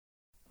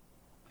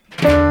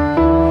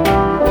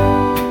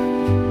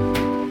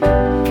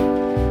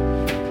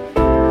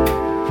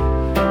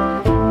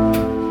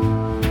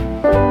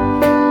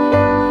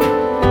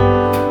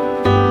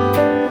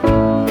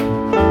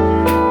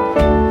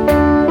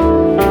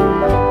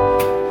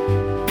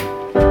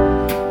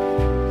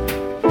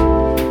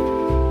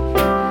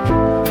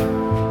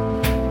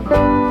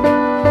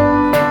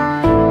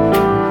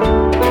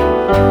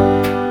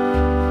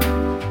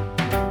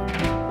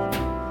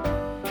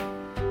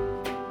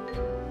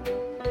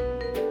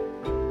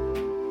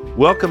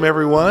Welcome,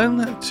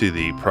 everyone, to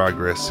the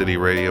Progress City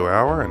Radio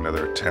Hour,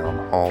 another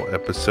Town Hall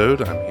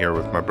episode. I'm here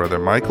with my brother,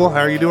 Michael.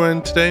 How are you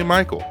doing today,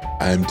 Michael?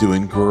 I'm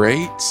doing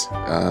great.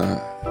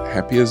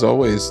 Happy as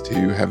always to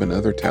have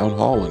another Town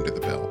Hall under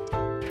the belt.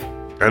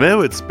 I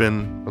know it's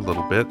been a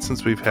little bit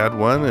since we've had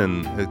one,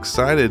 and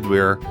excited.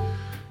 We're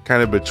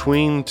kind of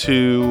between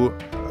two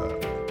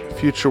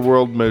future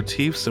world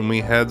motifs, and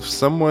we have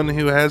someone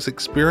who has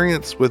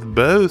experience with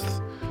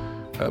both.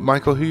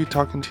 Michael, who are you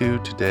talking to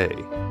today?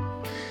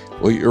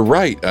 Well, you're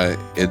right.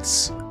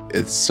 It's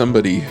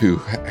somebody who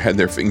had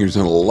their fingers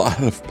in a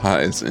lot of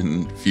pies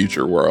in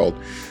Future World,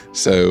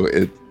 so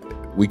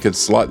we could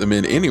slot them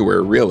in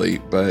anywhere, really.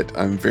 But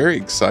I'm very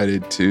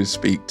excited to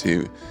speak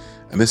to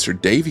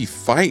Mr. Davy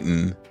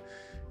Feiten,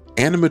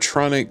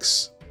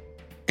 animatronics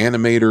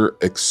animator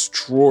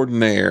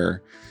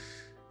extraordinaire.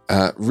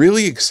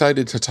 Really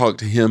excited to talk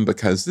to him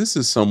because this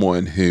is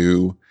someone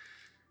who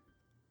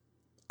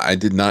I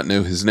did not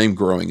know his name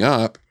growing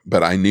up,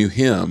 but I knew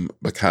him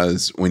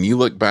because when you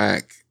look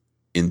back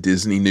in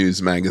Disney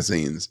news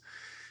magazines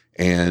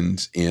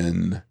and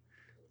in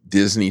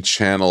Disney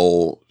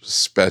Channel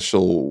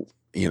special,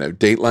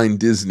 Dateline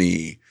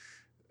Disney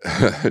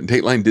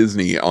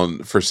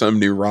on for some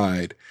new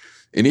ride,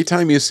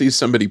 anytime you see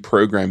somebody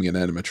programming an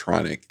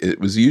animatronic,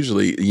 it was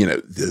usually,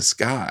 this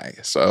guy.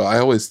 So I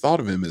always thought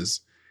of him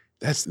as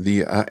that's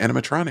the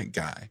animatronic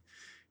guy.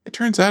 It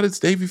turns out it's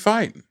Davy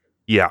Feiten.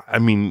 Yeah, I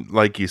mean,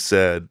 like you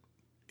said,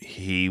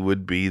 he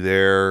would be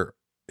there.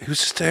 He was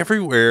just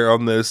everywhere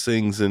on those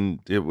things, and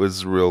it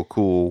was real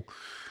cool,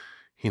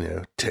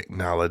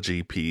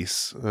 technology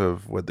piece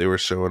of what they were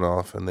showing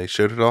off, and they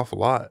showed it off a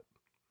lot.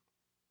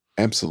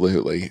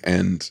 Absolutely,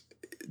 and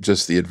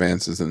just the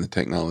advances in the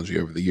technology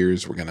over the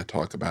years, we're going to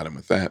talk about him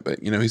with that. But,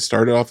 he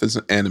started off as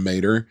an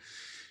animator,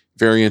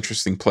 very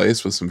interesting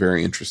place with some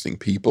very interesting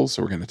people,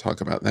 so we're going to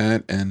talk about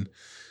that, and,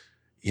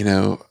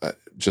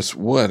 just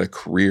what a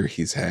career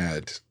he's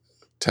had,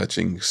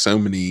 touching so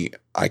many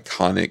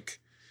iconic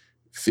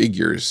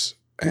figures.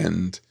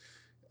 And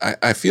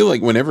I feel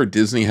like whenever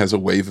Disney has a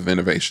wave of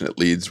innovation, it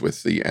leads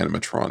with the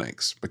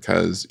animatronics,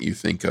 because you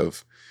think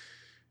of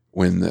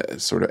when the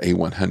sort of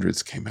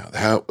A100s came out,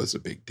 that was a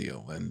big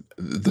deal. And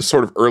the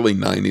sort of early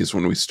 90s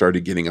when we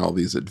started getting all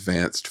these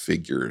advanced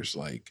figures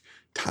like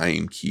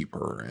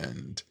Timekeeper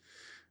and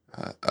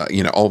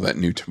all that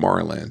new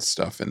Tomorrowland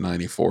stuff in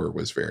 94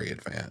 was very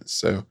advanced.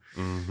 So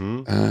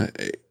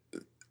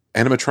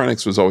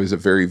animatronics was always a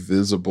very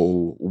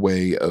visible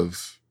way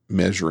of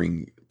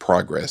measuring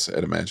progress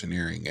at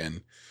Imagineering,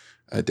 and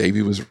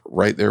Davy was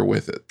right there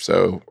with it.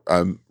 So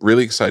I'm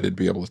really excited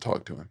to be able to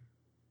talk to him.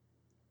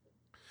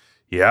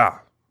 Yeah.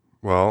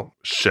 Well,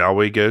 shall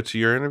we go to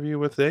your interview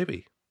with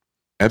Davy?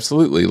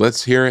 Absolutely.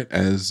 Let's hear it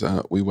as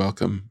we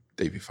welcome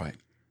Davy Feiten.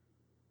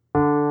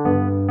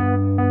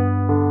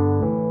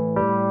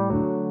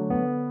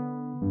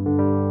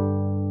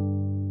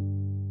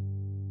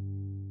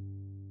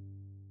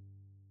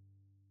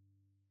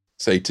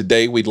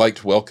 Today we'd like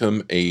to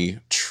welcome a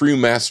true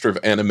master of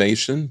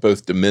animation,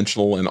 both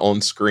dimensional and on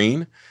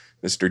screen,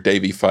 Mr.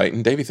 Davy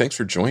Feiten. Davy, thanks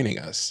for joining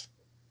us.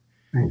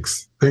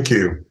 Thanks. Thank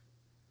you.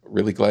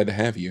 Really glad to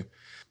have you.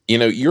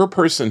 You're a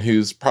person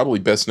who's probably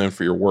best known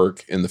for your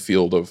work in the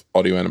field of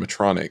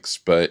audio-animatronics,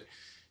 but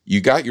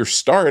you got your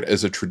start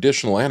as a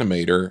traditional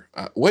animator.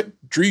 What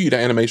drew you to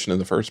animation in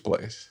the first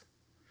place?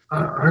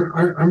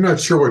 I'm not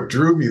sure what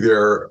drew me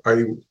there.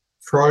 I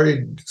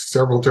tried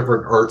several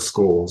different art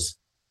schools,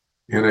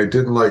 and I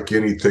didn't like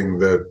anything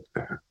that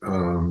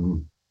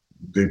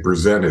they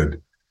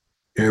presented.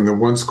 And the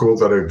one school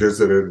that I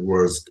visited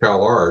was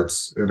Cal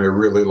Arts, and I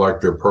really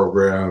liked their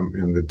program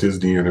in the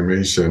Disney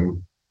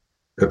animation.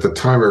 At the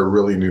time, I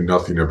really knew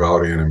nothing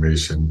about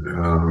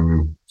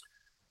animation.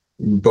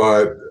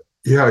 But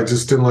yeah, I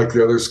just didn't like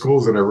the other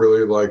schools, and I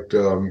really liked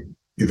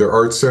either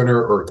Art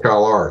Center or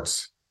Cal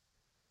Arts.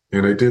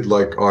 And I did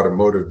like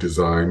automotive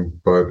design,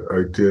 but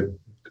I did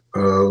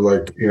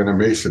like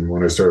animation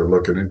when I started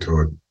looking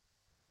into it.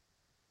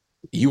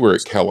 You were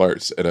at Cal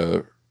Arts at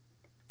a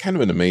kind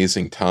of an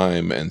amazing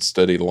time and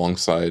studied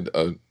alongside,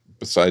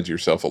 besides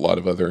yourself, a lot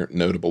of other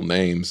notable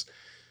names.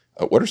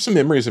 What are some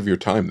memories of your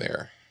time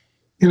there?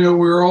 We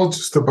were all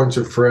just a bunch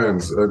of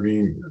friends. I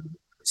mean,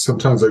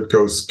 sometimes I'd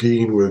go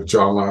skiing with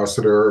John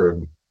Lasseter,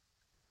 and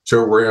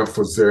Joe Ranft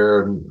was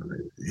there, and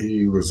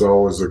he was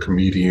always a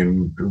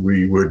comedian.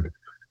 We would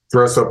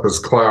dress up as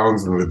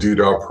clowns in the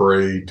Doodah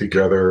Parade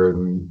together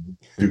and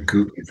do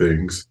goofy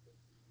things.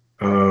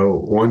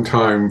 One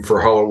time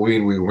for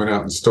Halloween, we went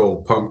out and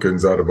stole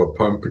pumpkins out of a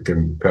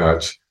pumpkin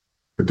patch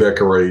to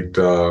decorate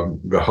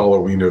the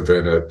Halloween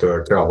event at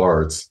Cal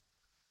Arts.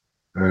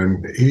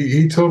 And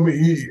he told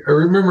me, I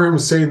remember him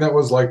saying that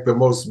was like the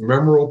most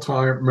memorable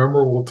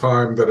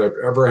time that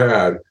I've ever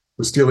had,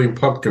 was stealing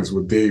pumpkins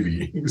with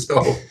Davy. So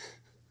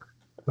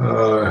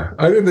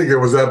I didn't think it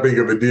was that big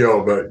of a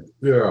deal, but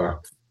yeah.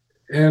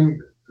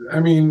 And I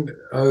mean,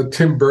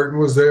 Tim Burton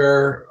was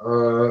there.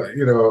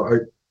 I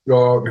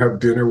go out and have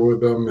dinner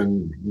with him,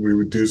 and we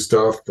would do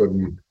stuff.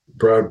 And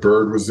Brad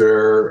Bird was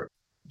there,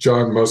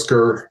 John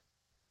Musker,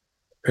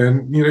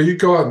 And, you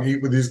go out and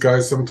eat with these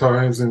guys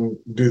sometimes and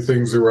do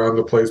things around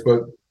the place,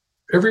 but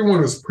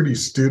everyone was pretty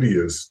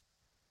studious.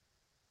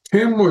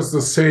 Tim was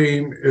the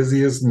same as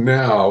he is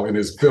now in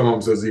his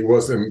films as he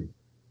was in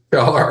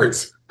Cal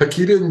Arts. Like,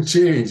 he didn't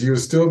change. He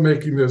was still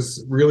making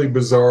this really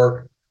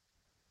bizarre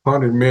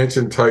haunted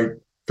mansion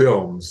type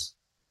films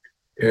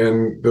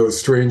and those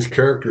strange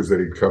characters that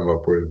he'd come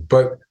up with.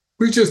 But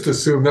we just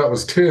assumed that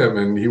was Tim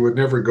and he would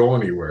never go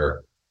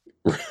anywhere.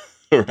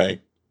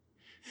 Right.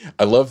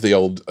 I love the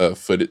old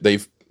footage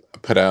they've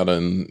put out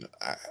on,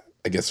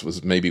 I guess it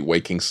was maybe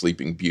Waking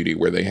Sleeping Beauty,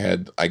 where they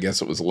had, I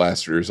guess it was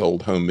Lasseter's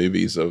old home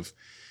movies of,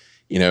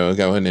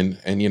 going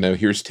and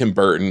here's Tim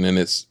Burton, and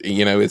it's,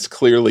 it's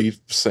clearly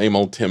same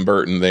old Tim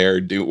Burton there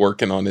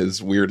working on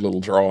his weird little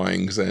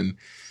drawings. And,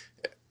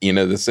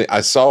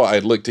 I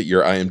looked at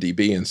your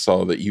IMDb and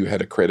saw that you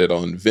had a credit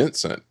on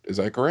Vincent. Is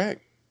that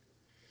correct?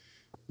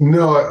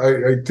 No,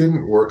 I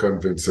didn't work on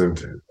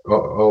Vincent,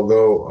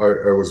 although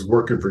I was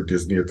working for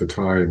Disney at the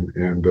time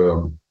and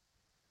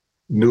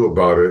knew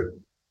about it.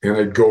 And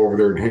I'd go over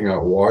there and hang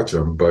out and watch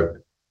them. But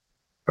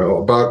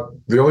about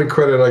the only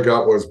credit I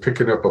got was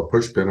picking up a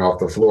pushpin off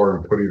the floor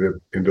and putting it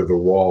into the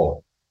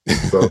wall.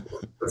 So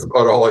that's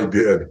about all I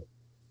did.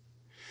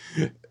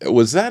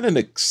 Was that an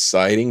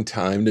exciting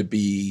time to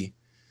be?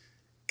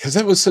 Because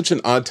that was such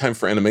an odd time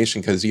for animation,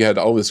 because you had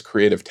all this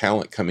creative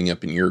talent coming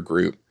up in your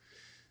group,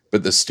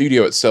 but the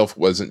studio itself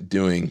wasn't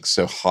doing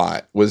so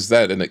hot. Was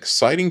that an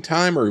exciting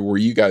time, or were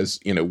you guys,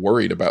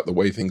 worried about the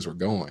way things were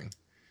going?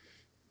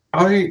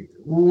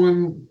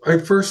 When I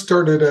first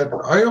started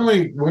I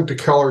only went to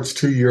Cal Arts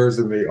 2 years,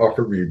 and they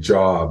offered me a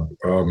job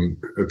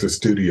at the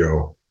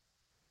studio.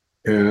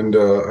 And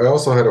I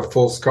also had a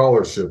full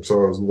scholarship,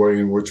 so I was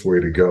weighing which way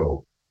to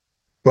go.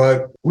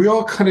 But we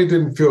all kind of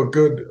didn't feel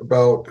good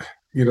about,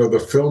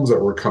 the films that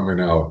were coming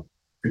out.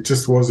 It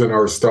just wasn't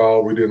our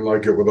style. We didn't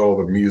like it with all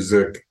the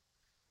music.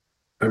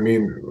 I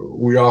mean,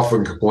 we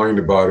often complained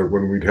about it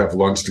when we'd have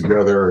lunch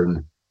together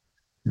and,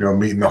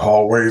 meet in the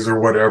hallways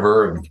or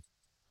whatever. And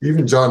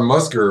even John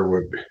Musker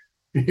would,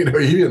 he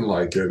didn't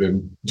like it.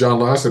 And John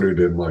Lasseter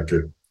didn't like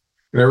it.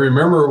 And I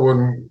remember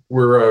when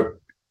we were at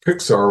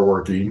Pixar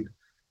working,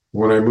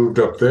 when I moved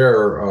up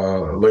there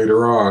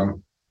later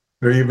on,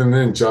 even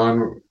then,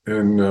 John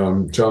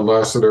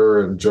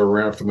Lasseter and Joe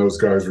Ranft and those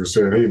guys were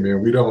saying, "Hey,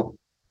 man, we don't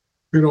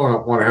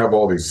want to have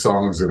all these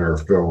songs in our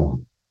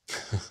film."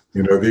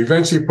 They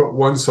eventually put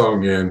one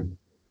song in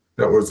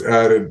that was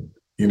added,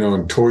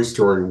 in Toy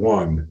Story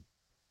 1,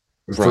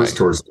 the first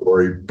Toy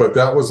Story, but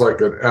that was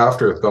like an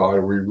afterthought,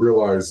 and we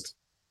realized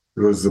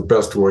it was the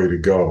best way to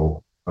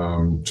go,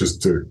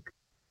 just to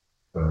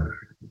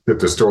get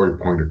the story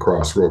point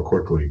across real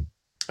quickly.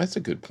 That's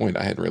a good point.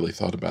 I hadn't really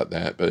thought about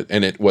that,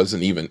 and it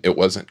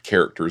wasn't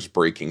characters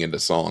breaking into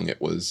song.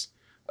 It was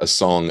a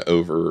song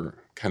over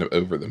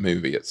the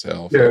movie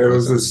itself. Yeah, it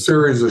was a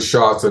series of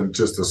shots and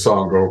just a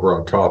song over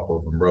on top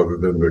of them rather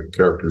than the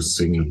characters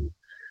singing,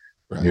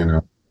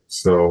 right.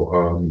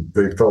 So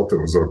they felt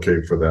it was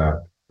okay for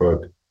that.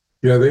 But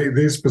yeah,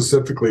 they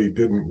specifically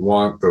didn't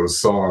want those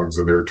songs,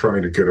 and they were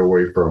trying to get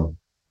away from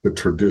the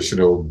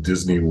traditional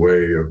Disney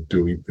way of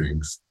doing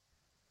things.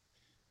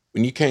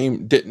 When you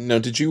came,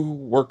 did you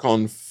work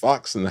on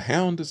Fox and the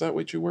Hound? Is that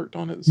what you worked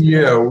on at the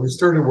Yeah, we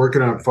started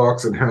working on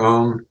Fox and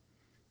Hound,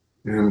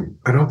 and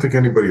I don't think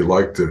anybody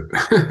liked it.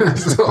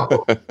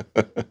 So,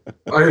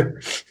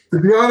 to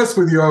be honest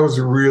with you, I was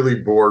really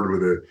bored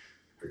with it.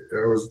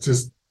 I was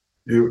just,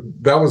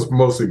 that was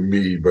mostly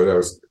me, but I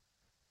was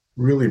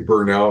really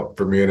burnt out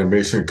from the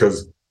animation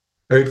because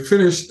I had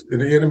finished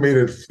an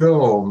animated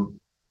film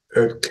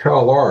at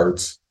Cal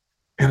Arts,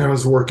 and I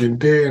was working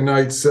day and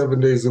night, 7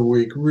 days a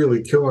week,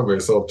 really killing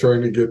myself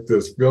trying to get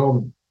this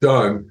film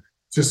done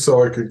just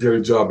so I could get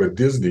a job at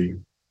Disney.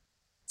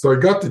 So I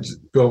got the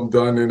film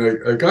done, and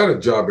I got a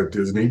job at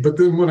Disney. But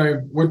then when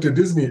I went to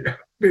Disney, I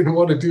didn't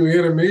want to do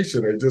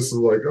animation. I just was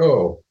like,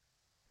 oh,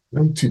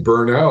 I'm too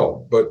burnt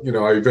out. But,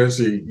 I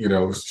eventually,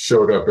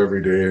 showed up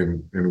every day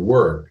and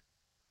worked.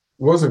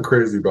 Wasn't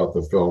crazy about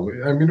the film.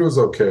 I mean, it was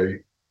okay,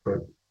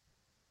 but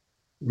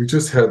we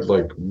just had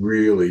like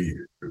really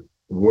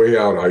way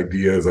out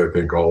ideas, I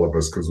think, all of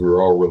us, because we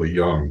were all really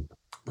young.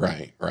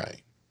 Right.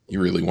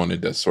 You really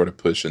wanted to sort of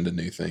push into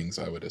new things,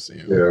 I would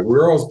assume. Yeah, we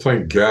were always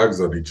playing gags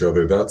on each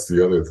other. That's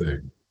the other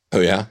thing. Oh,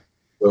 yeah?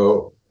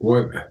 So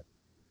when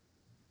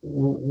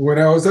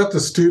I was at the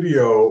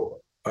studio,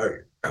 I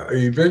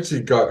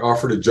eventually got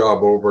offered a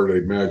job over at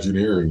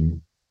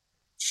Imagineering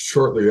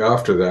shortly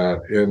after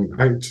that.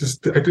 And I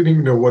didn't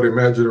even know what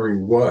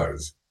Imagineering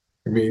was.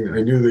 I mean,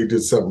 I knew they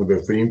did something with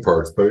the theme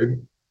parks, but I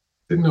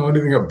didn't know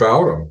anything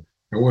about them.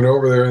 I went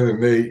over there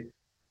and they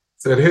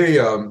said, "Hey,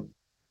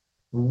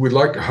 we'd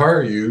like to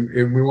hire you,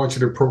 and we want you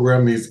to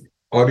program these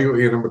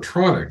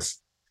audio-animatronics."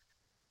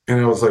 And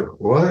I was like,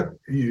 "What?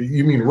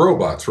 You mean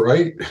robots,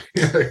 right?"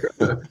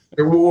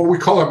 Well, we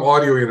call them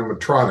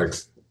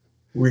audio-animatronics.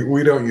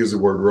 We don't use the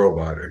word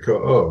robot. I go,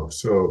 "Oh,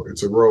 so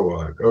it's a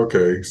robot.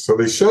 Okay." So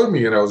they showed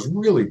me, and I was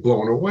really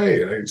blown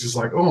away. And I was just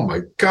like, "Oh, my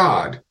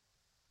God.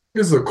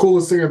 This is the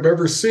coolest thing I've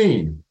ever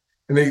seen."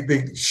 And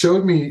they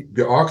showed me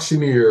the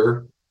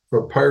auctioneer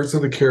for Pirates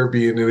of the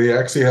Caribbean, and they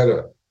actually had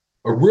a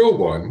real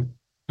one,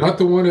 not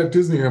the one at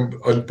Disneyland,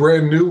 a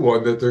brand new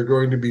one that they're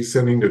going to be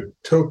sending to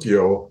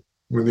Tokyo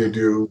when they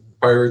do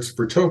Pirates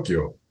for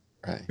Tokyo.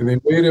 Right. And they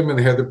made them and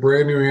they had the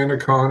brand new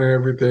Anaconda and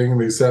everything. And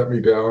they sat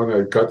me down.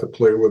 I got to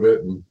play with it,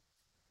 and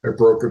I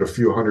broke it a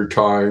few hundred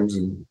times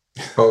and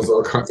caused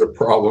all kinds of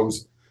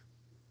problems.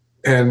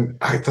 And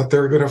I thought they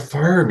were going to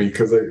fire me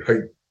because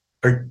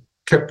I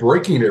kept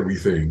breaking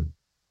everything.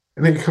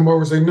 And they come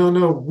over and say,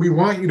 no, we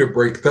want you to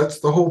break. That's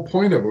the whole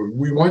point of it.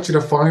 We want you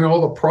to find all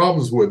the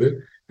problems with it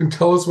and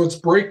tell us what's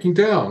breaking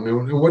down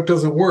and what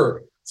doesn't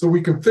work so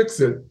we can fix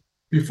it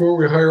before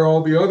we hire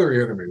all the other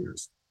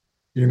animators,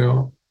 you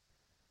know?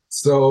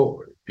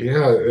 So,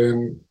 yeah,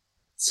 and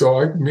so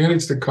I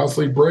managed to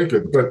constantly break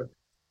it. But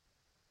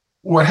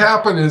what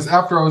happened is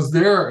after I was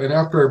there and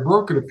after I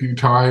broke it a few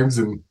times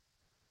and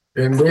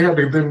they had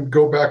to then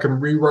go back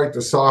and rewrite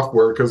the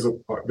software because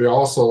they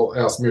also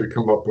asked me to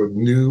come up with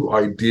new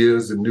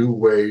ideas and new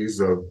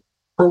ways of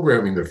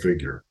programming the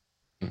figure.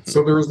 Mm-hmm.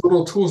 So there was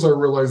little tools I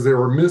realized they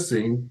were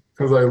missing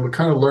because I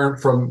kind of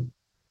learned from,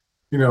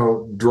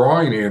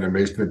 drawing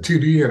animation, the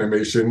 2D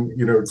animation,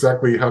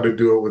 exactly how to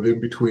do it with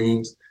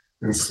in-betweens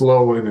and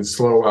slow in and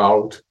slow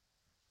out,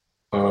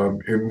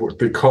 and what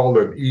they called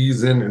an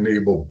ease in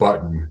enable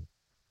button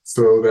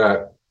so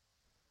that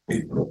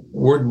it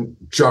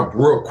wouldn't jump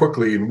real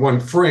quickly in one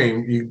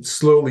frame. You'd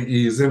slowly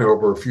ease in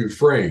over a few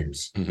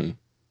frames. Mm-hmm.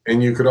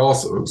 And you could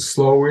also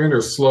slow in or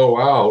slow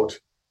out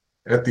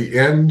at the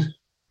end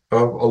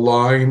of a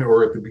line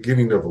or at the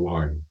beginning of a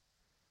line.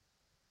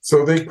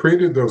 So they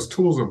created those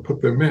tools and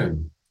put them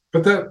in.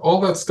 But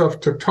all that stuff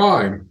took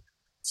time.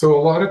 So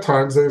a lot of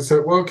times they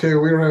said, well, okay,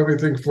 we don't have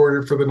anything for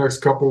you for the next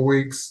couple of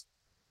weeks.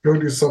 Go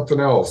do something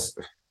else.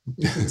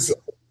 So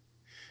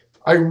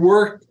I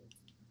worked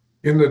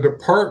in the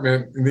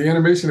department, in the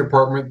animation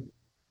department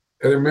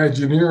at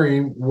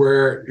Imagineering,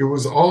 where it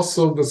was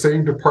also the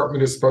same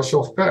department as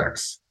special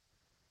effects,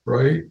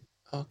 right?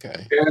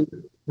 Okay. And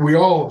we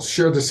all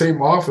shared the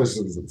same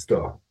offices and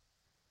stuff.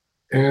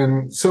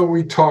 And so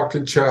we talked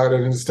and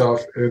chatted and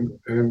stuff.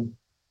 And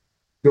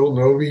Bill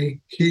Novi,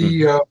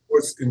 he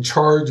was in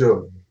charge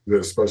of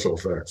the special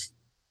effects.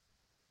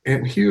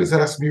 And he was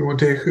asking me one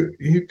day,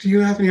 do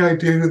you have any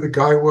idea who the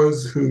guy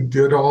was who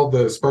did all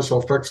the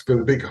special effects for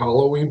the big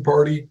Halloween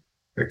party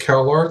at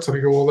Cal Arts? And I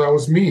go, well, that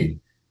was me.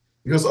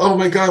 He goes, oh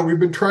my God, we've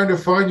been trying to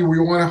find you. We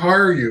want to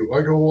hire you.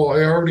 I go, well,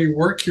 I already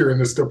work here in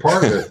this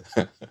department.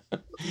 And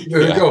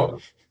I go,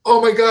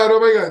 oh my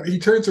God. He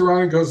turns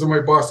around and goes to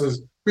my boss,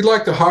 says, we'd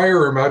like to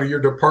hire him out of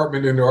your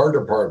department into our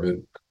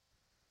department.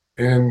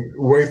 And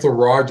Wathel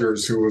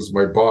Rogers, who was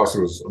my boss,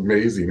 was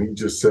amazing. He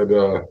just said,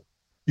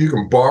 you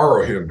can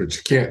borrow him, but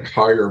you can't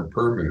hire him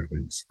permanently,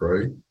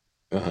 right?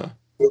 Uh-huh.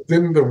 But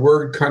then the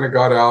word kind of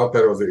got out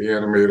that I was an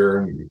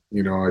animator and,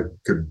 I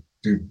could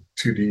do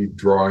 2D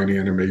drawing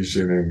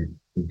animation and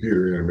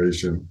computer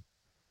animation.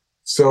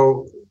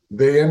 So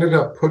they ended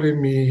up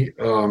putting me,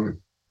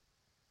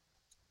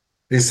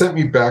 they sent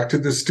me back to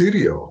the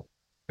studio.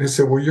 They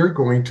said, well, you're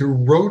going to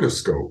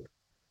rotoscope.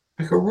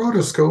 I go,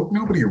 rotoscope?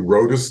 Nobody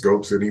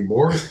rotoscopes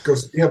anymore. He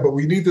goes, yeah, but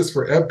we need this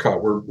for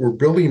EPCOT. We're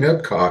building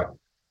EPCOT.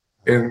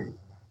 And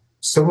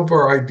some of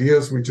our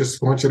ideas, we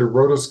just want you to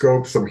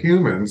rotoscope some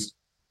humans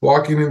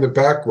walking in the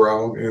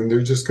background, and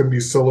they're just going to be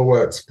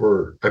silhouettes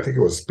for, I think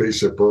it was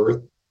Spaceship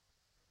Earth.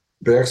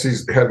 They actually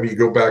had me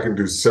go back and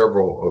do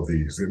several of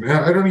these. And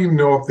I don't even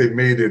know if they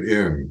made it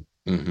in,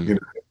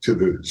 to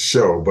the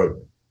show, but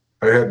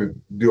I had to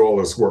do all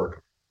this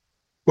work.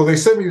 Well, they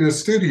sent me to the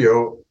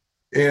studio,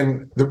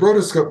 and the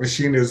rotoscope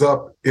machine is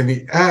up in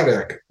the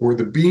attic where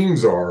the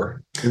beams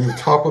are in the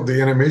top of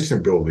the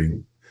animation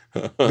building.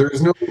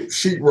 There's no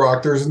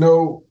sheetrock. There's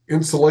no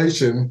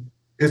insulation.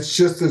 It's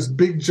just this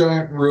big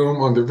giant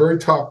room on the very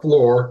top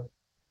floor.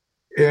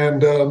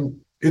 And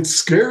it's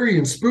scary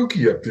and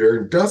spooky up there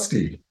and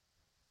dusty.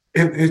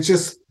 And it's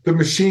just the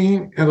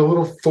machine and a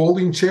little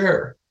folding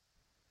chair.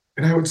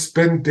 And I would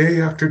spend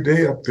day after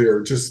day up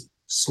there just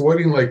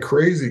sweating like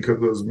crazy because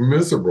it was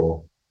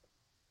miserable.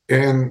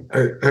 And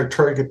I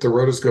tried to get the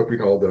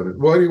rotoscoping all done.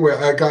 Well, anyway,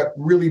 I got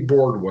really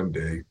bored one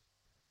day.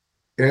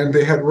 And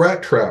they had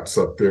rat traps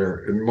up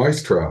there and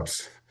mice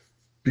traps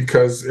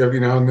because every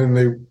now and then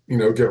they,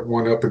 get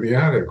one up in the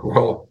attic.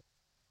 Well,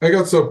 I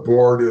got so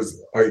bored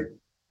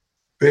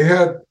they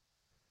had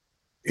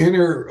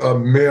inner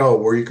mail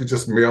where you could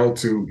just mail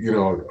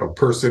to, a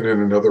person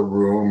in another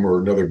room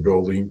or another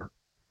building.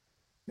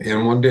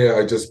 And one day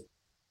I just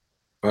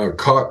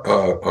caught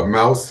a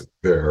mouse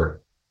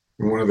there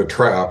in one of the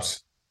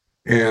traps,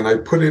 and I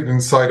put it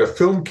inside a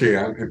film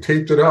can and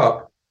taped it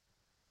up,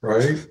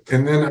 right?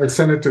 And then I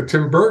sent it to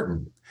Tim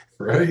Burton,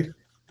 right?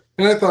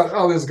 And I thought,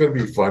 oh, this is going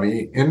to be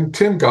funny. And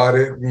Tim got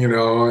it,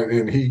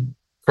 and he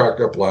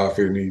cracked up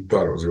laughing. He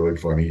thought it was really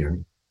funny.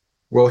 And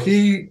well,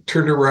 he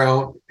turned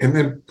around and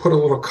then put a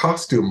little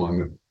costume on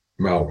the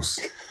mouse.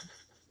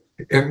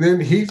 And then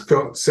he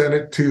sent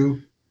it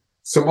to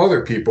some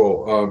other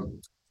people.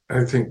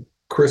 I think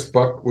Chris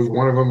Buck was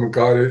one of them who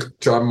got it.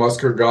 John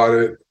Musker got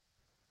it.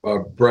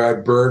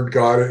 Brad Bird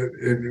got it,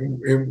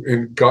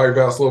 and Guy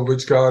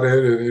Vaslovich got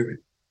it, and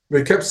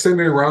they kept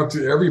sending it around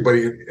to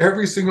everybody, and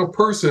every single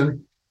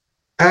person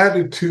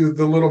added to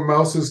the little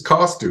mouse's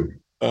costume.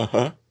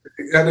 Uh-huh.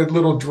 They added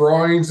little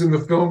drawings in the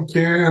film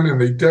can, and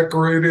they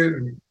decorated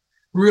and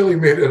really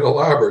made it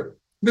elaborate.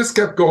 This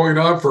kept going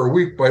on for a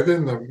week. By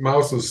then, the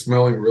mouse was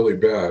smelling really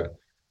bad.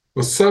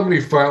 Well,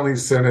 somebody finally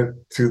sent it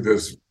to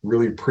this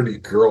really pretty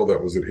girl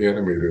that was an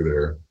animator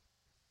there.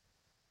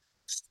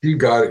 She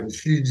got it, and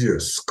she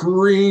just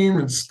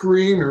screamed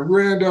and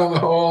ran down the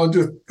hall and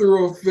just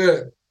threw a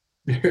fit,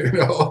 you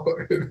know.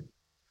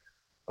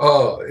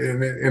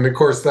 And of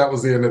course, that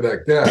was the end of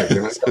that gag.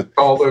 And I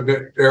called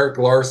Eric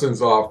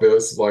Larson's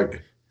office,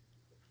 like,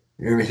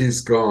 and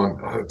he's gone,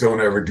 oh,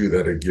 don't ever do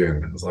that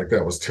again. I was like,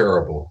 that was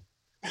terrible.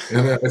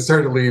 And I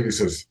started to leave. He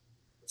says,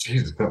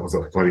 Jesus, that was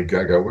a funny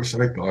gag. I wish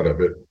I thought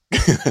of it.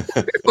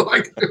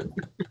 Like,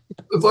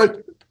 it's like,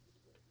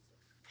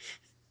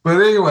 but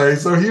anyway,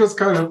 so he was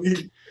kind of,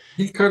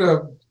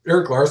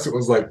 Eric Larson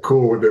was like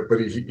cool with it,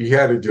 but he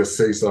had to just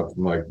say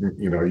something like,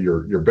 you know,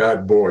 you're a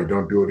bad boy.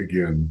 Don't do it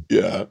again.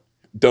 Yeah.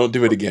 Don't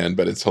do it again,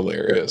 but it's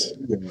hilarious.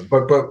 Yeah.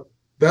 But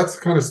that's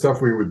the kind of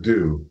stuff we would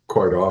do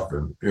quite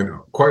often. You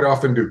know, quite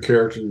often do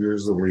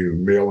characters and we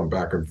mail them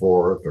back and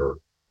forth or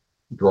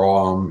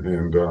draw them.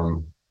 And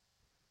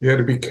you had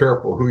to be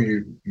careful who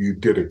you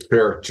did a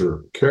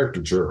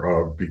caricature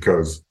of,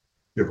 because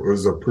if it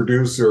was a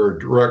producer or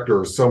director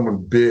or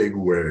someone big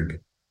wig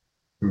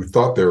who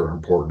thought they were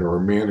important, or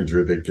a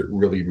manager, they get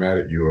really mad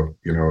at you if,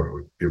 you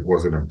know, it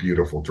wasn't a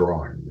beautiful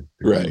drawing.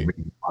 Right.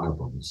 Fun of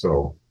them.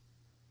 So,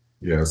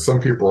 yeah, some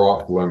people are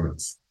off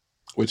limits.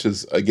 Which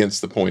is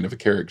against the point of a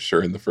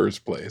caricature in the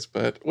first place,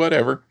 but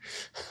whatever.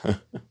 But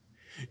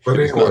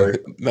anyway.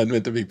 Not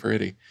meant to be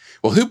pretty.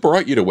 Well, who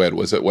brought you to WED?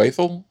 Was it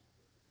Wathel?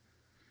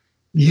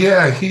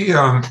 Yeah, he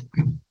I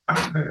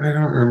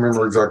don't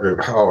remember exactly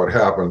how it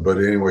happened, but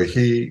anyway,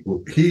 he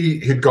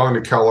had gone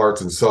to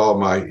CalArts and saw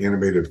my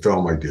animated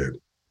film I did.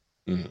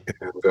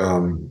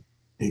 And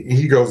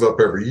he goes up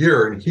every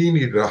year, and he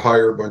needed to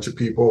hire a bunch of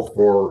people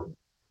for,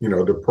 you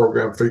know, to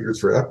program figures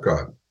for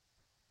EPCOT.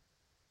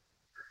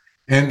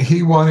 And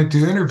he wanted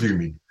to interview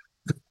me,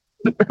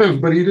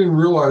 but he didn't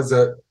realize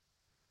that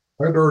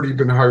I'd already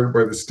been hired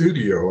by the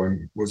studio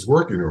and was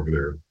working over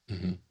there.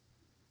 Mm-hmm.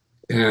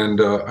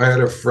 And I had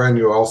a friend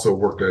who also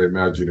worked at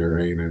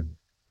Imagineering, and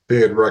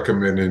they had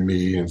recommended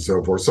me and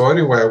so forth. So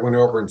anyway, I went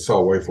over and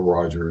saw Wathel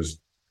Rogers,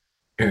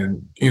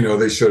 and, you know,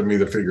 they showed me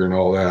the figure and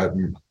all that,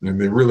 and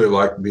they really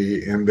liked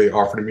me, and they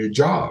offered me a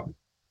job,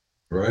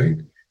 right?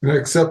 And I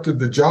accepted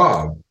the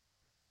job.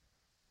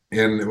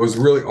 And it was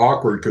really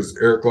awkward because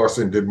Eric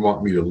Larson didn't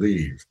want me to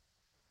leave.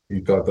 He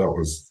thought that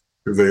was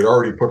because they had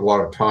already put a lot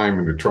of time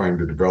into trying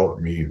to develop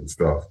me and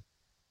stuff.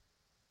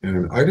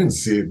 And I didn't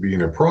see it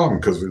being a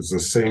problem because it was the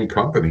same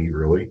company,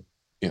 really.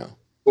 Yeah.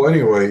 Well,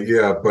 anyway,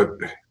 yeah, but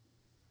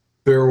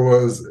there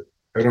was,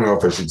 I don't know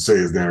if I should say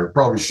his name, I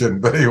probably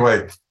shouldn't, but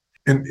anyway,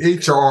 an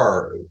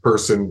HR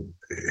person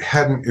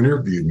hadn't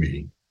interviewed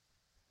me.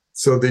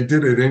 So they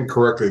did it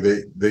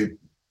incorrectly.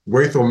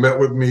 Wathel met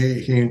with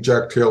me, he and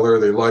Jack Taylor,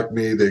 they liked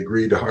me, they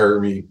agreed to hire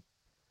me.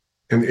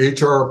 And the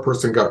HR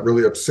person got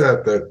really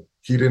upset that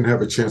he didn't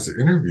have a chance to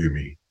interview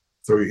me.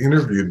 So he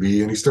interviewed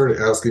me and he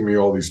started asking me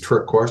all these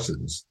trick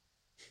questions.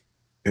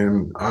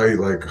 And I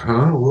like,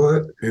 huh,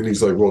 what? And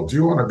he's like, well, do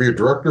you want to be a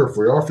director if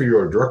we offer you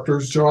a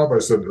director's job? I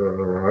said,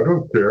 I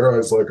don't care. I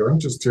was like, I'm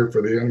just here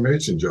for the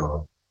animation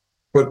job.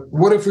 But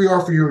what if we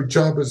offer you a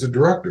job as a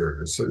director?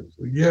 I said,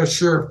 yeah,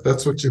 sure. If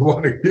that's what you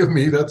want to give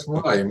me, that's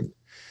fine.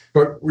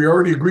 But we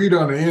already agreed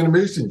on an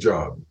animation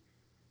job.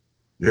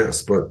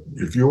 Yes, but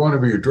if you want to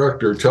be a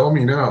director, tell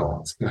me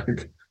now.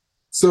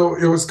 So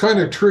it was kind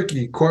of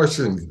tricky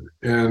question,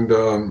 and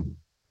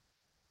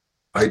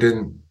I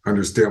didn't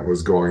understand what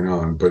was going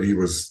on, but he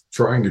was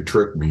trying to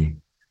trick me.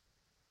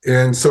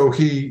 And so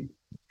he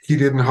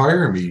didn't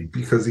hire me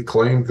because he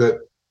claimed that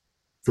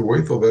to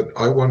Wathel that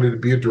I wanted to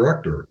be a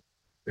director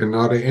and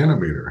not an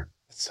animator.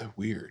 That's so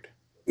weird.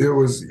 It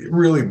was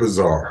really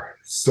bizarre.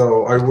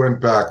 So I went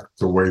back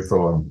to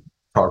Wathel and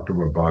talked to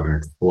him about it and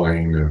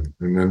explained,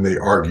 and then they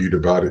argued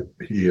about it,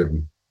 he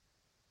and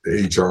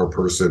the HR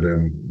person,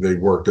 and they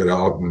worked it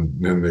out, and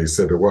then they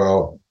said,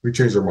 well, we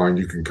changed our mind,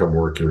 you can come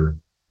work here.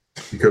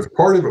 Because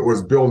part of it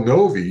was Bill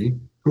Novi,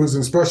 who was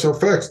in special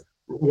effects,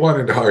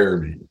 wanted to hire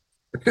me.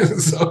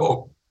 And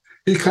so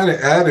he kind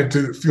of added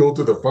to fuel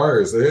to the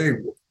fire, say, hey,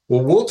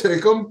 well, we'll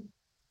take them.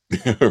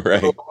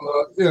 Right. So,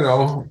 you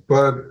know,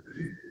 but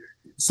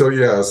so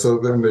yeah, so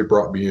then they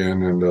brought me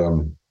in,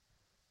 and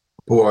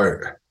boy,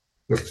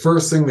 the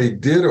first thing they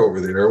did over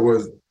there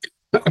was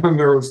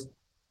there was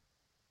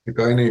a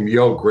guy named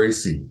Yale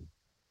Gracie.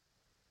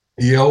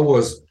 Yale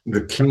was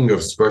the king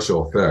of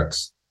special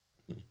effects.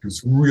 He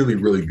was really,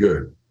 really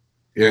good.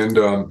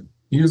 And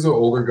he was an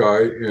older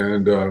guy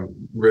and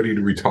ready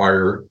to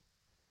retire.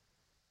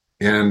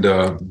 And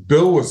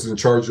Bill was in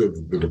charge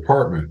of the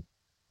department.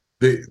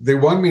 They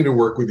wanted me to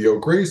work with Yale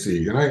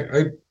Gracie, and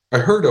I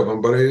heard of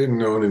him, but I didn't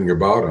know anything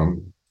about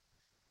him.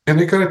 And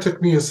they kind of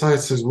took me aside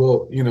and says,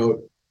 well, you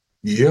know,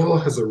 Yale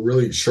has a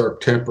really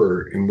sharp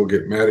temper and will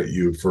get mad at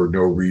you for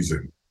no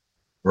reason.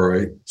 All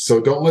right.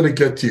 So don't let it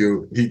get to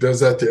you. He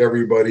does that to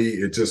everybody.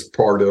 It's just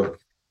part of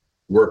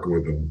working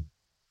with him.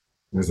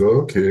 I said,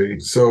 okay.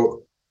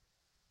 So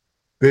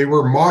they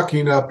were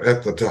mocking up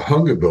at the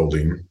Tahunga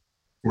building,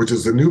 which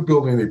is a new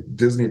building that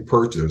Disney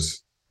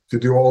purchased to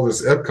do all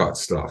this EPCOT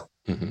stuff.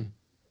 Mm-hmm.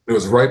 It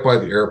was right by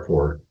the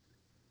airport.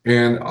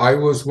 And I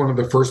was one of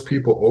the first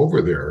people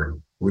over there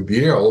with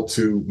Yale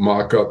to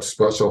mock up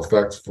special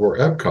effects for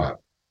EPCOT.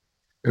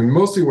 And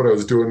mostly what I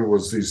was doing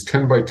was these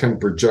 10 by 10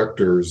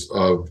 projectors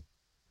of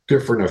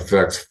different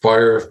effects,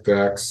 fire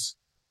effects,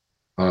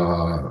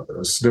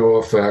 snow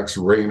effects,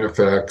 rain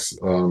effects,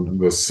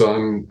 the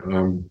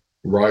sun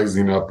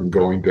rising up and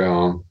going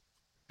down.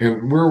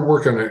 And we're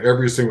working on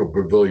every single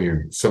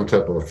pavilion, some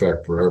type of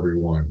effect for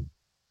everyone.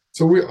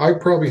 So I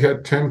probably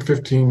had 10,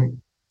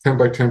 15, 10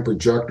 by 10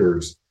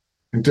 projectors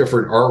and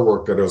different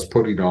artwork that I was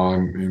putting on.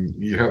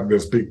 And you have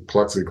this big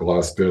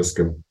plexiglass disc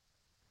and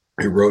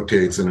it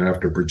rotates and I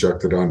have to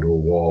project it onto a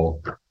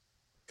wall.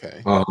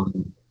 Okay.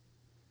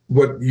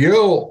 What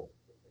Yale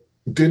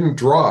didn't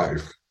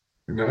drive,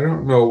 and I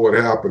don't know what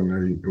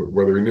happened,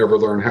 whether he never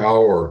learned how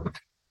or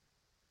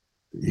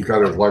he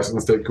got his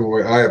license taken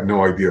away. I have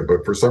no idea,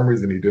 but for some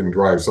reason he didn't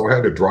drive, so I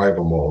had to drive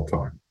him all the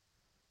time.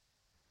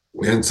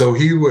 And so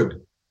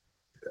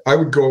I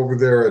would go over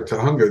there at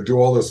Tahunga, do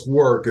all this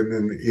work, and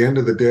then at the end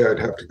of the day, I'd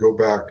have to go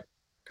back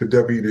to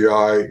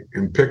WDI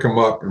and pick him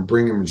up and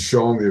bring him and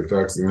show him the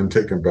effects, and then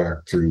take him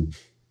back to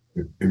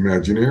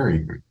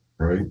Imagineering,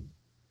 right?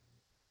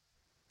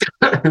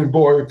 And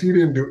boy, if you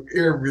didn't do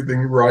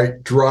everything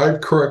right,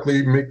 drive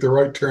correctly, make the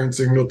right turn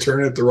signal,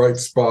 turn at the right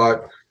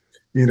spot,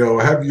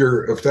 have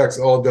your effects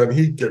all done,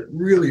 he'd get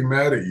really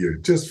mad at you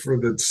just for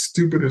the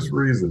stupidest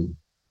reason.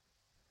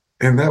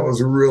 And that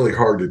was really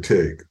hard to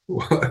take.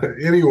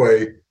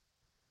 Anyway,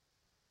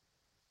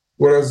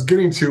 what I was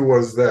getting to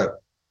was that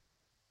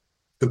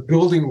the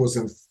building was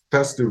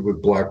infested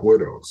with black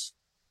widows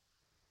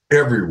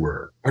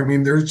everywhere. I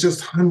mean, there's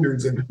just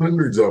hundreds and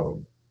hundreds of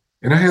them.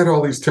 And I had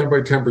all these 10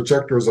 by 10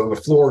 projectors on the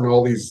floor and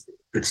all these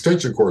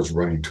extension cords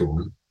running to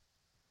them.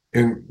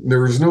 And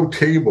there was no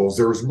tables.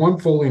 There was one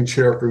folding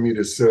chair for me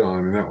to sit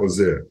on, and that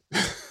was it.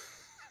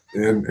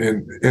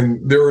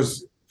 and there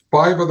was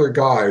 5 other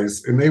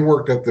guys, and they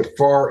worked at the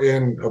far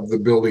end of the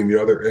building,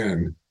 the other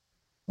end,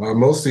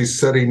 mostly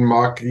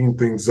mocking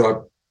things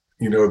up,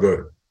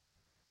 the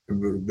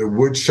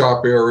wood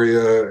shop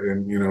area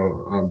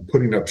and,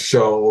 putting up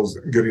shelves,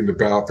 getting the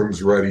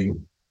bathrooms ready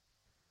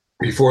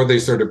before they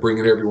started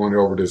bringing everyone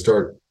over to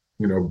start,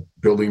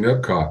 building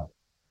EPCOT.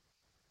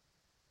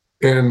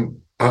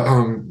 And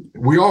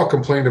we all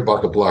complained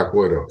about the black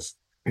widows,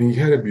 and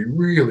you had to be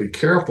really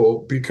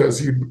careful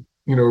because you'd,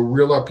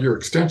 reel up your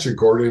extension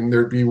cord and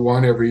there'd be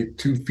one every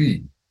 2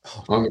 feet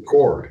on the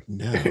cord.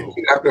 No.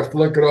 You'd have to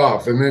flick it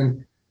off, and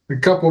then a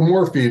couple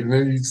more feet, and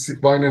then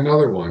you'd find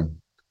another one.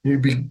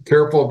 You'd be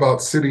careful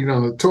about sitting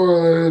on the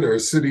toilet or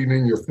sitting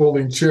in your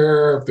folding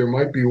chair if there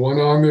might be one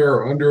on there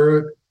or under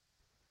it.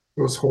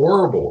 It was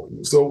horrible.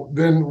 So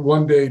then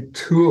one day,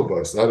 2 of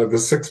us out of the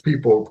 6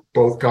 people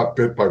both got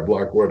bit by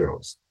black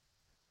widows.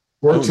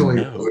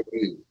 Fortunately, it wasn't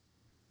me.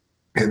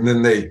 And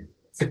then they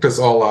kicked us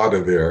all out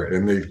of there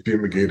and they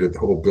fumigated the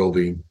whole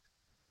building.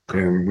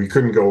 And we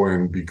couldn't go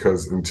in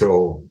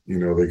until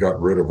they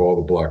got rid of all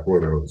the black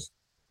widows.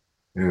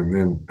 And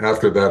then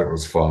after that, it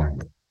was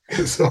fine.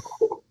 So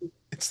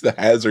it's the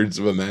hazards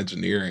of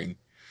Imagineering.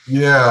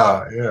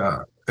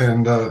 Yeah.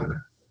 And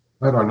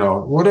I don't know.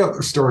 What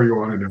other story you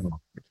want to know?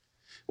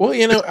 Well,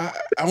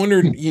 I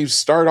wondered, you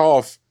start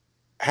off,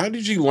 how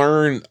did you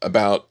learn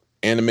about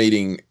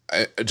animating,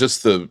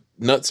 just the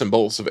nuts and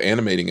bolts of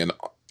animating an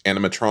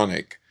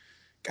animatronic?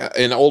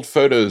 In old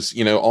photos,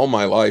 all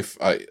my life,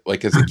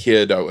 as a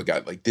kid, I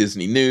got like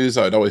Disney News.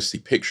 I'd always see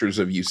pictures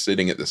of you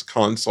sitting at this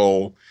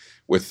console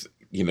with,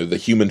 the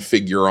human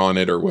figure on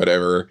it or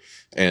whatever,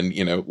 and,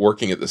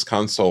 working at this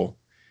console.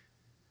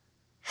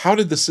 How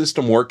did the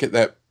system work at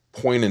that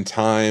point in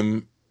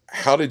time?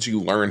 How did you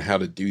learn how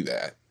to do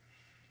that?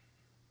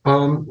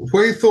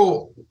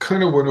 Waithel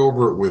kind of went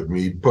over it with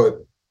me,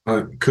 but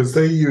because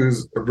they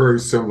use a very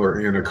similar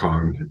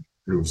Anaconda.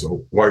 It was a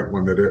white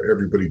one that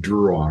everybody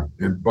drew on.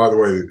 And by the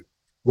way,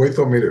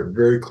 Waithel made it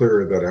very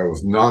clear that I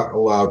was not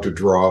allowed to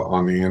draw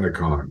on the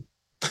Anaconda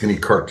any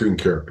cartoon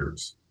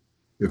characters.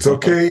 It's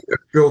okay if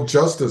Bill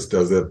Justice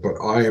does it, but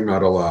I am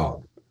not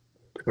allowed.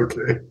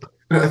 Okay.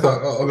 And I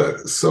thought, oh,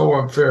 that's so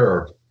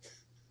unfair.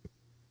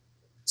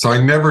 So I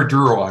never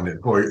drew on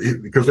it,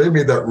 because they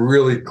made that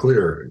really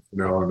clear,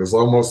 and it's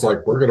almost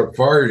like we're going to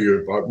fire you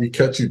if we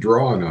catch you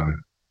drawing on it.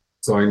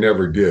 So I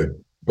never did.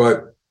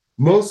 But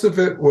most of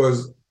it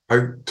was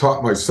I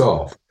taught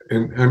myself.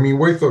 And I mean,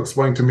 Waithel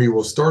explained to me,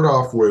 we'll start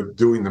off with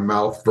doing the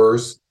mouth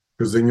first,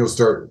 because then you'll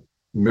start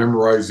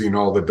memorizing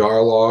all the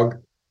dialogue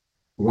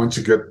once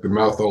you get the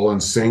mouth all in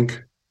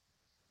sync.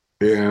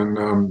 And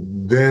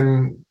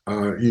then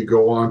you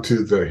go on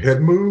to the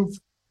head move,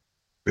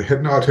 the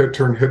head nod, head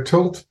turn, head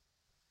tilt.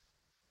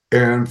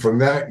 And from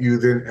that, you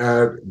then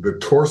add the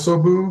torso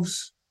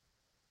moves,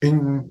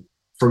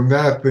 from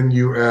that, then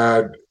you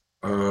add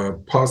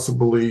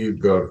possibly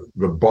the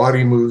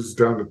body moves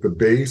down at the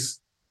base,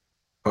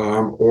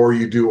 or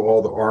you do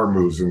all the arm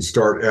moves and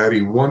start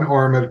adding one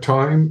arm at a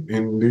time.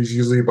 And there's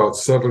usually about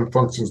 7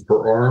 functions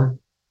per arm.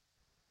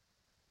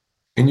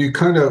 And you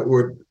kind of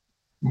would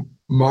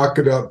mock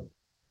it up,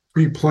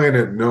 pre-plan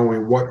it,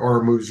 knowing what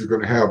arm moves you're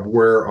going to have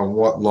where on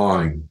what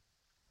line.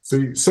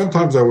 So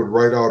sometimes I would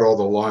write out all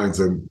the lines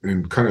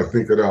and kind of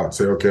think it out.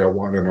 Say, okay, I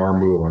want an arm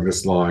move on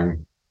this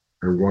line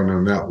or one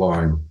on that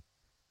line.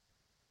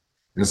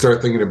 And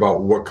start thinking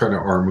about what kind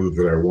of arm move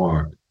that I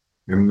want.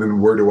 And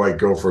then where do I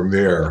go from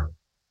there?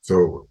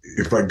 So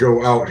if I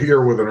go out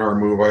here with an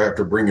arm move, I have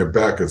to bring it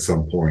back at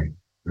some point.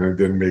 And I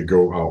then may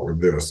go out with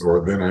this,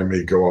 or then I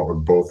may go out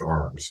with both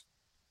arms.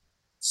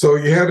 So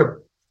you had to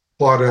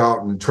plot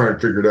out and try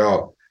and figure it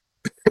out.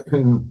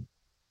 And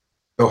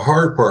the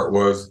hard part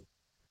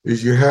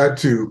is you had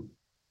to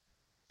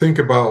think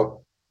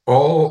about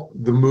all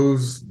the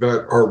moves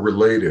that are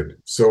related.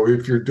 So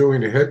if you're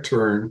doing a head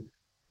turn,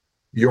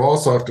 you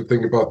also have to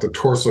think about the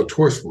torso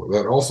twist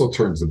that also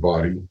turns the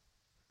body.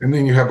 And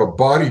then you have a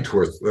body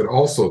twist that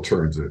also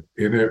turns it.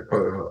 In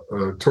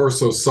a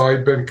torso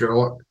side bend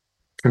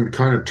can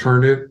kind of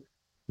turn it.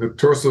 The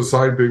torso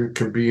side bend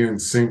can be in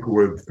sync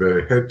with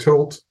the head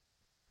tilt.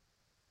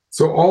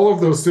 So all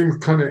of those things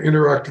kind of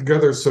interact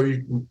together. So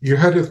you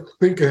had to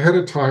think ahead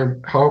of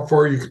time how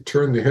far you could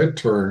turn the head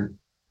turn,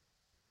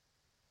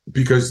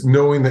 because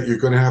knowing that you're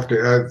going to have to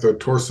add the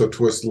torso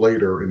twist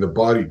later in the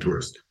body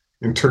twist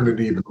and turn it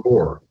even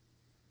more.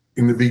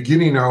 In the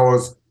beginning, I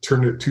always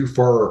turned it too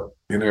far,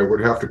 and I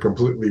would have to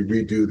completely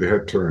redo the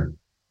head turn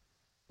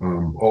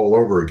all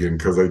over again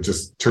because I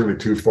just turned it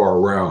too far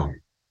around,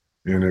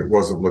 and it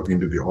wasn't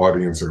looking to the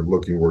audience or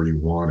looking where you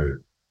wanted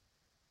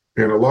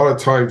it. And a lot of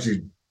times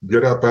you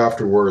get up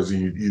afterwards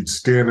and you'd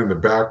stand in the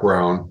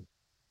background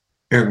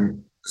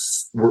and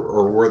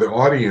or where the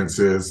audience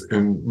is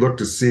and look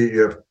to see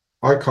if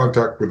eye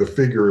contact with the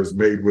figure is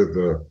made with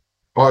the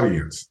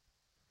audience.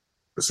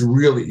 It's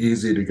really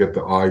easy to get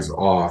the eyes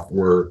off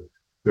where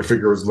the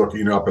figure is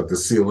looking up at the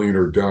ceiling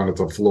or down at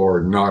the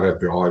floor, not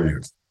at the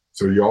audience.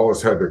 So you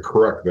always had to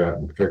correct that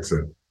and fix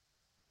it.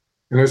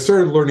 And I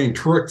started learning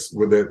tricks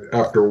with it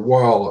after a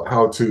while,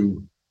 how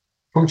to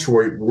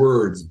punctuate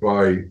words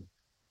by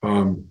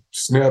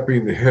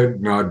snapping the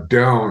head nod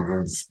down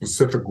on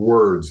specific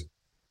words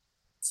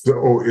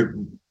so it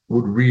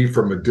would read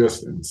from a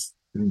distance.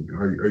 And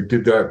I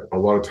did that a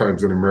lot of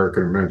times in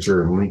American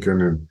Adventure and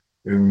Lincoln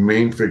and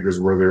main figures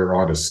where they're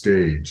on a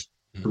stage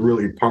to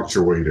really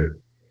punctuate it.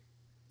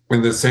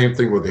 And the same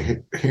thing with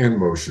the hand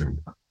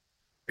motion.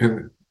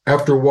 And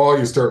after a while,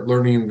 you start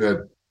learning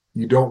that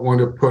you don't want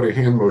to put a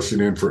hand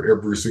motion in for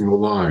every single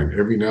line.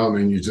 Every now and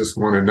then, you just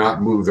want to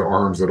not move the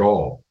arms at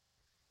all.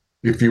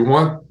 If you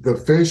want the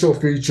facial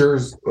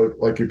features,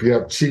 like if you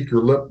have cheek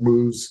or lip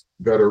moves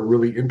that are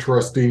really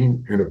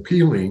interesting and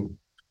appealing,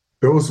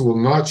 those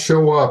will not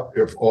show up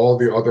if all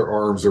the other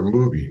arms are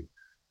moving.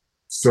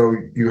 So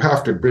you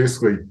have to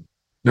basically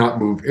not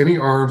move any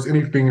arms,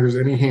 any fingers,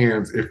 any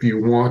hands if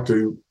you want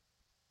to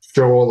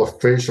show all the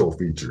facial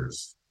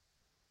features,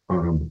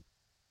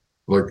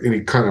 like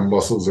any kind of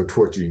muscles are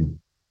twitching.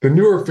 The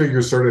newer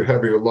figures started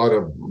having a lot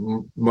of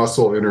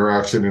muscle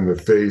interaction in the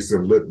face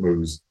and lip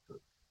moves.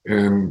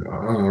 And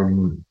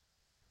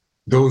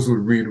those would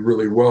read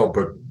really well,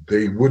 but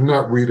they would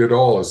not read at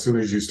all as soon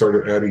as you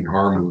started adding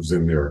arm moves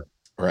in there.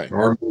 Right.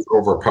 Arm moves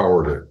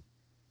overpowered it.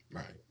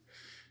 Right.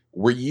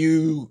 Were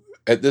you,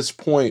 at this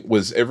point,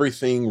 was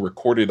everything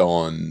recorded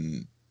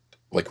on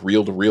like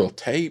reel-to-reel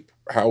tape?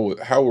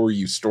 How were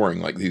you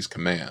storing like these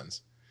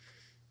commands?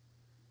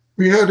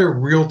 We had a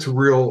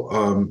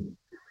reel-to-reel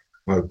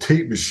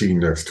tape machine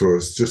next to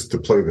us just to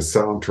play the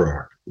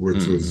soundtrack,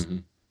 which was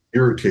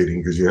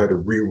irritating because you had to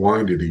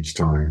rewind it each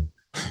time.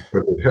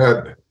 But it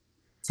had,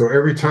 so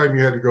every time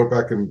you had to go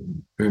back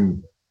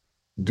and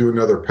do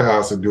another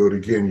pass and do it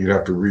again, you'd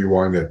have to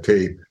rewind that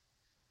tape.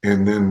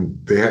 And then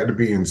they had to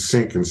be in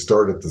sync and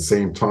start at the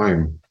same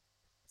time.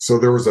 So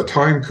there was a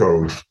time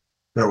code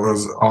that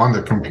was on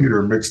the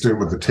computer mixed in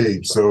with the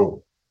tape.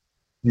 So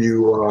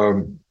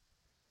you,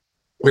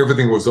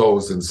 everything was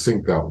always in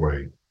sync that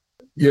way.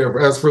 Yeah,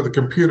 as for the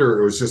computer,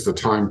 it was just a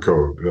time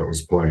code that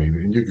was playing,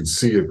 and you could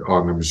see it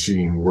on the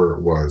machine where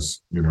it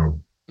was,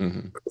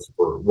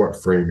 for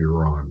what frame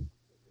you're on.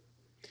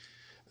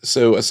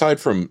 So aside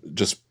from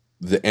just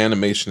the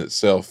animation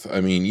itself,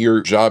 I mean,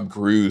 your job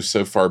grew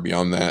so far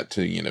beyond that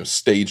to,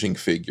 staging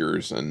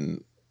figures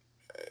and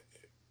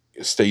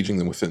staging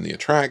them within the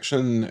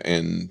attraction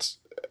and,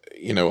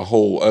 a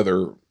whole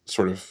other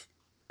sort of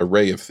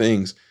array of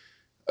things.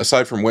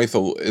 Aside from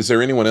Wathel, is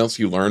there anyone else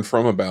you learned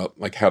from about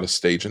like how to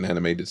stage an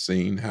animated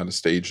scene, how to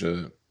stage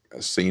a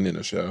scene in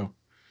a show?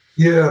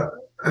 Yeah.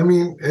 I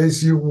mean,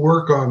 as you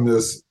work on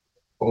this,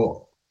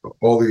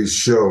 all these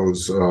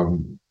shows,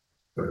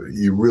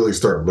 you really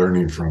start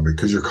learning from it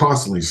because you're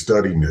constantly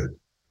studying it.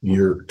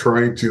 You're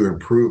trying to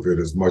improve it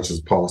as much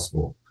as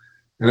possible.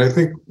 And I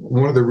think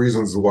one of the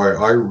reasons why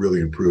I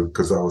really improved,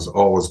 because I was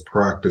always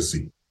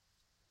practicing.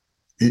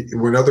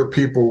 when other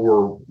people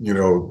were,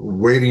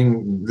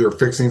 waiting, they're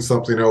fixing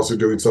something else or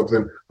doing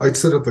something, I'd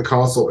sit at the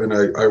console and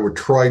I would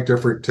try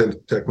different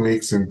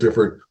techniques and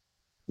different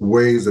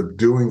ways of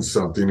doing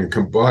something and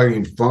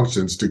combining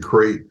functions to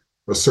create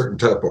a certain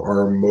type of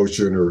arm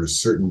motion or a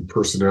certain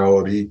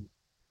personality.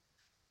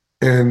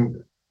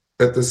 And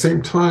at the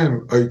same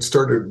time, I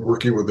started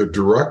working with the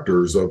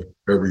directors of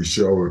every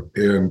show,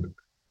 and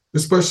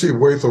especially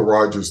Wathel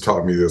Rogers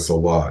taught me this a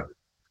lot.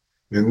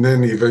 And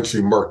then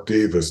eventually Mark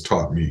Davis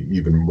taught me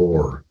even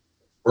more.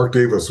 Mark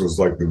Davis was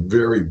like the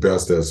very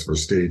best as for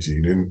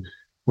staging. And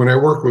when I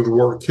worked with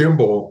Ward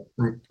Kimball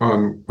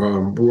on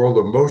World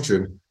of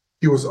Motion,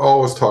 he was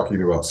always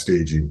talking about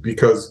staging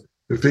because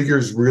the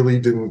figures really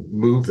didn't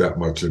move that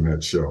much in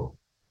that show.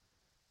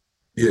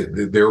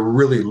 They're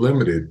really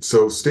limited.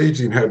 So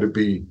staging had to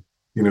be,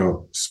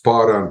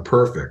 spot on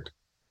perfect,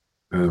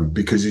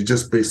 because you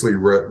just basically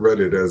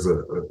read it as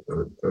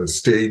a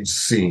stage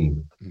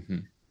scene. Mm-hmm.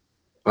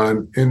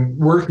 And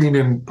working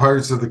in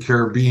Pirates of the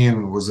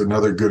Caribbean was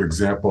another good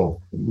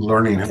example,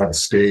 learning how to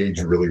stage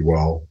really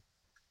well.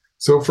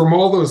 So from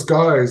all those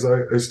guys,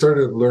 I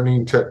started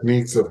learning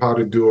techniques of how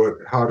to do it,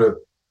 how to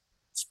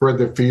spread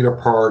the feet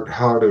apart,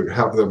 how to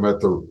have them at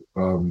the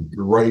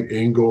right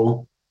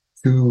angle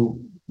to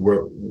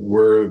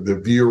where the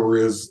viewer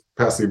is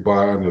passing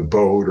by on a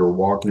boat or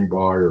walking by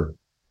or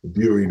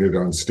viewing it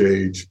on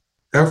stage.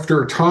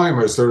 After a time,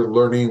 I started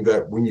learning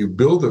that when you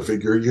build a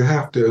figure, you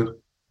have to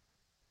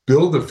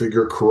build the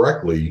figure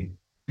correctly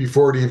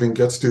before it even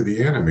gets to the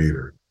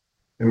animator.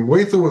 And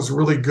Wathel was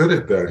really good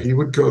at that. He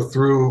would go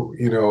through,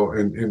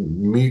 and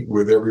meet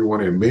with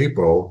everyone in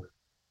Mapo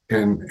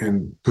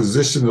and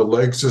position the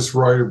legs just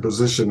right and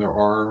position the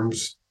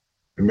arms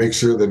and make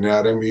sure the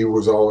anatomy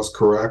was always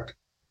correct.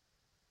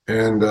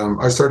 And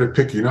I started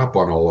picking up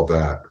on all of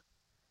that.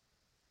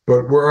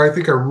 But where I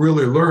think I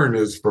really learned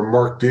is from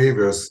Mark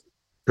Davis,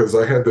 because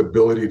I had the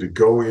ability to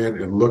go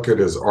in and look at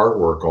his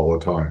artwork all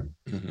the time.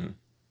 Mm-hmm.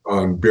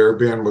 Bear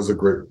Band was a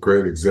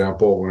great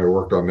example when I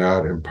worked on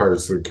that, and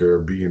Pirates of the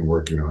Caribbean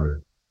working on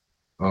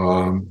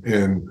it.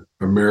 And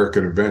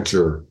American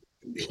Adventure,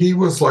 he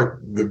was like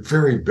the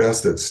very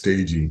best at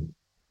staging,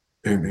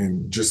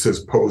 and just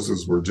his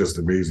poses were just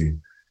amazing.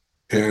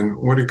 And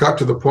when it got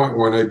to the point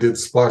when I did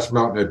Splash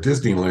Mountain at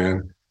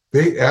Disneyland,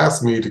 they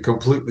asked me to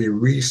completely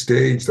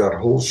restage that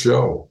whole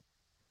show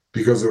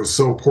because it was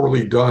so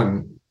poorly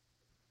done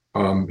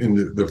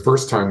in the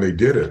first time they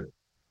did it.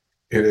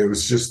 And it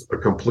was just a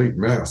complete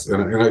mess.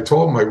 And I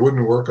told them I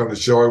wouldn't work on the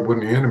show, I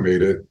wouldn't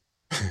animate it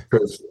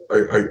because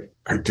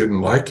I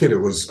didn't like it. It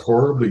was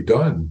horribly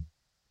done.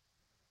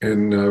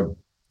 And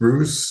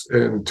Bruce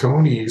and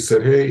Tony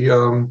said, hey,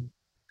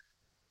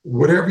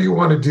 whatever you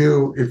want to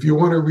do, if you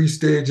want to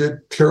restage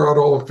it, tear out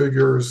all the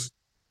figures,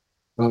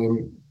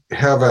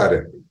 have at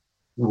it.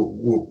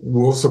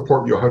 We'll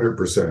support you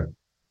 100%.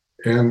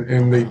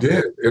 And they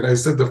did. And I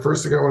said, the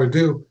first thing I want to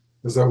do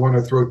is I want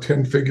to throw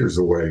 10 figures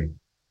away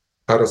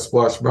out of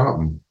Splash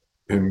Mountain,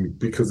 and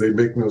because they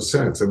make no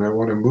sense. And I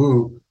want to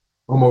move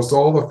almost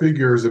all the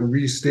figures and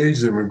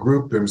restage them and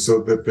group them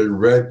so that they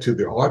read to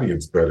the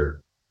audience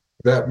better.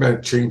 That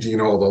meant changing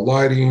all the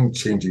lighting,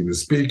 changing the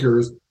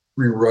speakers,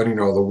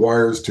 rerunning all the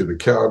wires to the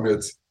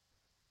cabinets.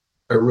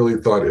 I really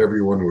thought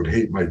everyone would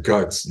hate my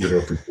guts,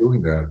 for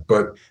doing that.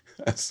 But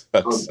I'd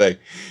say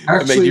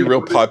it made you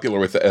real popular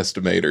with the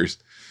estimators.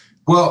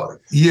 Well,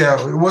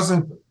 yeah, it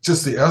wasn't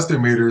just the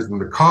estimators and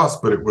the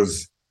cost, but it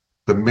was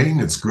the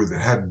maintenance crew that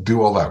had to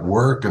do all that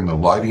work, and the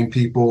lighting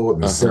people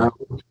and the sound.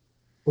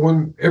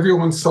 When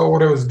everyone saw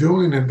what I was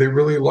doing and they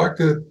really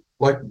liked it,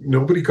 like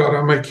nobody got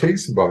on my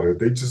case about it.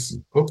 They just,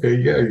 okay,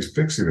 yeah, he's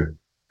fixing it.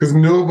 Because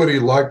nobody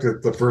liked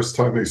it the first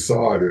time they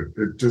saw it.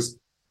 It just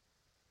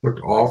looked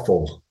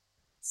awful.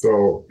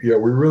 So, yeah,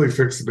 we really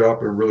fixed it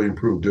up and really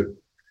improved it.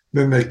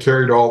 Then they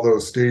carried all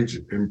those stage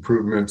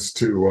improvements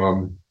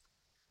to,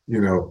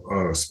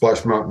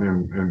 Splash Mountain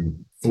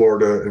in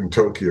Florida and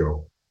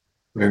Tokyo.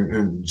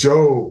 And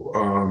Joe,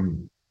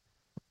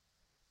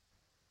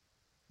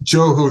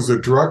 who's the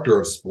director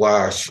of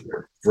Splash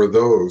for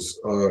those,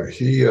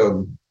 he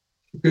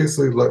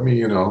basically let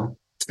me,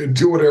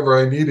 do whatever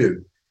I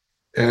needed.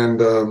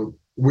 And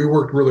we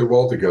worked really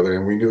well together,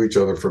 and we knew each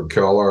other from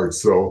CalArts.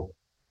 So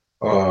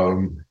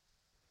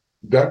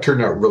that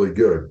turned out really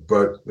good.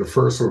 But the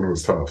first one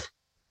was tough.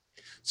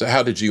 So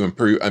how did you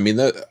improve? I mean,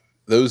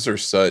 those are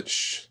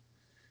such,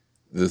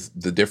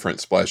 the different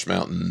Splash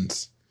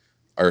Mountains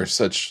are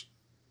such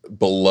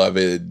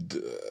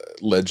beloved,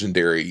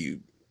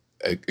 legendary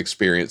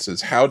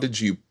experiences. How did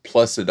you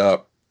plus it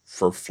up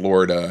for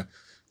Florida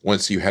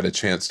once you had a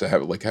chance to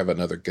have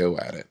another go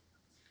at it?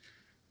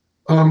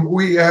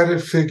 We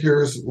added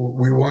figures.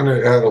 We want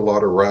to add a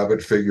lot of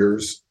rabbit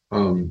figures,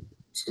 so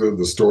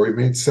the story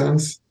made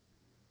sense.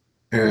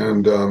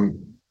 And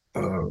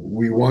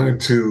we wanted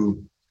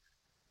to.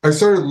 I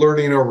started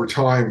learning over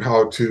time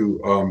how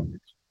to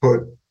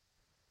put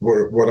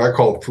what I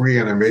call free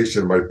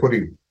animation by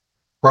putting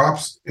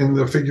props in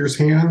the figure's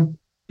hand,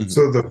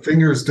 so the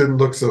fingers didn't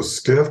look so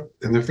stiff,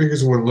 and the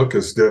fingers wouldn't look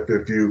as stiff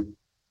if you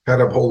had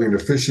them holding a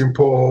fishing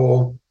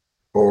pole,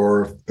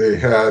 or if they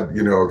had,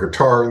 a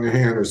guitar in their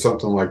hand or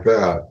something like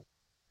that.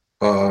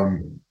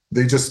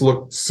 They just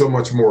looked so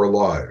much more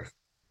alive.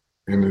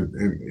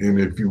 And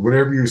if you,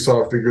 whenever you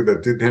saw a figure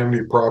that didn't have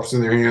any props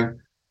in their hand,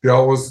 they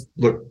always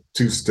looked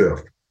too stiff.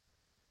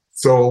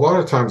 So a lot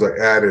of times I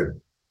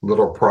added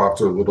little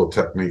props or little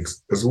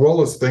techniques, as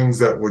well as things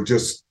that would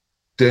just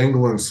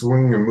dangle and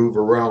swing and move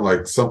around,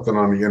 like something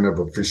on the end of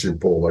a fishing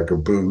pole, like a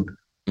boot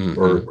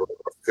or a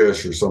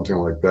fish or something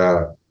like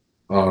that.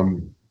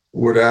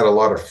 Would add a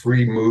lot of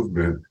free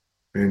movement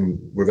and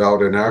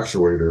without an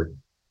actuator.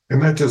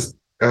 And that just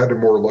added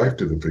more life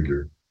to the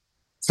figure.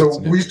 So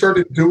we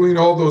started doing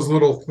all those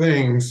little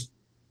things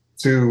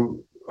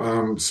to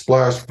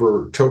Splash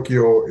for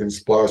Tokyo and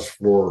Splash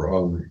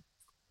for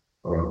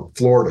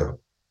Florida.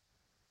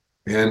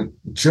 And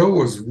Joe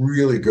was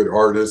really good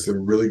artist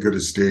and really good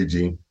at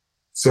staging.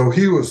 So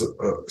he was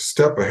a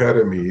step ahead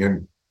of me.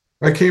 And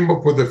I came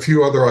up with a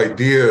few other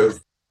ideas.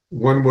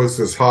 One was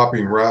this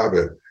hopping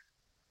rabbit.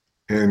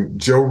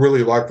 And Joe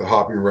really liked the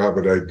hopping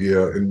rabbit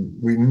idea. And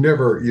we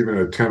never even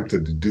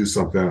attempted to do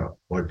something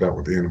like that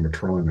with the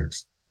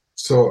animatronics.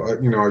 So,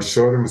 I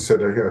showed him and said,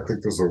 hey, I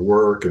think this will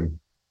work. And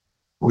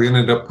we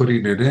ended up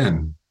putting it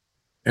in.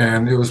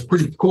 And it was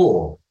pretty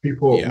cool.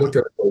 People look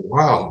at it and go,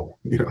 wow,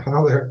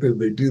 how the heck did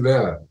they do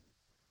that?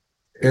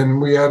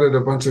 And we added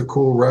a bunch of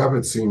cool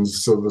rabbit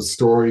scenes so the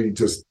story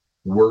just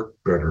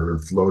worked better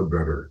and flowed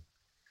better.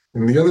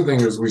 And the other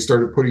thing is we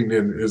started putting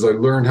in is I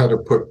learned how to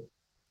put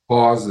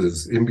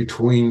pauses in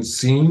between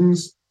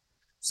scenes.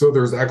 So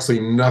there's actually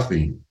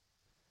nothing.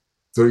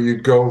 So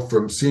you'd go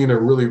from seeing a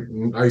really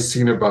nice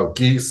scene about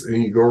geese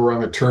and you go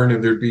around a turn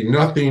and there'd be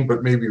nothing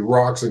but maybe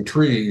rocks and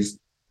trees.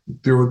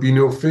 There would be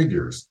no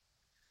figures.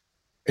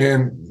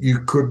 And you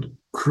could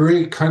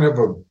create kind of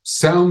a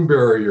sound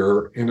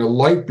barrier and a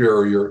light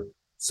barrier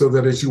so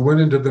that as you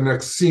went into the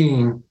next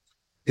scene,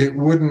 it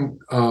wouldn't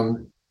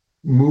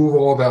move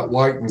all that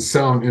light and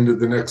sound into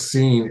the next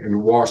scene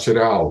and wash it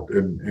out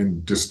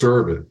and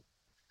disturb it.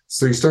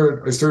 So I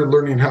started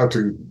learning how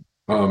to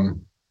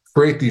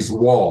create these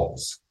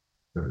walls,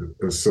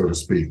 so to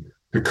speak,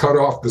 to cut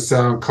off the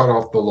sound, cut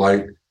off the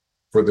light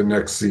for the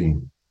next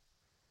scene.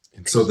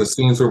 So the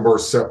scenes were more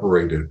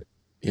separated,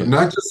 but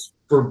not just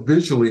for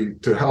visually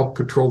to help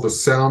control the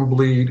sound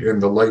bleed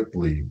and the light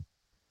bleed.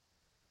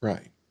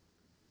 Right.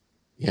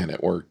 Yeah, and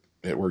it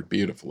worked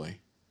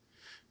beautifully.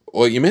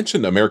 Well, you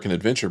mentioned American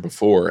Adventure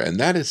before, and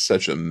that is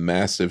such a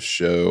massive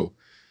show,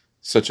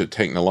 such a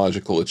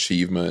technological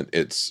achievement.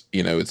 It's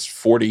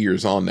 40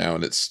 years on now,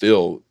 and it's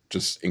still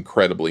just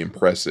incredibly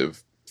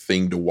impressive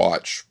thing to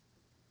watch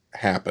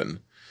happen.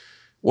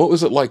 What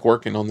was it like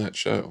working on that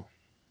show?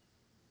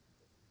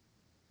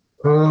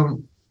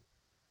 Well,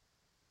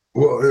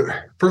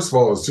 first of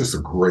all, it's just a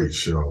great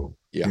show,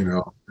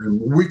 and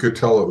we could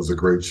tell it was a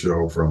great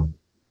show from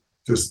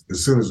just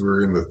as soon as we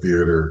were in the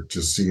theater,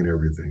 just seeing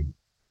everything.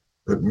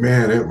 But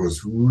man, it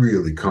was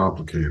really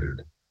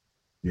complicated,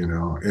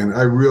 and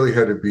I really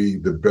had to be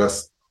the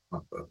best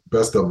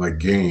of my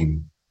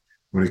game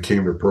when it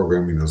came to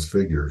programming those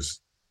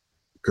figures,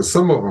 because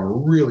some of them are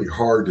really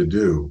hard to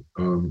do.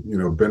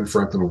 Ben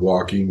Franklin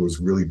walking was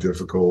really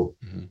difficult.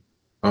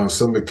 Mm-hmm.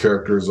 Some of the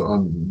characters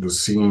on the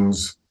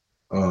scenes,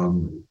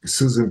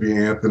 Susan B.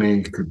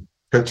 Anthony could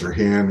catch her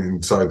hand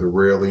inside the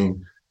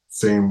railing.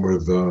 Same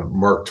with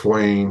Mark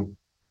Twain.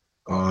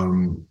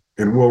 And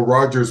Will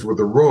Rogers with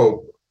the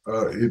rope,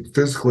 it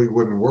physically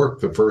wouldn't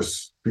work the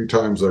first few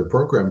times I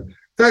programmed.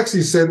 They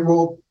actually said,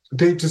 well,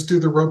 Dave, just do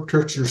the rope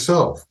tricks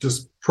yourself.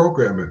 Just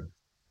program it.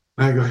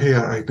 And I go, hey,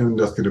 I know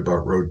nothing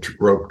about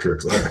rope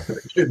tricks. I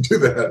can't do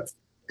that.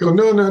 Go,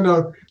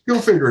 no. You'll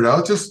figure it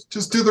out.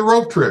 Just do the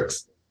rope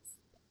tricks.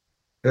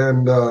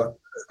 And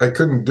I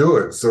couldn't do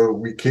it. So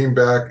we came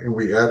back and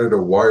we added a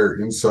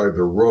wire inside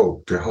the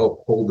rope to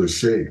help hold the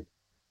shape.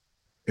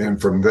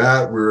 And from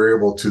that, we were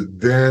able to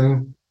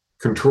then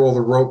control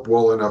the rope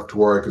well enough to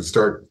where I could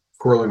start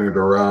twirling it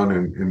around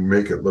and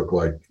make it look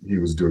like he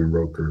was doing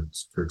rope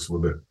tricks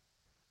with it.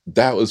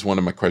 That was one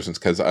of my questions,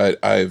 because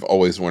I've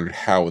always wondered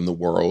how in the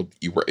world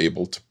you were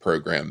able to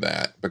program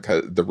that,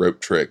 because the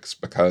rope tricks,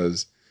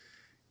 because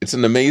it's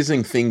an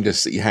amazing thing to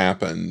see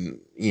happen,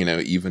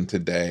 even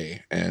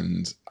today.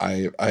 And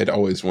I'd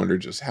always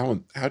wondered just how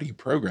do you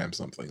program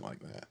something like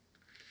that?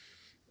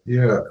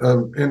 Yeah.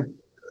 And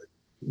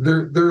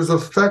there's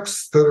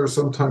effects that are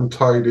sometimes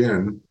tied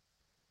in,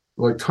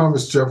 like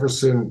Thomas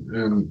Jefferson,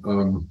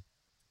 and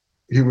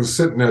he was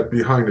sitting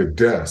behind a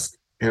desk,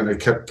 and I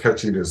kept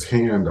catching his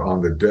hand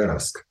on the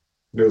desk.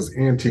 It was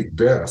antique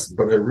desk,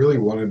 but I really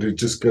wanted to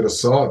just get a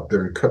saw up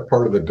there and cut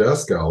part of the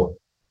desk out,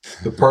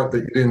 the part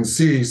that you didn't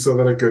see, so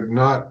that I could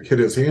not hit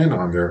his hand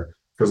on there,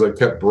 because I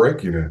kept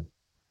breaking it.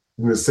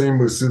 And the same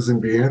with Susan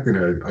B.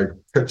 Anthony. I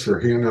catch her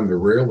hand on the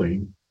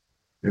railing,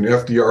 and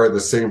FDR, the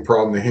same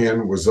problem. The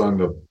hand was on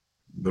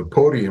the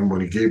podium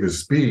when he gave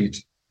his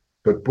speech.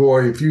 But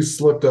boy, if you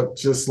slipped up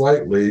just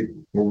slightly,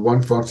 or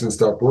one function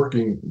stopped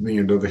working,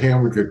 the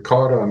hand would get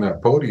caught on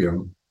that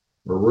podium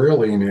or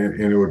railing, and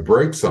it would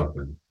break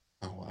something.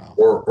 Oh, wow.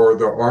 or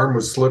the arm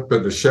would slip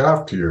in the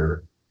shaft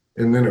here,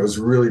 and then it was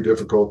really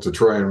difficult to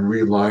try and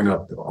reline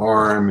up the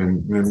arm,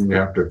 and then you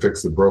have to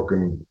fix the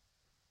broken,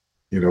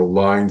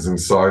 lines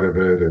inside of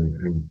it,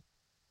 and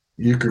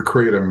you could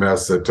create a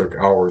mess that took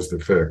hours to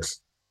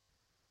fix.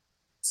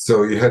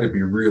 So you had to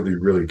be really,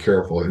 really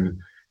careful. And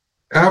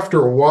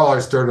after a while, I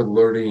started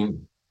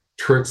learning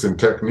tricks and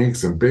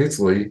techniques, and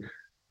basically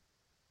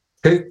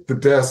take the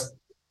desk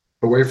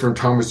away from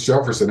Thomas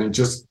Jefferson and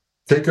just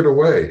take it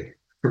away,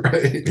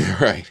 right?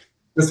 Right.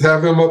 Just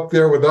have him up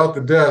there without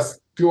the desk,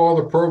 do all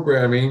the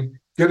programming,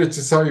 get it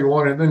just how you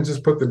want it, and then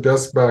just put the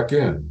desk back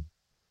in.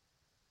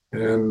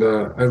 And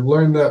I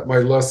learned that my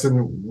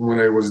lesson when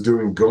I was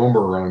doing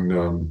Gomer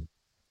on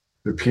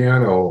the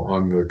piano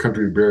on the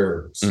Country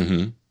Bears.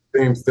 Mm-hmm.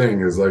 Same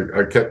thing is like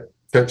I kept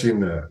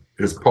catching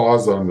his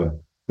paws on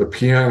the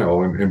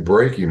piano and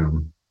breaking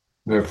them.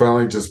 And I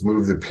finally just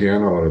moved the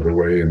piano out of the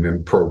way and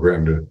then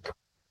programmed it.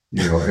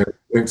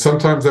 And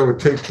sometimes I would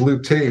take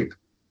blue tape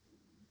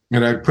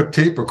and I'd put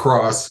tape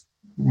across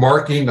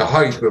marking the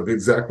height of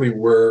exactly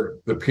where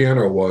the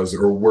piano was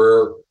or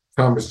where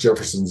Thomas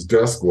Jefferson's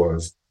desk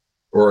was,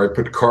 or I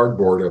put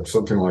cardboard up,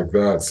 something like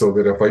that, so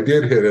that if I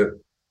did hit it,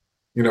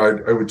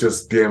 I would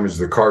just damage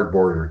the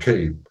cardboard or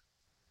tape.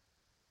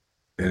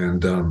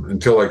 And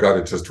until I got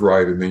it just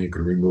right, and then you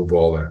could remove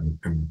all that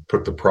and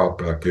put the prop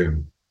back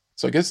in.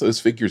 So I guess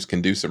those figures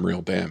can do some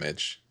real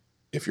damage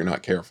if you're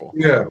not careful.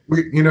 Yeah,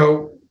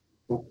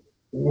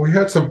 we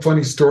had some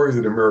funny stories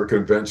at American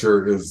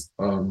Adventure. Is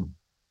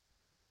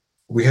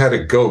we had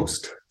a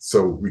ghost,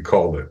 so we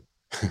called it.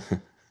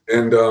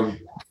 And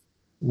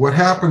what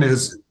happened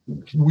is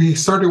we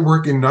started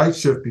working night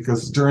shift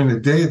because during the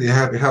day they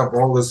had to have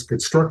all this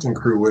construction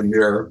crew in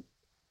there,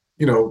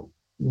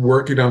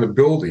 working on the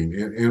building,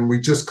 and we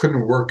just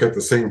couldn't work at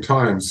the same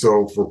time.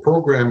 So for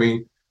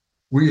programming,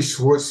 we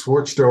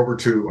switched over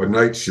to a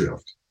night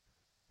shift,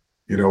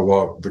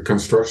 while the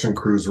construction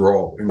crews were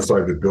all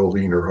inside the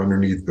building or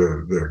underneath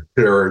the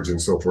carriage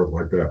and so forth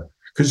like that.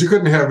 Because you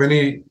couldn't have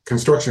any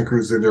construction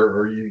crews in there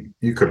or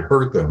you could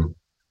hurt them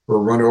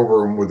or run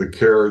over them with a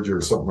carriage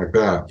or something like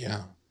that.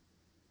 Yeah.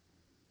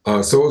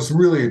 So it was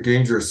really a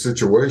dangerous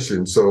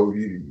situation. So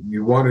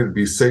you wanted to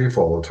be safe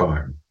all the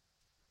time.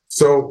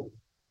 So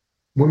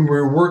when we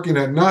were working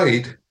at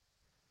night,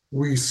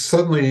 we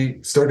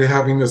suddenly started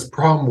having this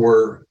problem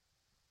where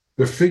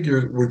the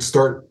figure would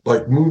start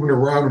like moving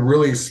around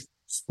really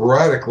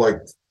sporadic, like,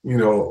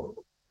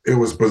 it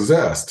was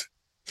possessed.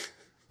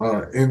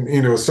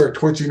 And start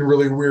twitching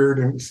really weird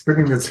and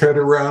spinning its head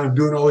around and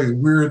doing all these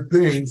weird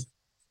things.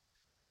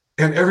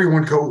 And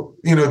everyone go,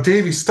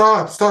 Davy,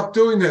 stop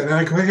doing that. And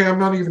I go, hey, I'm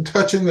not even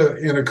touching the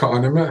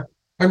Anaconda.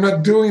 I'm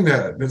not doing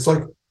that. And it's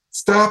like,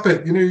 stop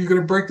it. You're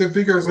going to break the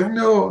figure. I was like,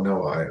 no,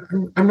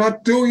 I'm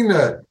not doing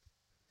that.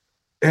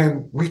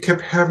 And we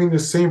kept having the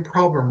same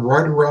problem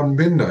right around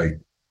midnight.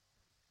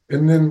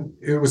 And then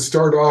it would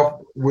start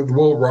off with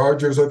Will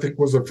Rogers, I think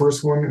was the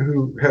first one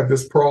who had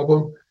this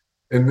problem.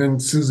 And then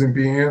Susan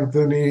B.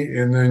 Anthony,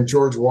 and then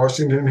George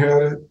Washington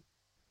had it.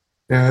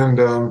 And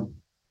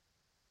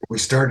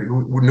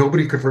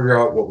nobody could figure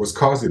out what was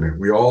causing it.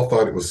 We all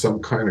thought it was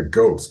some kind of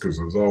ghost because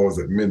it was always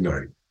at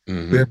midnight.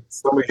 Mm-hmm. Then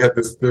somebody had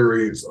this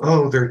theory,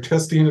 they're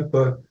testing at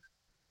the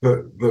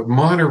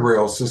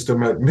monorail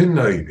system at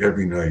midnight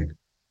every night.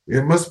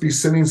 It must be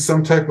sending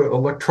some type of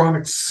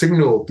electronic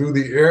signal through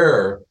the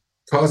air,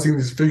 causing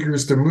these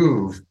figures to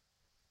move.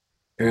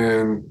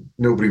 And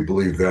nobody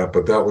believed that,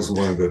 but that was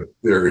one of the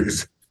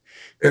theories.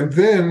 And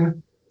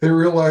then they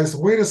realized,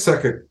 wait a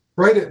second,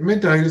 right at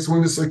midnight is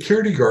when the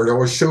security guard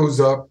always shows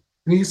up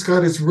and he's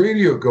got his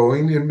radio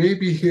going and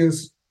maybe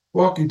his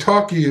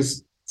walkie-talkie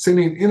is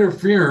sending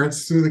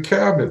interference through the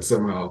cabinet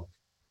somehow.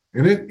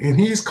 And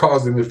he's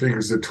causing the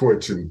figures to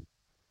twitch. And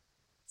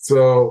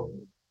so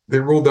they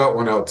ruled that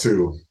one out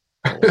too.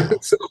 Wow.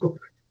 So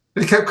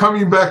they kept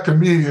coming back to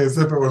me as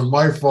if it was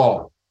my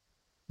fault,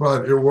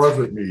 but it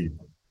wasn't me.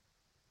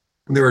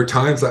 And there were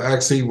times I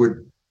actually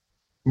would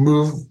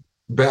move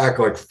back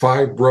like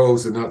 5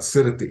 rows and not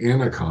sit at the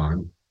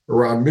Anacon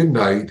around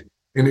midnight,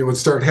 and it would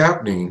start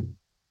happening.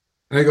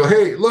 And I go,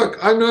 hey, look,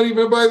 I'm not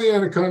even by the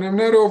Anacon. I'm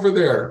not over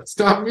there.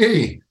 Stop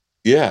me.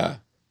 Yeah.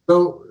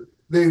 So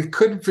they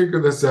couldn't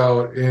figure this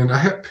out. And I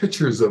have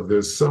pictures of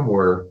this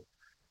somewhere.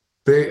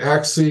 They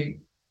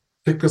actually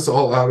kicked us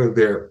all out of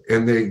there,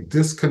 and they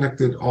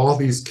disconnected all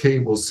these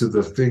cables to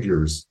the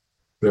figures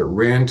that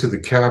ran to the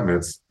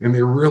cabinets, and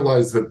they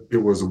realized that it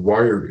was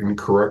wired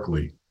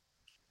incorrectly.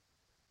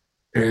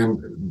 And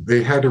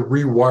they had to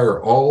rewire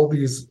all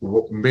these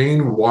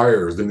main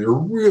wires, and they were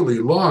really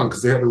long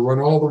because they had to run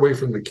all the way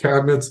from the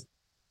cabinets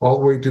all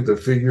the way to the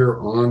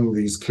figure on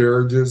these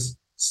carriages.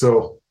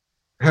 So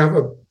have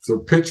a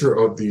picture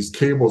of these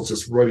cables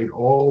just running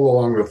all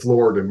along the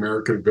floor at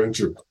American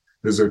Adventure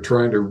as they're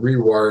trying to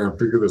rewire and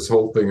figure this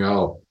whole thing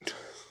out.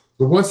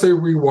 But once they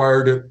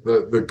rewired it,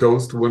 the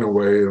ghost went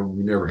away, and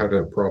we never had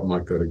a problem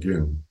like that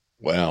again.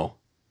 Wow.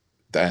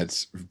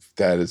 That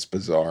is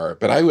bizarre.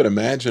 But I would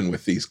imagine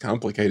with these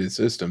complicated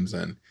systems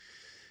and,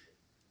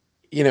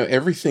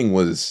 everything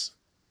was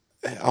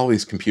all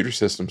these computer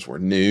systems were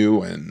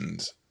new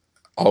and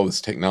all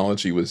this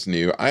technology was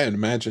new, I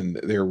imagine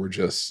there were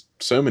just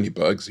so many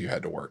bugs you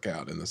had to work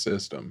out in the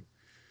system.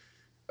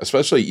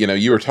 Especially,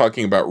 you were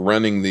talking about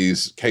running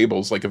these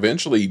cables. Like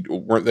eventually,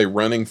 weren't they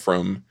running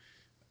from,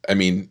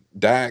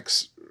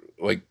 DAX,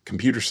 like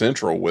Computer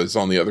Central was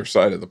on the other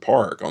side of the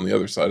park, on the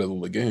other side of the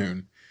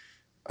lagoon.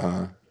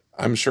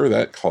 I'm sure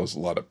that caused a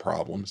lot of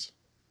problems.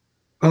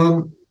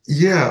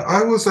 Yeah,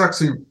 I was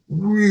actually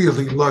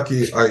really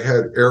lucky. I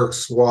had Eric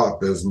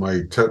Swap as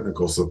my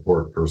technical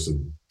support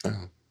person.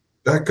 Oh.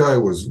 That guy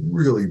was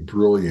really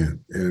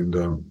brilliant,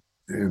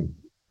 and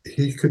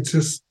he could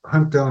just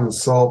hunt down and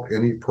solve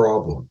any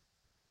problem.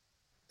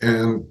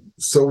 And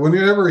so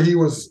whenever he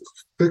was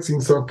fixing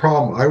some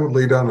problem, I would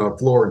lay down on the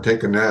floor and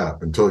take a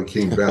nap until he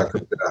came back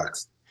from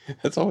DAX.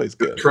 That's always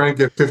good. Try and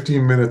get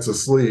 15 minutes of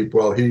sleep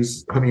while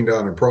he's hunting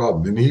down a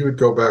problem. And he would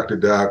go back to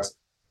DAX,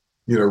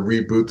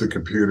 reboot the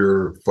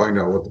computer, find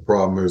out what the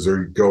problem is,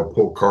 or he'd go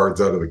pull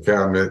cards out of the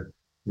cabinet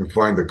and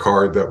find the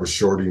card that was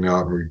shorting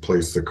out and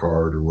replace the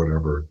card or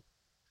whatever.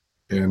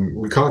 And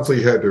we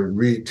constantly had to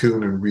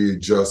retune and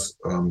readjust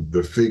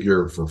the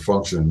figure for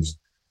functions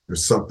if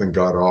something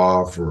got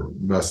off or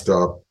messed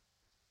up,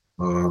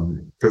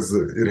 because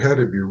it had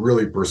to be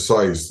really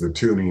precise, the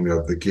tuning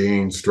of the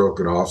gain, stroke,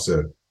 and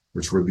offset,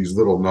 which were these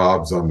little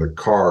knobs on the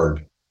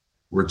card,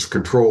 which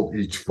controlled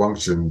each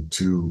function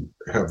to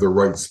have the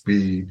right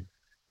speed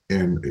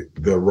and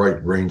the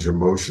right range of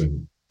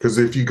motion. Because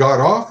if you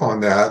got off on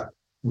that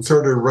and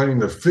started running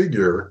the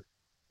figure,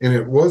 and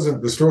it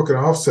wasn't, the stroke and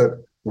offset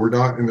were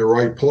not in the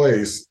right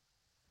place,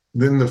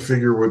 then the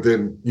figure would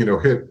then,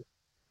 hit,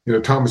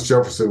 Thomas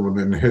Jefferson would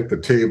then hit the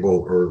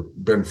table, or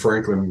Ben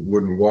Franklin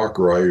wouldn't walk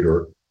right,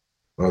 or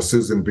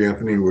Susan B.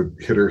 Anthony would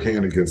hit her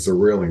hand against the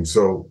railing.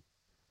 So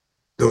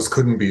those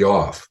couldn't be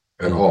off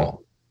at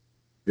all.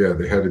 Yeah,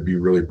 they had to be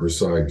really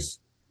precise.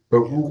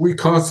 But we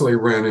constantly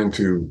ran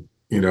into,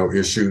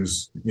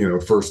 issues,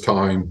 first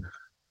time,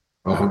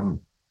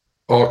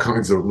 all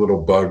kinds of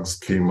little bugs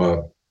came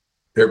up.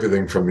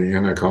 Everything from the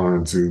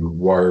Anacon to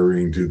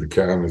wiring to the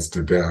cabinets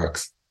to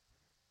DAX.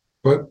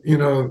 But,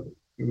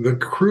 the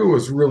crew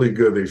was really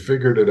good. They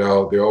figured it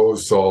out. They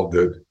always solved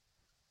it.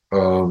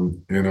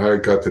 And I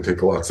got to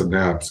take lots of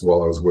naps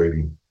while I was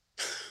waiting.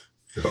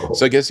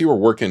 So I guess you were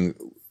working,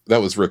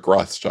 that was Rick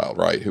Rothschild,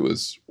 right? Who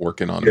was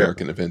working on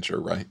American Adventure,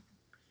 right?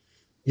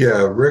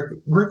 Yeah,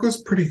 Rick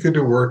was pretty good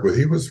to work with.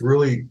 He was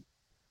really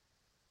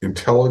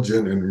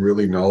intelligent and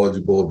really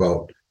knowledgeable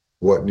about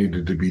what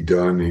needed to be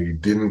done. He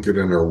didn't get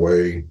in our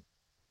way.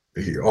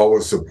 He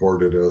always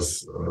supported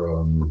us.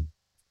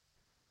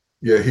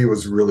 He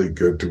was really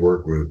good to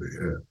work with.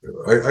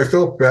 I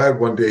felt bad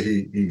one day.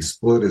 He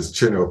split his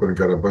chin open and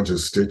got a bunch of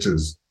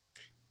stitches.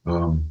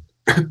 And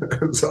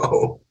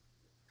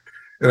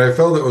I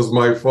felt it was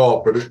my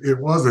fault, but it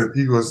wasn't.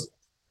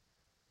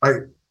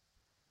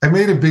 I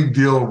made a big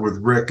deal with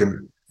Rick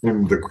and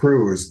the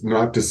crew is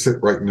not to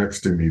sit right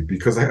next to me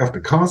because I have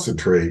to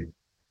concentrate.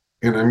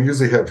 And I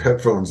usually have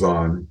headphones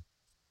on,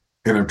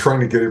 and I'm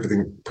trying to get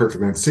everything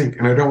perfectly in sync.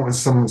 And I don't want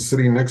someone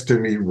sitting next to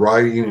me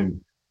writing and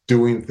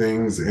doing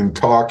things and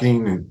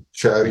talking and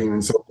chatting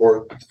and so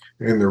forth,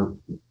 and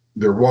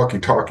their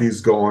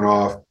walkie-talkies going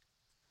off.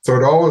 So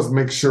I'd always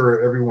make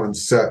sure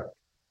everyone's sat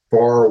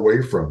far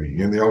away from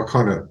me, and they all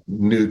kind of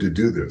knew to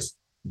do this.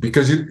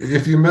 Because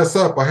if you mess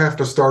up, I have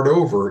to start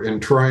over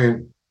and try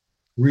and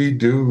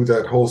redo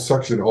that whole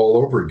section all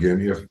over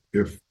again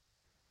if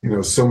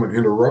someone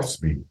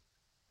interrupts me.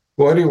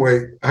 Well,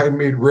 anyway, I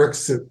made Rick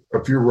sit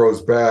a few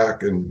rows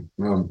back, and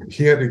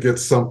he had to get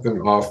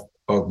something off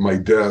of my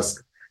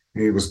desk.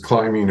 And he was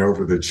climbing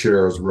over the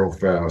chairs real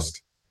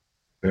fast,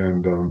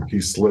 and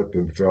he slipped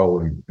and fell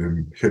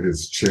and hit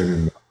his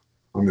chin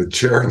on the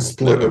chair and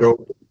split it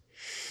open.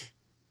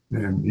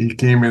 And he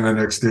came in the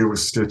next day with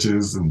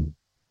stitches. And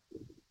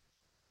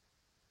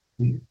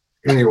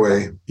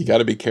anyway, you got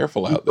to be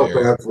careful out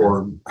there. Bad for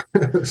him.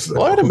 So.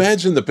 Well, I'd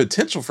imagine the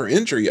potential for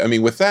injury. I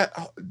mean, with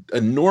that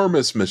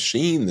enormous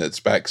machine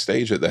that's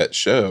backstage at that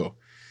show,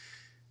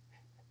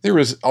 there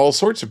was all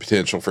sorts of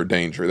potential for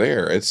danger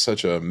there. It's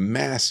such a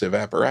massive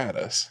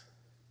apparatus.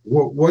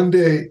 Well, one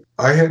day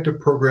I had to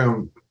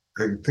program,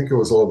 I think it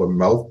was all the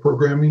mouth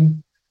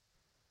programming.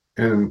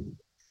 And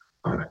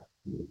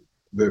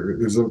there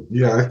is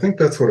I think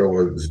that's what I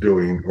was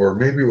doing. Or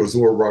maybe it was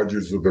Will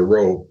Rogers with the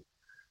rope.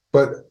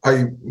 But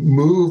I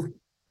moved,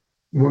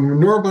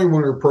 normally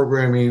when we were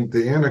programming,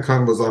 the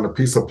Anacon was on a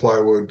piece of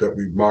plywood that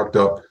we mocked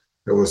up.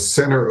 It was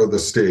center of the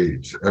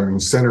stage.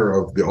 Center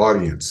of the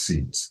audience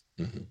seats.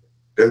 Mm-hmm.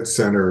 Dead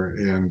center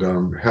and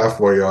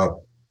halfway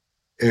up.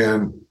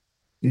 And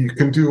you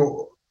can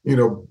do,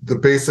 the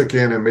basic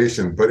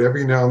animation, but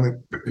every now and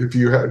then, if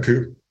you had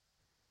to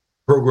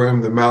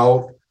program the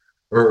mouth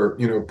or,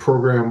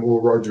 program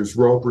Will Rogers'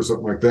 rope or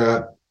something like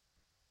that,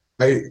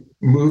 I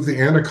moved the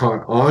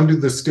Anacon onto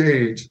the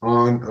stage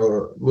on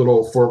a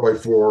little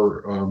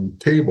 4x4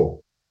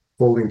 table,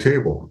 folding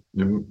table,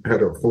 and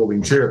had a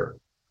folding chair.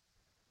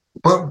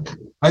 But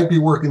I'd be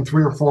working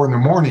 3 or 4 in the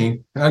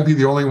morning, and I'd be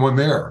the only one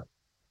there.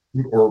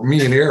 or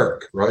me and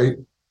Eric, right?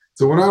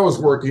 So when I was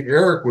working,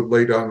 Eric would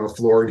lay down on the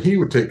floor and he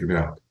would take a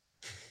nap.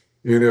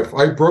 And if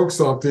I broke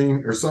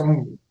something or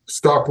something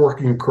stopped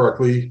working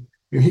correctly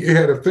and he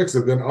had to fix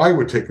it, then I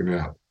would take a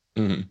nap.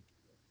 Mm-hmm.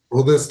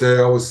 Well, this day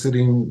I was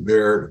sitting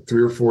there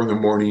 3 or 4 in the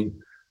morning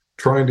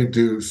trying to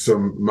do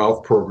some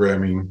mouth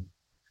programming,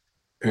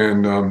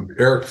 and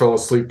Eric fell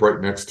asleep right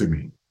next to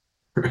me,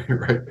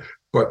 right?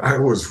 But I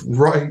was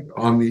right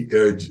on the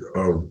edge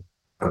of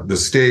the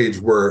stage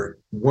where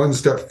one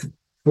step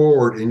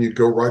forward and you'd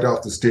go right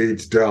off the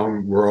stage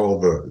down where all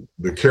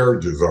the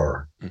carriages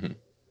are. Mm-hmm.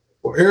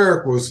 Well,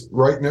 Eric was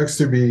right next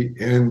to me,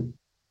 and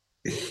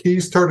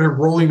he started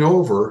rolling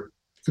over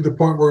to the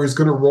point where he's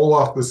going to roll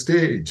off the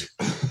stage.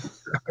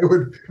 I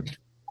would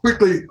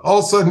quickly, all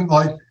of a sudden,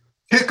 like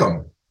kick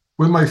him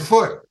with my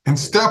foot and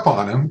step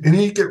on him, and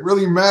he'd get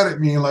really mad at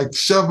me and like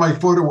shove my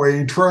foot away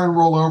and try and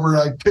roll over,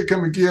 and I'd kick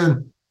him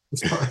again,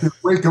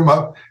 wake him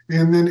up,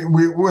 and then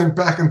we went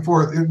back and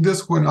forth, and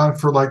this went on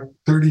for like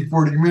 30,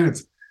 40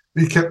 minutes.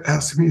 He kept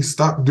asking me to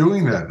stop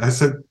doing that. I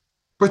said,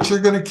 but you're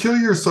going to kill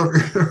yourself.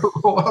 You're going to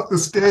roll off the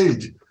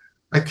stage.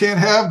 I can't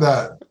have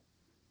that.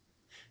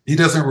 He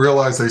doesn't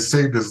realize I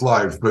saved his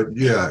life, but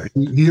yeah,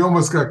 he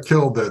almost got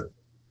killed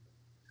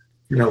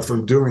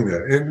from doing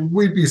that. And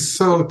we'd be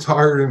so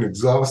tired and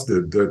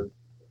exhausted that,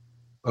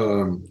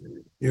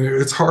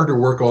 it's hard to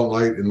work all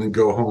night and then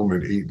go home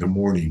at 8 in the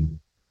morning.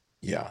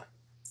 Yeah.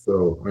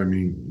 So, I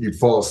mean, you'd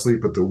fall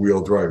asleep at the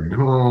wheel driving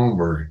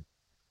home, or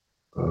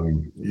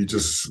you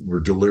just were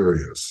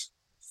delirious.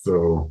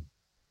 So,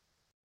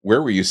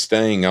 where were you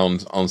staying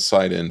on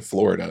site in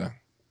Florida?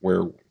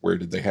 Where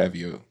did they have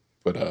you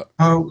put up?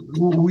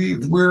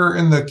 We're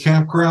in the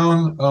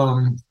campground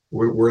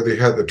where they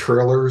had the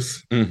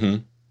trailers. Mm-hmm.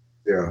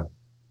 Yeah.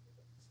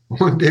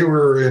 One day we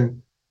were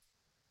in,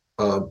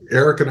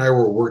 Eric and I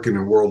were working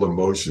in World of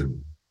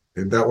Motion,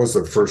 and that was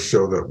the first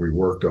show that we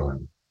worked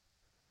on.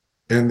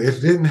 And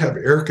it didn't have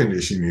air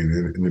conditioning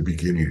in the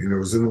beginning, and it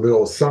was in the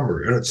middle of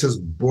summer, and it's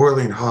just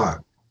boiling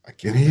hot.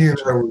 And he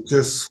and I were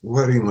just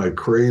sweating like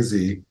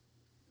crazy.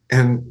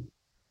 And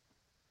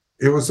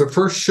it was the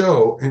first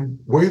show, and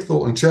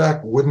Wathel and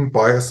Jack wouldn't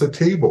buy us a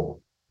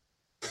table.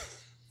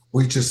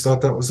 We just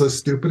thought that was the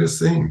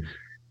stupidest thing.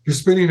 You're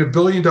spending $1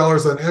 billion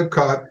on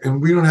EPCOT,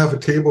 and we don't have a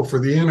table for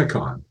the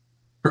Anacon,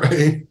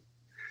 right?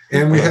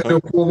 And we had no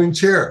folding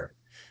chair.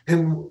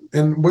 And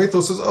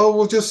Wathel says, "Oh,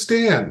 we'll just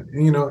stand.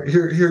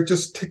 Here,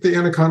 just take the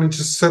Anacon and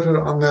just set it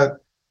on that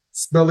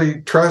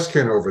smelly trash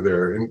can over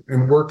there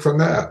and work from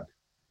that."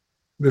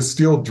 The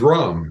steel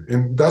drum.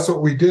 And that's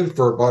what we did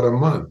for about a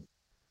month.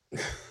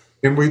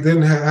 And we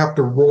then have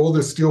to roll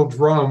the steel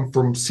drum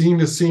from scene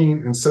to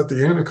scene and set the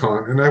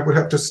Anacon. And I would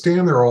have to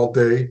stand there all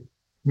day,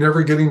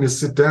 never getting to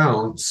sit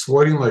down,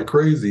 sweating like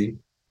crazy,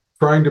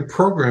 trying to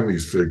program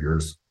these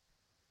figures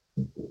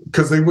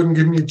because they wouldn't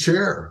give me a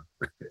chair.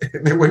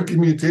 And they wouldn't give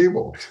me a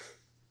table.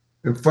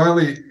 And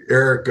finally,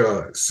 Eric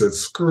said,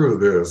 "Screw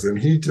this." And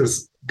he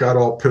just got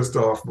all pissed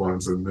off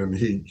once. And then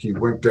he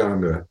went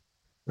down to,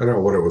 I don't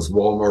know what it was,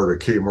 Walmart or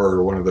Kmart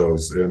or one of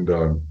those. And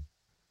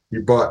he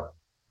bought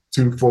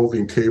 2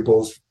 folding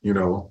tables,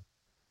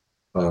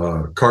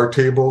 card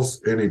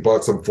tables, and he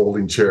bought some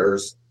folding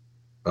chairs.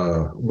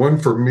 One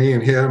for me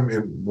and him,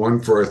 and one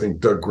for, I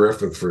think, Doug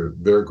Griffith for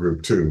their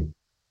group too.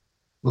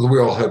 Because we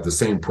all had the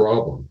same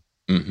problem.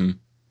 Mm-hmm.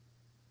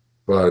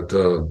 But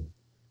that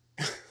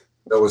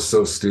was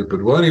so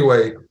stupid. Well,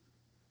 anyway,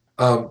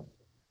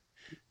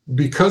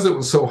 because it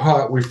was so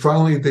hot,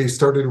 they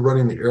started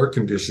running the air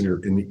conditioner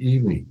in the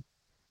evening,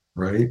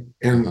 right?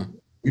 And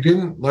we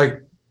didn't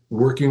like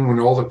working when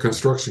all the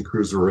construction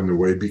crews were in the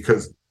way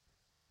because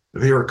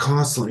they were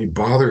constantly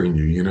bothering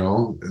you,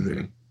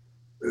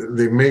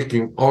 They're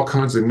making all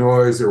kinds of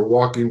noise. They're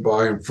walking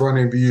by in front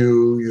of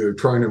you. They're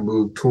trying to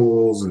move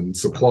tools and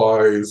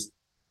supplies.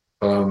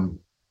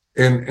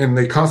 And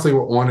they constantly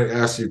want to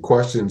ask you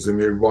questions, and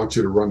they want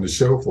you to run the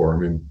show for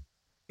them.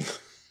 And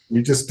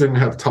you just didn't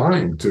have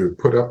time to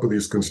put up with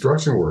these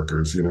construction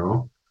workers,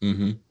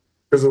 Mm-hmm.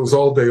 Because it was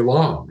all day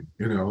long.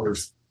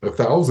 There's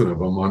 1,000 of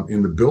them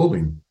in the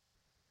building.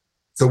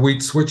 So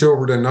we'd switch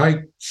over to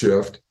night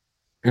shift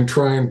and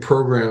try and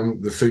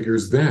program the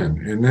figures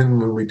then. And then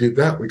when we did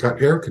that, we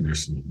got air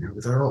conditioning. We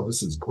thought, oh,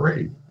 this is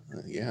great.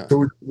 Yeah. So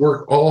we'd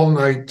work all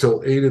night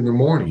till 8 in the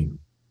morning.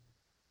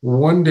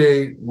 One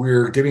day,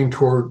 we're getting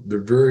toward the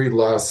very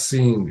last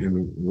scene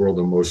in World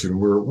of Motion.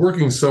 We're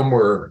working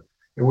somewhere,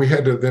 and we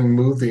had to then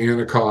move the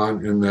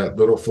Anacon and that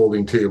little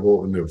folding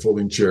table and the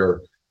folding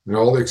chair and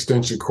all the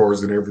extension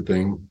cords and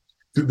everything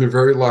to the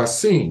very last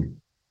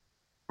scene,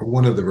 or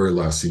one of the very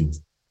last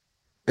scenes.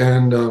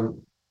 And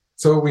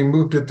so we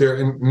moved it there,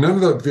 and none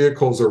of the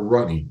vehicles are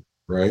running,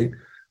 right?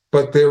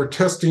 But they were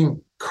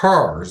testing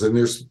cars, and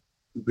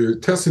they're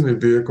testing the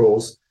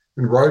vehicles.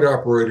 And ride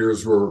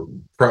operators were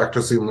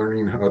practicing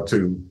learning how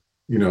to,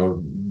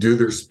 do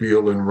their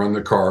spiel and run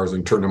the cars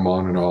and turn them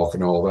on and off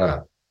and all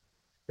that.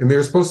 And they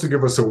were supposed to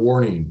give us a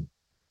warning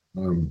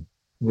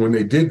when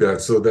they did that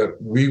so that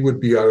we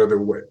would be out of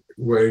their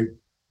way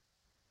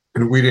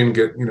and we didn't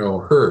get,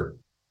 hurt.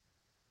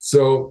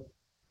 So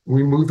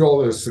we moved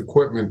all this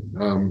equipment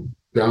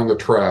down the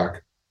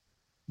track.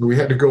 We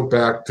had to go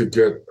back to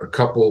get a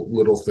couple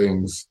little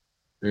things,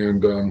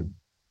 and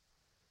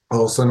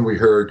all of a sudden we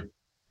heard,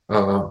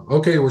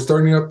 "Okay, we're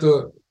starting up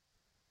the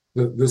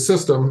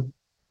system.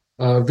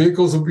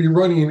 Vehicles will be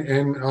running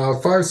in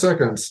 5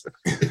 seconds."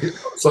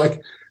 It's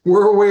like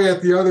we're away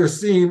at the other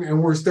scene,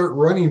 and we start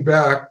running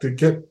back to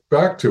get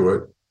back to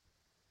it.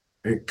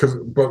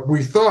 But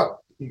we thought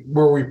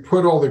where we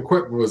put all the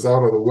equipment was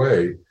out of the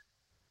way,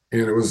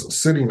 and it was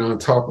sitting on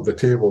top of the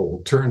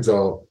table. Turns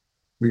out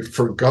we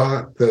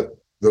forgot that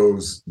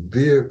those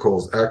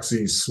vehicles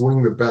actually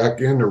swing the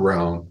back end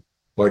around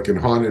like in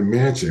Haunted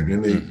Mansion,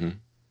 and they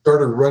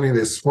started running.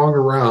 They swung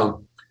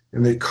around,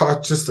 and they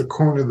caught just the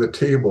corner of the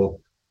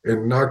table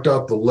and knocked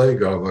out the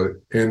leg of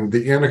it, and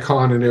the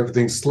Anacon and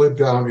everything slid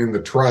down in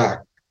the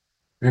track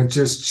and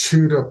just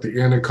chewed up the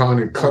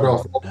Anacon and cut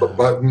off all the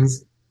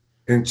buttons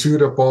and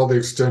chewed up all the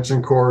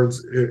extension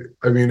cords. It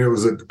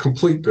was a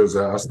complete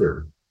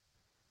disaster.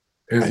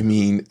 And I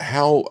mean,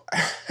 how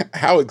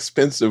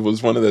expensive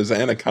was one of those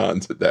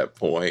Anacons at that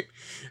point?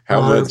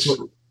 How much?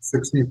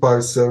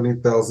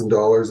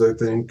 $65,000-$70,000, I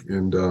think.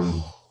 And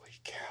Holy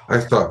cow! I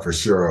thought for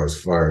sure I was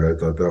fired. I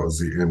thought that was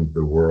the end of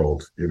the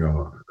world. I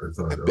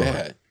thought. I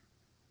bet.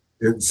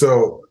 And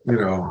so, it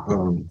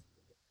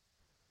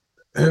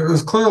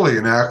was clearly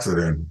an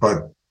accident,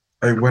 but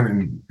I went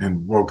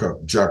and woke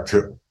up Jack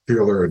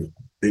Taylor at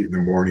 8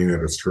 a.m.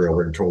 at his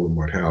trailer and told him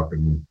what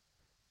happened.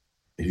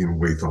 He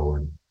and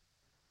Wathel,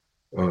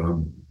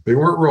 and they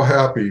weren't real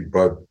happy,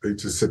 but they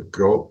just said,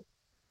 go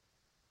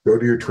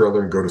to your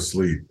trailer and go to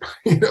sleep.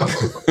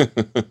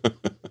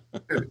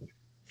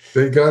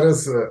 They got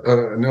us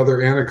another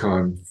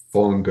Anacon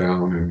fallen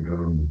down,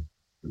 and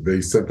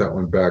they sent that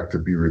one back to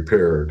be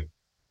repaired.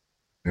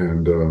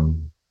 And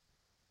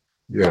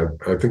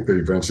I think they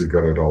eventually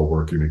got it all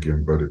working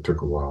again, but it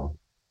took a while.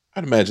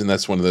 I'd imagine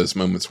that's one of those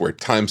moments where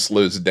time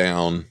slows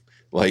down,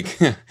 like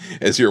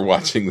as you're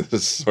watching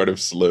this sort of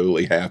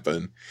slowly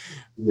happen.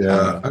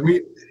 Yeah,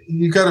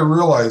 you got to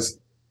realize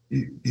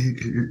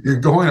you're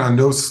going on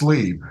no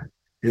sleep,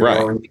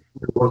 right? And you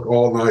work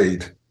all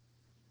night,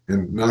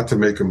 and not to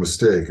make a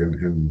mistake,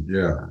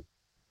 and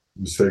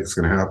mistakes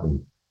can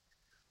happen.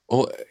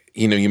 Well,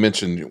 you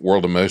mentioned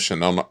World of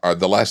Motion. On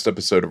the last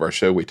episode of our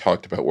show, we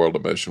talked about World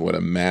of Motion, what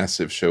a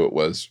massive show it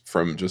was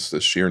from just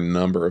the sheer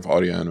number of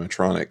audio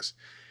animatronics.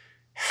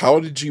 How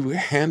did you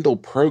handle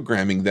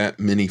programming that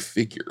many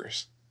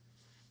figures?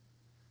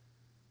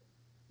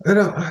 I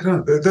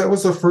don't. That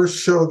was the first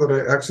show that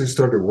I actually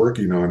started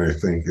working on, I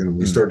think, and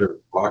we started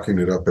locking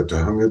it up at the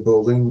Hunger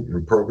Building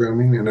and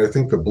programming. And I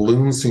think the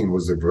balloon scene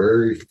was the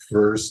very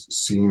first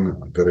scene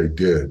that I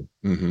did.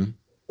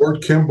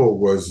 Ford Kimball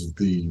was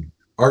the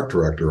art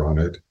director on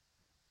it,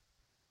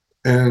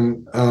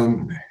 and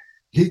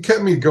he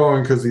kept me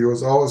going because he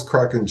was always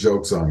cracking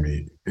jokes on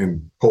me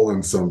and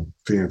pulling some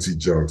fancy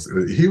jokes.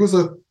 He was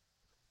a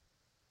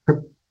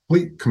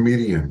complete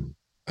comedian.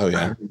 Oh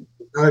yeah.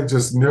 I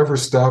just never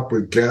stopped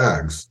with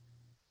gags,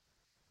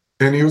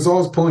 and he was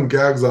always pulling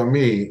gags on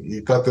me.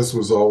 He thought this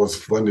was always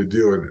fun to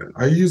do, and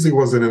I usually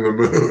wasn't in the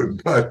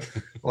mood. But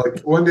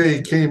like one day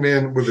he came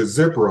in with a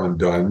zipper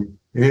undone.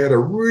 He had a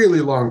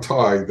really long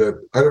tie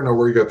that I don't know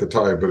where he got the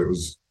tie, but it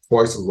was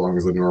twice as long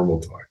as a normal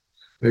tie.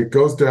 And it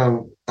goes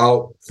down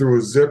out through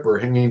a zipper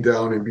hanging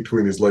down in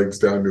between his legs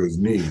down to his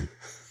knee,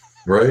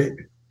 right?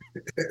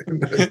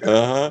 He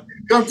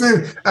comes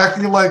in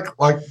acting like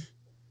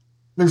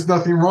there's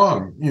nothing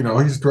wrong.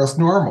 He's dressed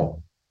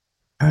normal.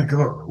 And I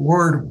go,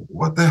 Ward,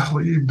 what the hell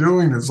are you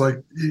doing? It's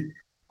like, you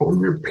pull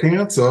your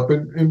pants up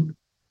and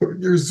put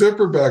your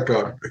zipper back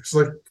up. It's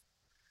like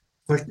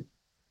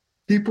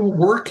people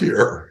work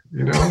here,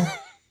 You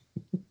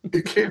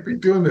can't be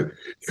doing it.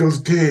 He goes,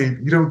 Dave,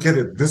 you don't get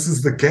it. This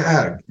is the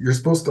gag. You're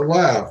supposed to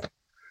laugh.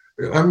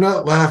 I'm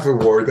not laughing,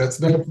 Ward.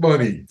 That's not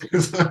funny.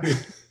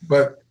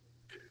 But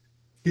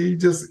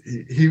it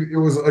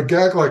was a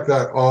gag like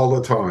that all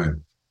the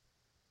time.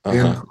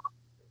 And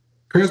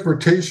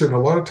transportation, a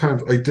lot of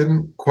times I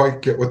didn't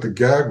quite get what the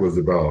gag was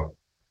about.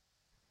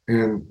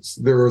 And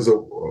there was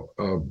a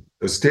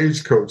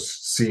stagecoach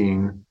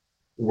scene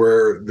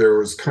where there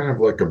was kind of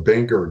like a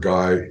banker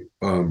guy,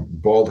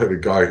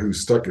 bald-headed guy who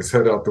stuck his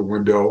head out the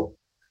window,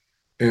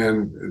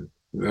 and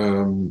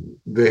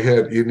they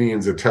had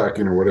Indians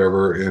attacking or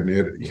whatever, and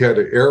he had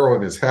an arrow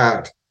in his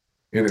hat,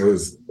 and it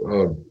was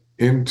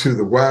into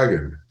the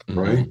wagon,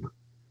 right?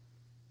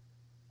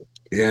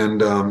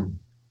 And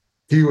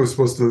he was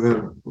supposed to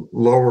then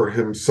lower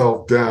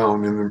himself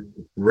down and then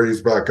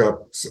raise back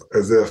up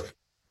as if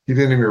he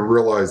didn't even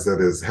realize that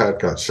his hat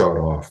got shot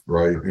off,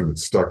 right? And it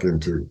stuck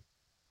into.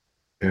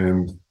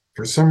 And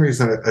for some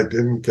reason, I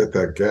didn't get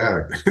that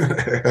gag.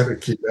 I had to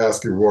keep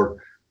asking Ward,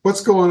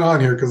 what's going on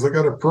here? Because I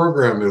got to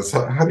program this.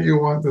 How do you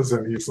want this?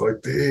 And he's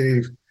like,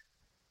 Dave,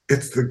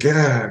 it's the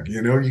gag.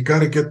 You got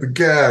to get the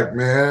gag,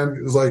 man.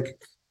 It was like,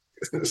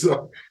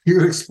 so he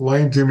would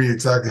explain to me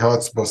exactly how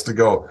it's supposed to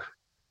go.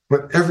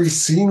 But every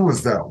scene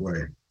was that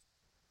way,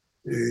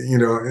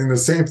 and the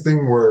same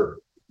thing where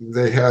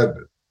they had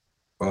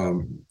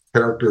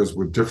characters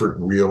with different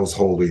wheels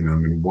holding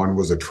them, and one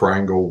was a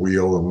triangle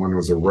wheel, and one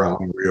was a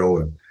round wheel,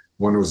 and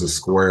one was a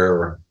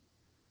square.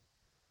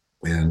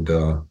 And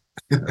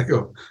I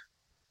go,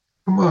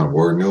 come on,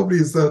 Ward,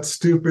 nobody's that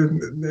stupid.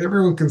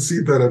 Everyone can see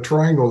that a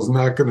triangle is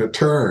not going to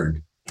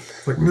turn.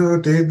 It's like, no,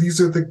 Dave, these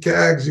are the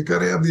gags. You got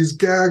to have these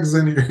gags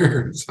in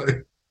here. It's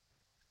like,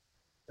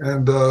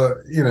 and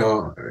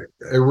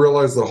I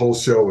realized the whole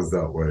show was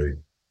that way.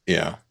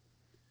 Yeah.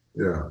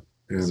 Yeah.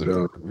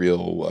 And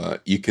real,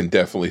 you can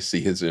definitely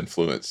see his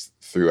influence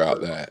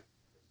throughout that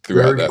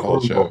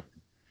whole show.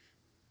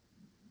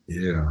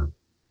 Yeah.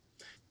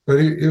 But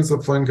he was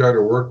a fun guy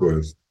to work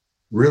with.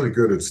 Really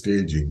good at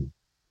staging.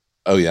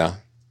 Oh, yeah.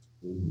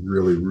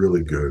 Really,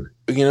 really good.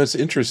 It's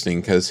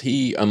interesting because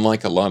he,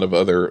 unlike a lot of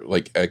other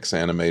like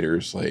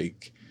ex-animators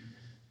like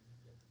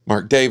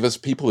Mark Davis,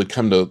 people had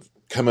come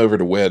over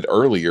to WED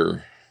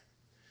earlier,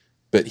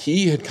 but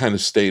he had kind of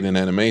stayed in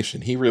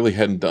animation. He really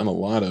hadn't done a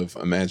lot of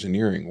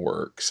Imagineering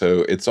work.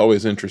 So it's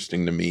always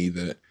interesting to me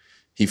that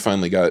he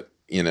finally got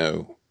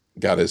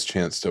his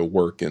chance to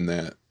work in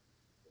that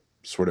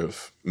sort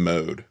of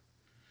mode.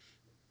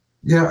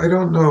 Yeah, I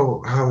don't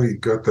know how he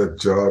got that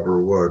job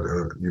or what.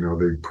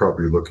 They're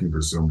probably looking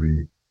for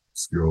somebody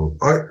skilled.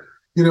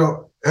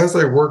 As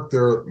I worked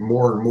there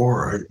more and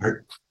more, I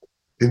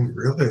didn't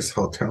realize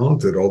how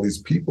talented all these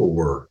people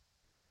were.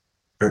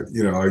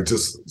 I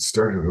just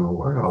started to go,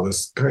 wow,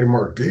 this guy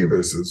Mark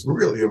Davis is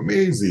really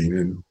amazing,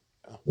 and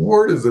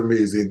Ward is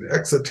amazing.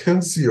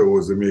 Exitensio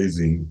was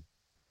amazing,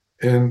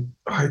 and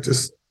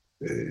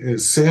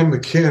Sam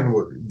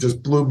McKinn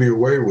just blew me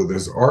away with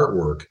his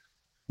artwork.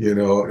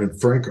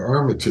 And Frank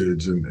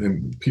Armitage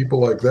and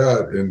people like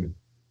that.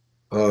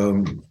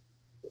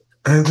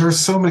 And there's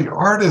so many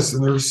artists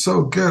and they're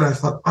so good. I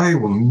thought, I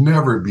will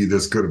never be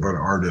this good of an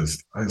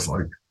artist. I was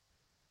like,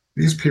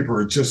 these people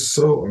are just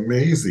so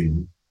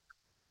amazing.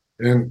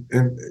 And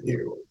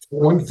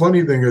one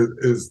funny thing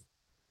is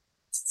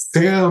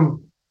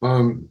Sam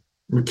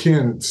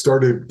McKinn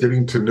started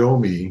getting to know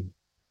me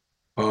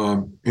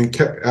and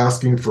kept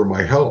asking for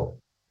my help.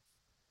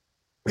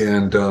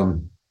 And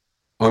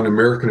on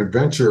American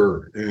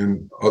Adventure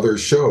and other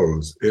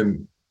shows.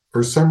 And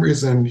for some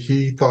reason,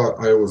 he thought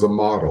I was a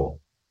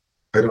model.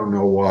 I don't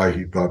know why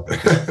he thought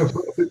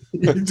that.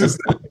 He just,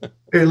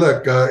 hey,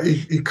 look,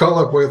 he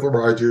called up Waylon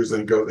Rogers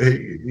and goes,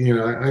 hey,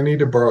 I need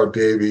to borrow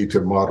Davy to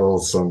model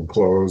some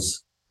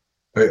clothes.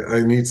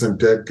 I need some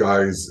dead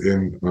guys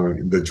in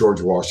the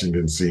George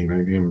Washington scene. I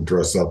need him to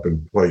dress up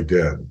and play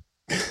dead.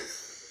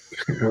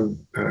 and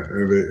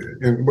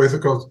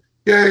Waylon goes,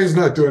 yeah, he's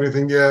not doing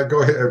anything. Yeah,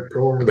 go ahead,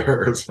 go over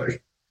there. It's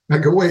like, I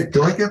go, wait,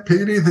 do I get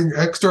paid anything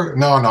extra?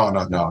 No.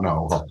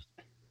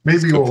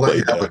 Maybe we'll let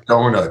you have a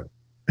donut.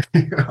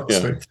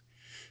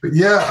 But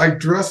yeah, I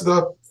dressed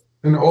up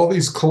in all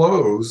these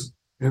clothes,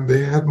 and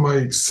they had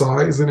my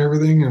size and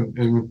everything.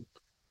 And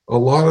a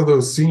lot of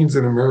those scenes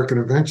in American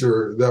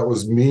Adventure, that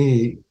was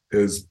me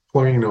as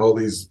playing all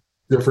these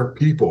different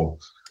people.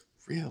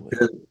 Really?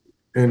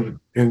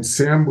 And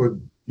Sam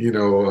would,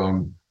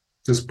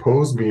 just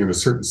pose me in a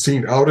certain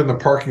scene out in the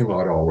parking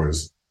lot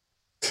always,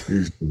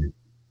 usually.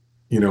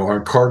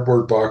 On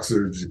cardboard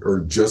boxes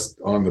or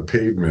just on the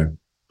pavement.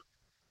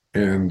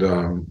 And,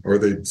 or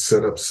they'd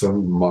set up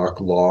some mock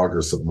log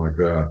or something like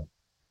that.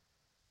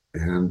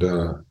 And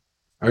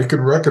I could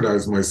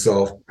recognize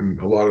myself in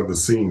a lot of the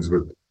scenes,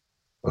 but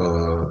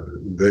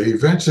they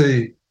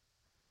eventually,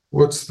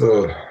 what's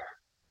the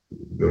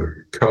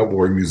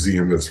cowboy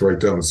museum that's right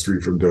down the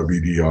street from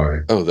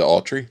WDI? Oh, the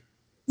Autry?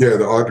 Yeah,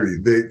 the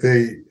Autry.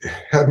 They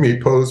had me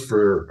pose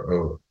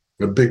for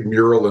a big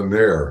mural in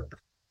there.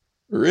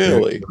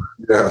 Really? And,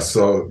 yeah,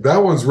 so that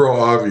one's real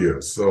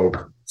obvious. So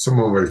some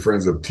of my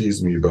friends have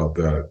teased me about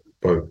that,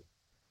 but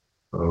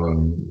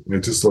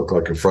it just looked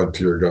like a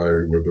frontier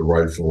guy with a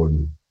rifle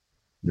and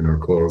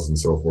clothes and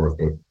so forth.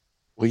 But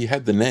well, you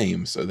had the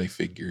name, so they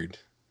figured.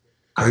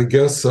 I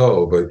guess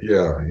so, but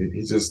yeah,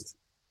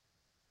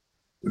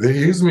 they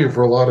used me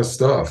for a lot of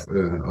stuff.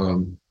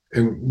 And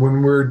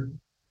when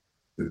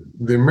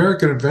the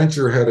American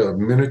Adventure had a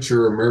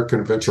miniature American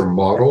Adventure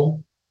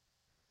model.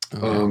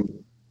 Okay.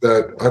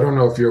 That I don't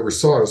know if you ever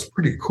saw. It was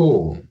pretty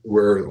cool,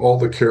 where all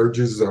the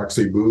carriages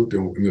actually moved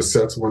and the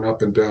sets went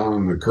up and down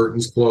and the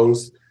curtains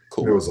closed.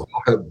 Cool. It was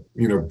all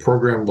had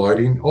programmed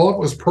lighting. All of it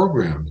was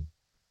programmed,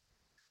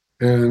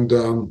 and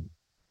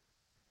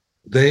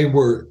they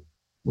were,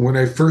 when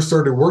I first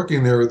started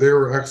working there, they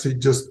were actually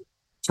just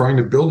trying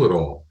to build it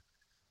all.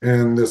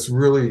 And this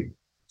really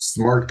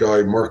smart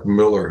guy, Mark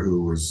Miller,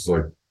 who was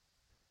like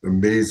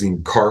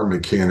amazing car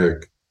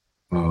mechanic,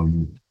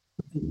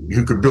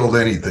 who could build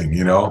anything,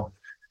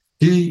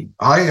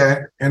 I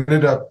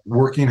ended up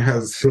working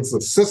as his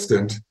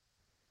assistant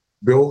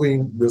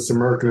building this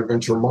American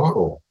Adventure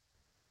model.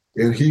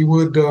 And he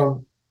would,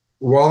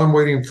 while I'm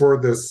waiting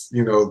for this,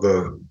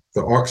 the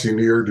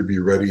auctioneer to be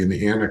ready and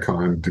the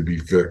Anacon to be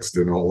fixed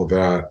and all of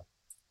that,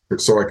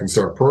 so I can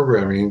start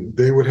programming,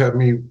 they would have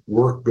me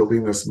work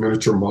building this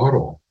miniature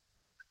model.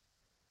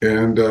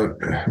 And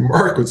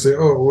Mark would say,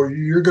 "Oh, well,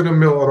 you're going to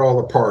mill out all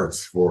the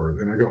parts for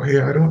it." And I go,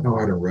 "Hey, I don't know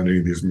how to run any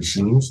of these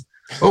machines."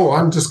 "Oh,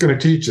 I'm just going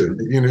to teach you.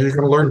 You're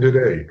going to learn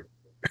today."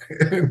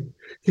 And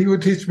he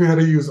would teach me how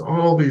to use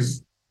all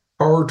these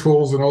power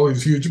tools and all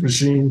these huge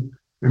machines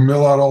and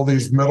mill out all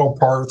these metal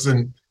parts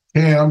and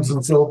cams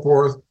and so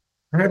forth.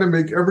 I had to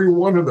make every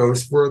one of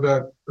those for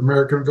that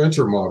American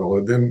Venture model.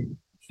 And then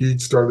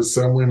he'd start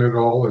assembling it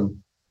all.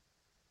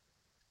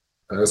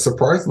 And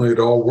surprisingly, it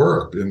all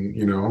worked. And,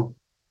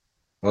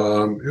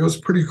 it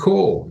was pretty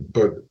cool.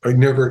 But I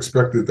never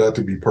expected that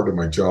to be part of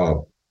my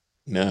job.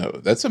 No,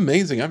 that's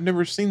amazing. I've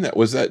never seen that.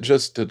 Was that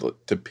just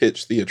to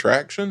pitch the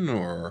attraction,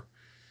 or?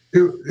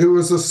 It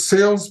was a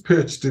sales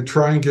pitch to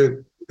try and get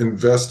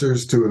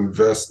investors to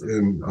invest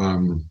in,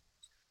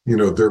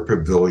 their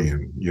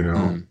pavilion,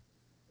 and,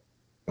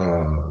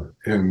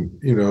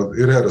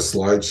 it had a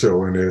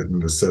slideshow in it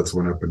and the sets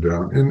went up and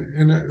down.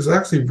 And it was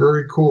actually a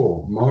very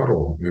cool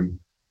model. And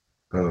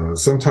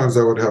sometimes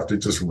I would have to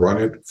just run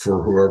it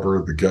for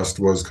whoever the guest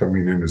was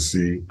coming in to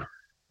see.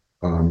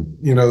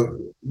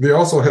 They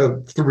also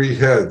had 3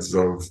 heads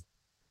of,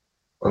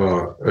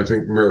 I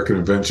think, American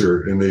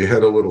Adventure, and they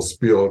had a little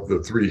spiel of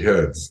the 3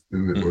 heads,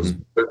 and it was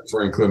Ben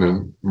Franklin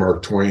and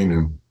Mark Twain,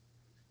 and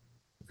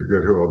I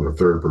forget who the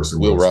third person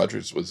was. Will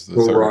Rogers was the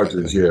Will third.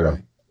 Rogers, yeah.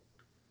 Right?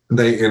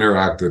 They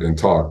interacted and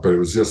talked, but it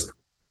was just,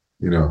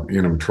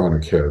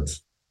 animatronic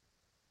heads.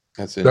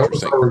 That's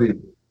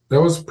interesting.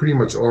 That was pretty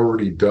much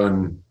already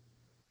done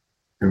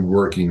and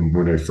working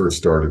when I first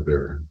started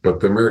there,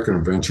 but the American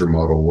Adventure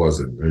model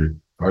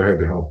wasn't. I had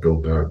to help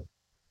build that.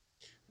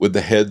 Would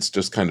the heads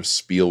just kind of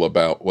spiel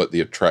about what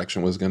the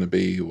attraction was going to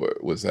be?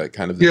 Was that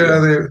kind of the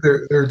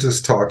deal? They're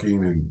just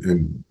talking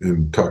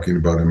and talking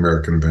about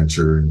American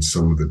Adventure and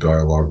some of the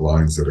dialogue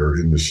lines that are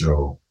in the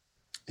show.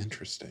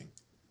 Interesting.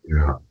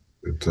 Yeah.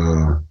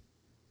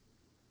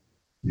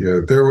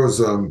 There was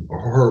a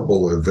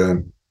horrible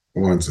event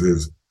once.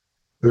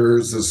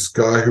 There's this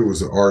guy who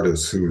was an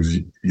artist, who was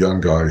a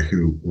young guy,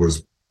 who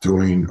was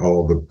doing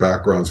all the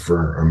backgrounds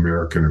for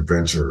American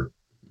Adventure.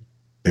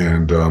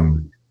 And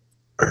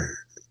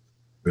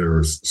there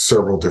was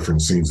several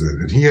different scenes in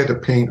it. And he had to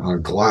paint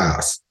on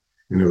glass,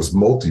 and it was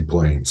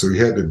multi-plane. So he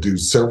had to do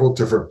several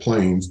different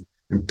planes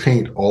and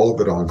paint all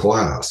of it on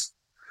glass.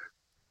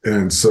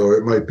 And so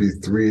it might be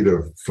 3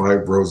 to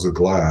 5 rows of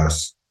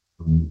glass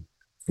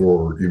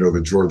for,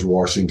 the George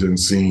Washington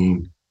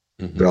scene,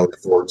 Valley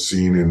Forge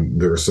scene,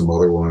 and there are some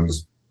other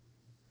ones.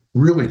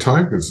 Really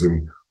time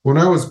consuming. When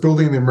I was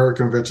building the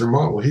American Adventure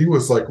model, he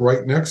was like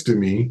right next to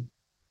me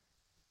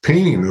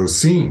painting those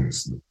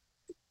scenes.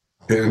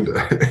 And,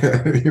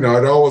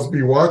 I'd always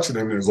be watching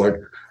him, and it was like,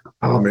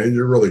 "Oh, man,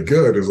 you're really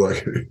good." It was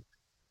like,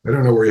 I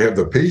don't know where you have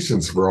the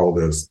patience for all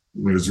this.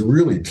 It was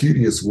really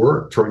tedious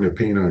work trying to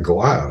paint on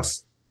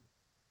glass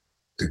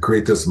to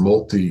create this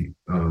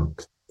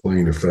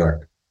multi-plane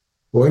effect.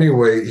 Well,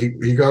 anyway,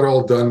 he got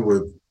all done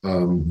with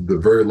the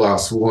very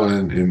last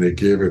one, and they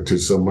gave it to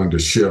someone to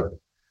ship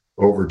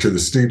over to the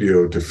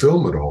studio to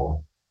film it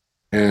all.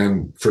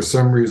 And for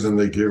some reason,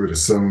 they gave it to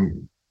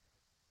some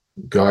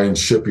guy in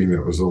shipping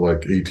that was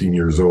like 18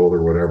 years old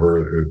or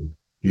whatever.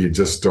 He had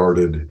just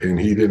started, and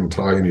he didn't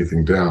tie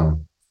anything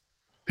down.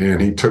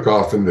 And he took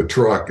off in the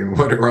truck and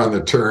went around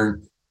the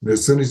turn. And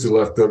as soon as he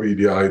left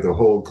WDI, the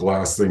whole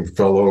glass thing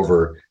fell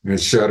over, and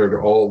it shattered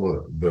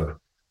all the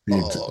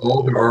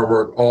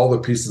artwork, all the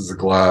pieces of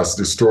glass,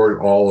 destroyed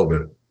all of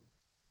it.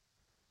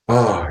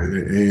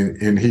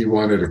 And he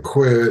wanted to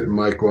quit.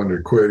 Mike wanted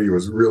to quit. He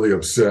was really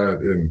upset,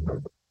 and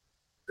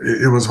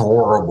it was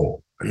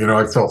horrible.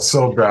 I felt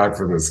so bad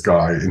for this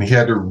guy, and he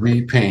had to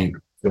repaint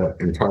that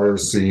entire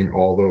scene,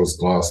 all those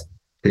glass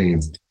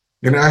panes.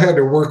 And I had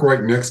to work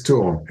right next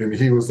to him, and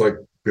he was like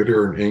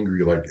bitter and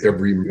angry like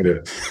every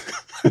minute.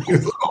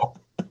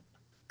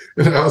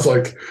 And I was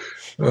like,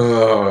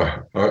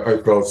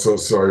 I felt so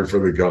sorry for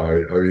the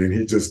guy. I mean,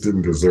 he just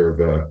didn't deserve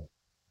that.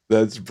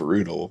 That's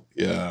brutal.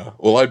 Yeah.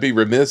 Well, I'd be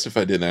remiss if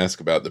I didn't ask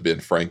about the Ben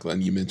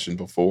Franklin. You mentioned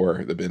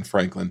before the Ben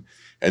Franklin.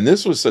 And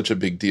this was such a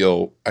big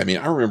deal. I mean,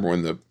 I remember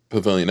when the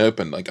pavilion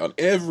opened, like on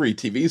every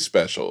TV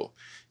special,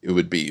 it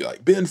would be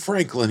like, Ben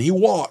Franklin, he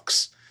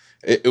walks.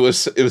 It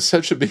was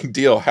such a big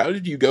deal. How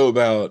did you go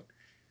about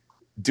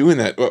doing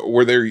that?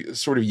 Were there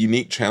sort of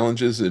unique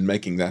challenges in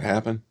making that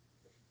happen?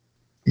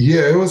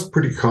 Yeah, it was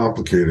pretty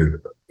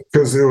complicated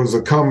because it was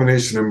a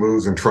combination of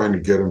moves and trying to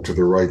get him to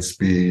the right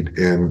speed.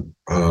 And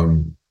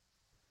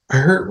I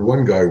hurt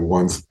one guy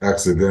once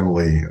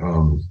accidentally,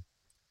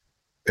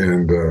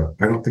 and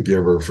I don't think he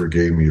ever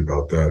forgave me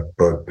about that.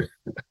 But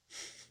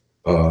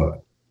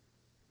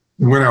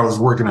when I was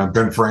working on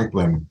Ben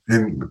Franklin,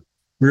 and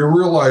we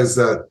realized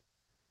that,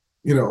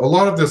 a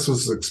lot of this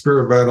was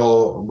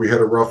experimental. We had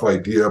a rough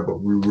idea, but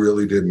we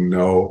really didn't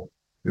know.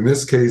 In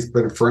this case,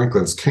 Ben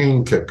Franklin's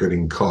cane kept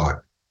getting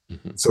caught.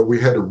 Mm-hmm. So we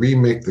had to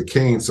remake the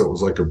cane so it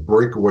was like a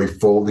breakaway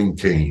folding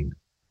cane,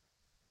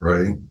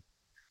 right?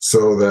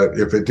 So that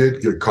if it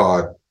did get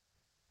caught,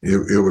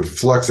 it would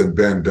flex and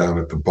bend down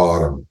at the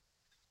bottom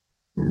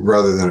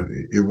rather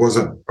than, it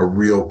wasn't a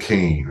real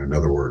cane, in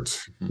other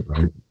words. Mm-hmm.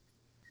 Right?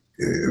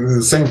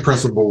 the same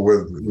principle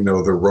with,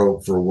 the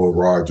rope for Will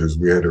Rogers.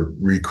 We had to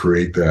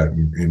recreate that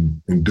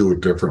and do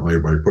it differently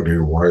by putting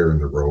a wire in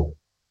the rope.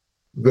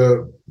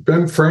 The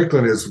Ben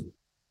Franklin is,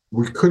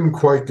 we couldn't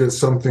quite get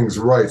some things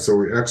right, so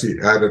we actually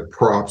added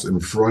props in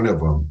front of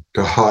them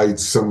to hide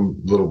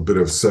some little bit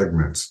of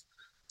segments.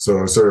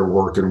 So I started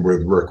working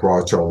with Rick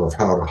Rothschild of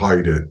how to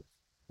hide it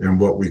and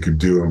what we could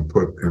do and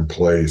put in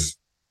place,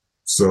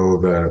 so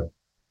that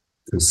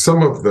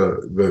some of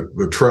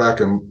the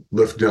track and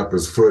lifting up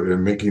his foot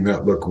and making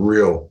that look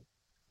real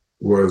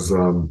was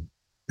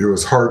it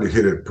was hard to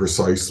hit it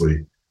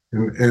precisely.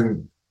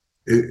 And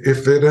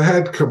if it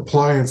had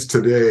compliance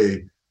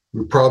today,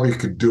 we probably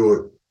could do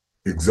it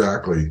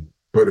exactly,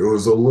 but it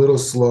was a little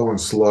slow and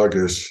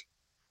sluggish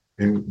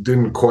and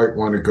didn't quite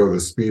want to go the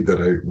speed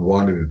that I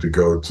wanted it to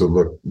go to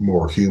look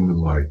more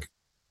human-like.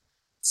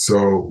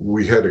 So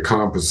we had to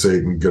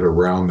compensate and get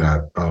around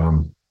that.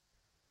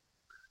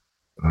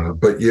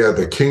 But yeah,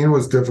 the cane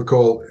was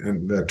difficult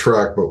in that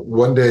track. But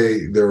one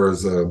day there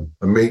was a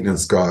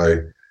maintenance guy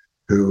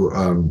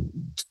who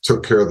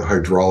took care of the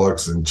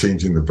hydraulics and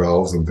changing the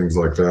valves and things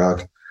like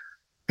that.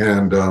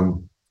 And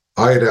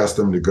I had asked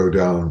them to go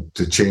down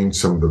to change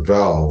some of the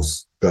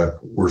valves that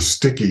were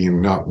sticky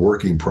and not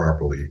working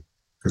properly,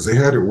 because they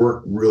had to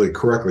work really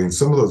correctly. And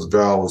some of those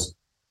valves,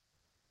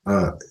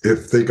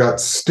 if they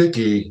got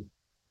sticky,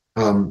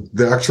 the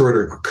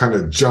actuator could kind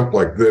of jump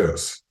like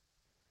this,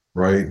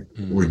 right?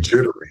 Mm-hmm. With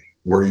jittery,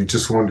 where you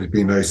just wanted it to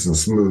be nice and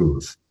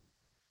smooth.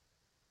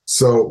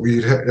 So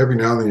every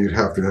now and then you'd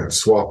have to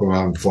swap them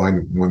out and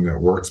find one that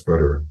works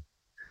better.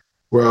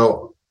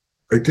 Well,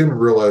 I didn't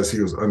realize he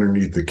was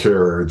underneath the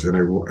carriage, and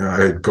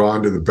I had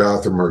gone to the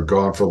bathroom or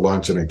gone for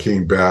lunch, and I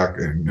came back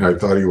and I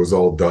thought he was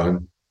all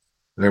done.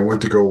 And I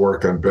went to go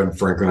work on Ben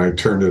Franklin. I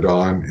turned it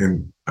on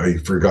and I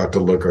forgot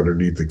to look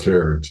underneath the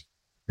carriage,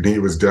 and he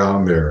was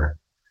down there,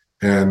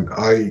 and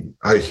I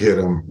hit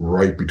him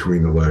right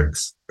between the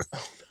legs,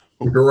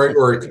 right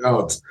where it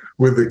counts,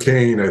 with the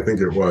cane, I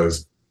think it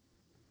was.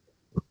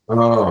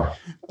 Oh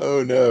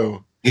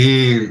no.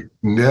 He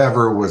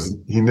never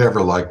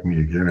liked me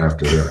again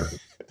after that.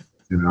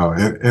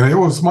 And it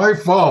was my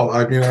fault.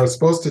 I mean, I was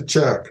supposed to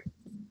check,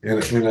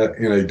 and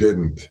I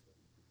didn't,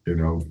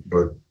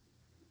 but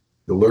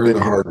you learn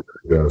the hard way,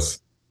 I guess.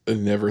 I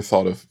never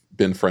thought of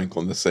Ben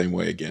Franklin the same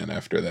way again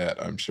after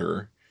that, I'm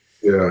sure.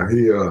 Yeah,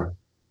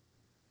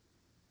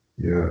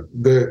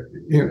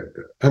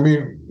 I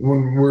mean,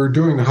 when we were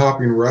doing the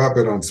Hopping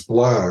Rabbit on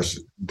Splash,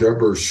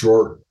 Deborah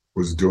Short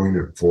was doing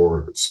it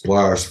for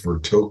Splash for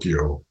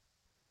Tokyo.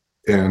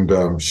 And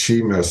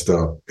she messed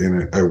up,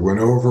 and I went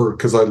over,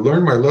 because I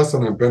learned my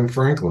lesson on Ben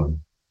Franklin,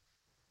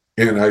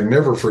 and I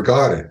never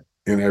forgot it.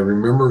 And I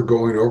remember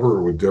going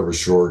over with Deborah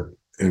Short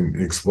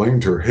and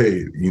explaining to her,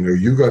 hey,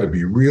 you got to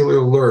be really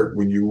alert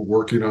when you're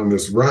working on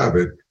this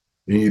rabbit,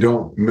 and you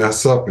don't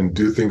mess up and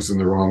do things in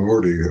the wrong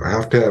order. You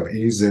have to have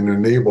ease and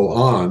enable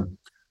on,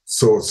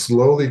 so it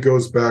slowly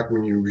goes back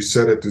when you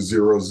reset it to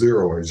 0,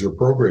 as you're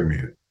programming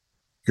it,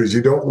 because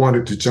you don't want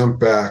it to jump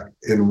back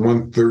in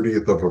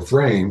 1/30th of a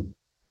frame,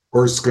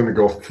 or it's going to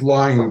go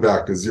flying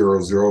back to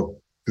 0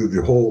 through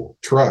the whole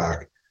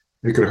track.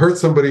 It could hurt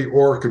somebody,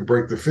 or it could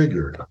break the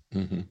figure.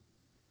 Mm-hmm.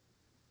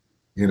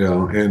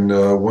 And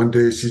one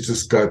day she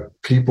just got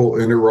people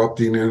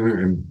interrupting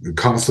her and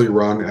constantly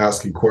around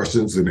asking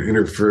questions and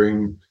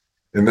interfering.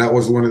 And that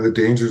was one of the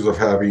dangers of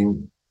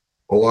having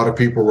a lot of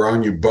people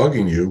around you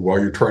bugging you while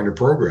you're trying to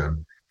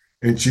program.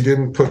 And she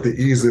didn't put the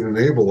ease and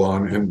enable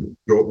on, and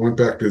went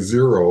back to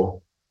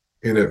 0,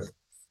 and it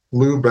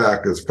flew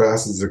back as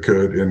fast as it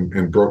could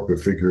and broke the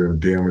figure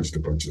and damaged a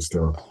bunch of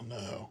stuff. Oh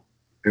no!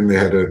 And they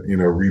had to,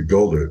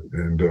 rebuild it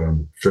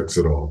and fix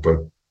it all.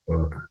 But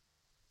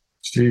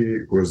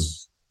she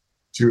was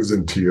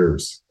in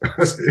tears, and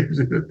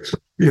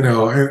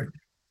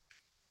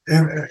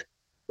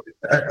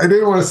I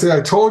didn't want to say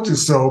I told you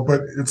so,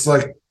 but it's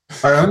like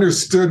I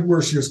understood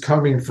where she was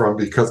coming from,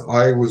 because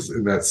I was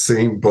in that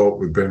same boat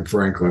with Ben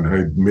Franklin.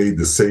 I made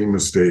the same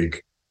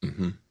mistake.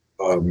 Mm-hmm.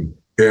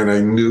 And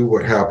I knew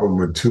what happened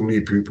when too many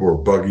people are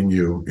bugging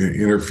you and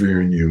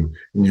interfering you,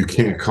 and you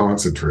can't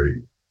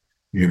concentrate,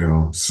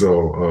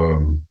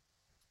 So,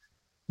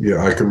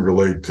 yeah, I can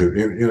relate to,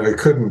 and I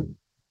couldn't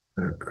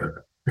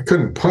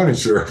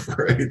punish her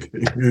for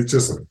anything. It's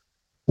just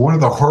one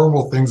of the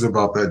horrible things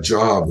about that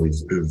job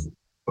is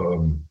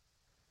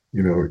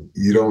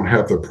you don't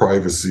have the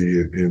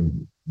privacy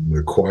in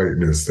the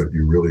quietness that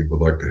you really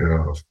would like to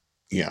have.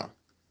 Yeah,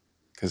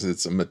 because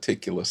it's a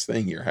meticulous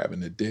thing you're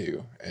having to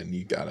do, and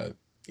you gotta,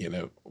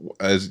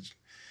 as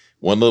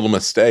one little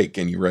mistake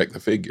and you wreck the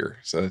figure,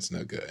 so that's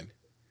no good.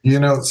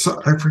 So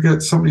I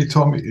forget, somebody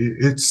told me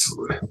it's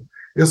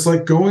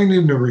like going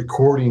in a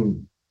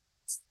recording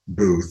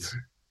booth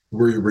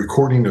where you're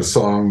recording a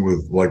song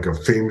with like a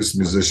famous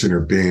musician or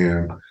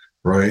band,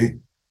 right?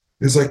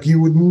 It's like you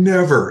would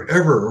never,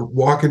 ever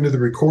walk into the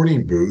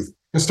recording booth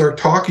and start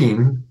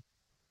talking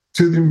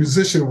to the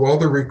musician while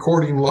they're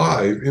recording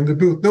live in the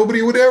booth.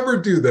 Nobody would ever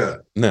do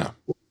that. No.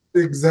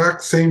 The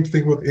exact same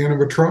thing with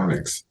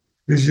animatronics,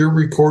 is you're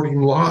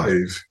recording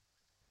live,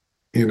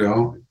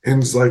 And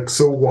it's like,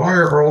 so why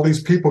are all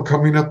these people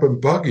coming up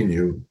and bugging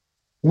you?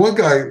 One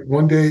guy,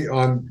 one day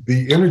on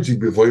the energy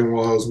pavilion,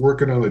 while I was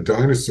working on the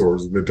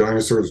dinosaurs, and the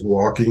dinosaurs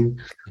walking,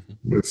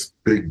 this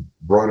big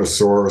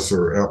brontosaurus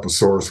or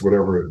apatosaurus,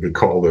 whatever they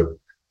called it.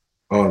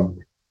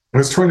 I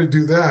was trying to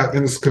do that,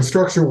 and this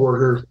construction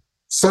worker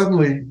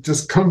suddenly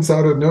just comes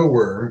out of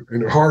nowhere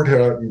in a hard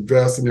hat and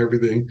vest and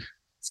everything,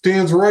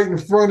 stands right in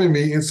front of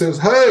me and says,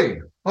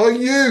 "Hey,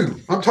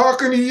 I'm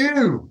talking to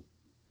you."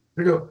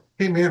 I go,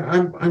 "Hey man,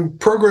 I'm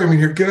programming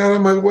here. Get out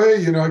of my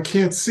way. I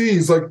can't see."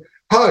 He's like,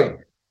 "Hi,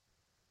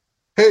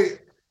 hey,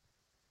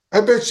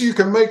 I bet you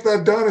can make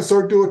that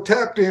dinosaur do a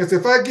tap dance.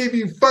 If I give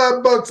you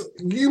 $5,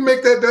 you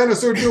make that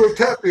dinosaur do a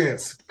tap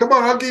dance. Come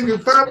on, I'll give you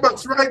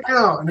 $5 right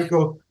now." And I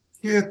go,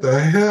 "Get the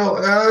hell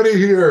out of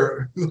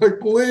here." He's like,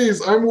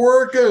 "Please, I'm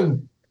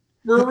working.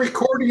 We're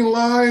recording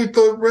live.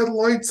 The red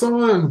light's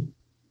on."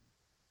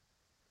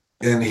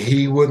 And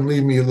he wouldn't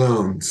leave me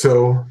alone.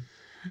 So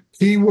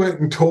he went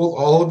and told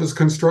all of his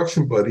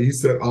construction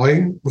buddies that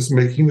I was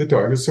making the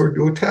dinosaur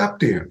do a tap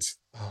dance.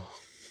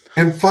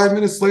 And 5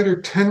 minutes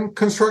later, 10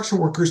 construction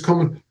workers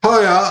come in.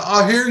 "Hi,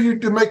 I hear you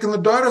making the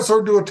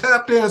dinosaur do a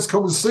tap dance.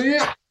 Come and see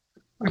it."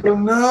 I go,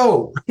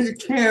 "No, you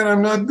can't.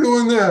 I'm not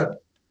doing that."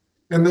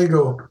 And they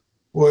go,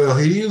 "Well,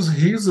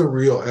 he's a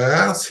real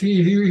ass.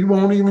 He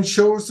won't even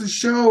show us the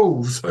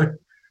shows."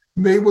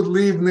 They would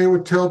leave and they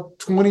would tell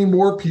 20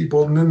 more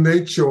people, and then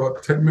they'd show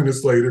up 10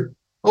 minutes later.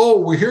 "Oh,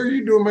 we hear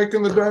you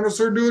making the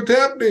dinosaur do a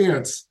tap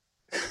dance."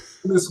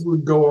 This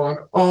would go on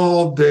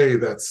all day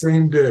that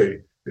same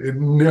day. It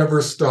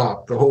never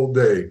stopped the whole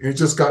day. It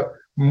just got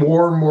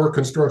more and more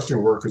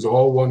construction workers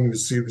all wanting to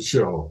see the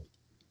show.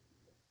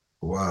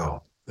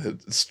 Wow.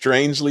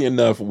 Strangely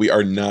enough, we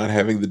are not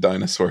having the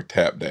dinosaur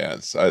tap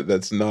dance.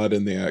 That's not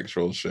in the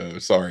actual show.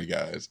 Sorry,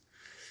 guys.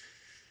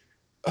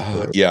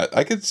 Yeah,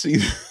 I could see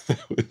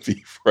that would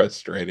be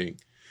frustrating.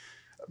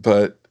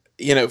 But,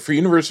 for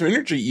Universal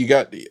Energy, you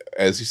got,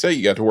 as you say,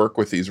 you got to work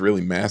with these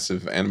really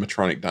massive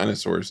animatronic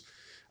dinosaurs.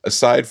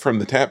 Aside from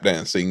the tap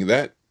dancing,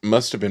 that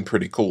must have been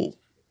pretty cool.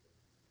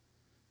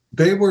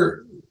 They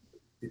were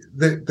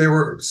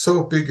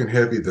so big and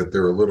heavy that they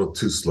were a little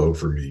too slow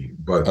for me.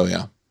 But oh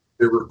yeah,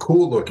 they were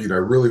cool looking. I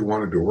really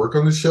wanted to work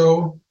on the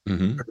show.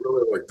 Mm-hmm. I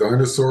really like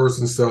dinosaurs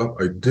and stuff.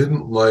 I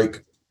didn't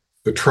like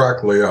the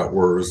track layout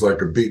where it was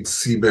like a big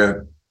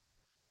cement,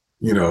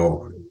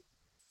 field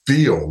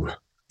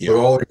with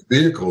all these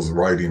vehicles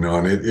riding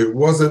on it. It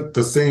wasn't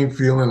the same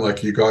feeling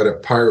like you got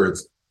at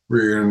Pirates,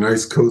 where you're in a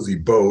nice cozy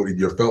boat and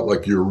you felt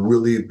like you're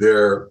really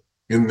there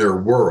in their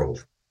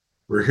world.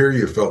 Where here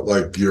you felt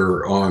like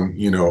you're on,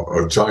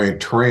 a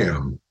giant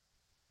tram,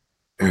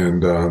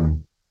 and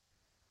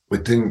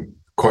it didn't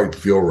quite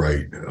feel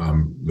right.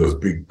 Those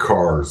big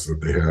cars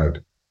that they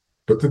had,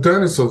 but the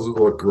dinosaurs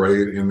look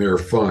great and they're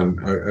fun.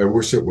 I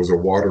wish it was a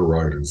water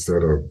ride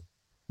instead of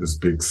this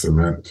big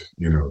cement,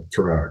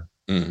 track.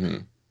 Mm-hmm.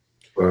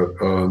 But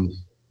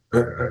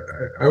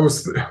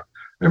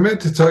I meant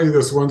to tell you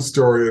this one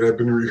story, and I've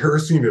been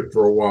rehearsing it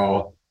for a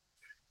while.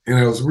 And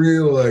I was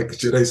really like,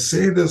 should I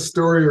say this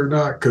story or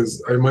not?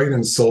 Because I might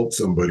insult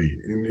somebody.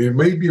 And it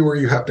may be where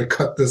you have to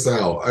cut this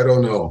out. I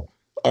don't know.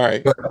 All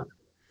right. But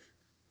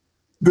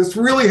this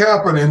really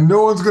happened, and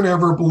no one's going to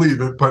ever believe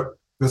it, but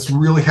this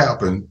really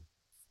happened.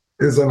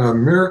 Is on an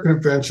American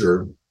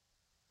Adventure,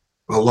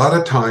 a lot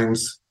of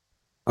times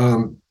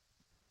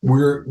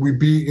we'd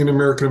be in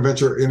American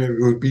Adventure, and it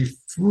would be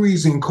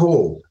freezing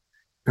cold.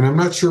 And I'm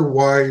not sure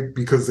why,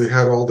 because they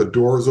had all the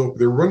doors open.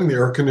 They're running the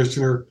air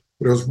conditioner,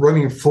 but it was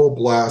running full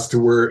blast to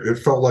where it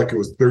felt like it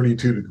was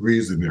 32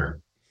 degrees in there.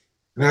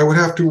 And I would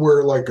have to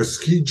wear like a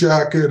ski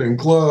jacket and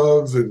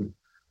gloves and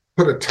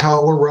put a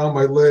towel around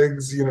my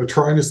legs,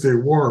 trying to stay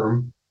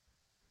warm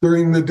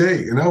during the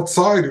day. And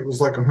outside, it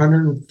was like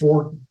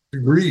 104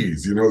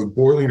 degrees, it was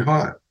boiling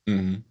hot.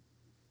 Mm-hmm.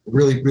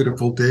 Really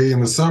beautiful day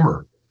in the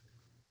summer.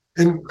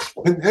 And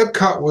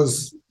EPCOT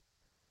was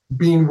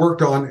being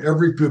worked on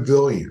every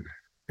pavilion.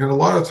 And a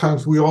lot of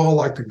times we all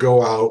like to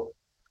go out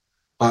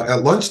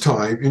at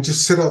lunchtime and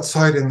just sit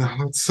outside in the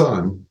hot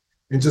sun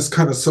and just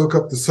kind of soak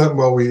up the sun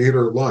while we ate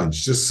our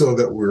lunch, just so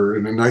that we're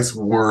in a nice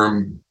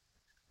warm,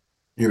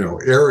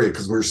 area,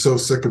 because we're so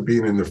sick of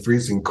being in the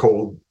freezing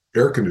cold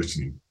air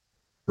conditioning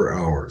for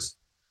hours.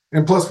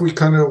 And plus we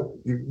kind of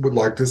would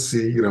like to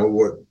see,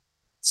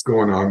 what's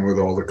going on with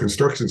all the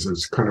constructions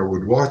that's kind of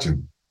would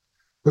watching.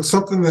 But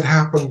something that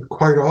happened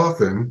quite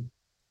often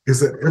is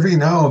that every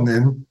now and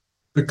then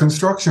the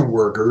construction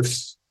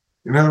workers,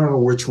 and I don't know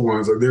which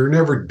ones, they're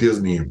never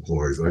Disney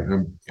employees. I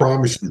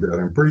promise you that.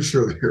 I'm pretty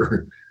sure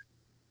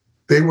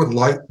they would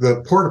light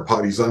the porta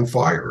potties on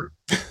fire.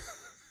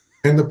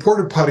 And the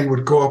porta potty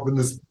would go up in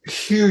this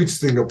huge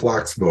thing of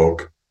black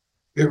smoke.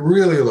 It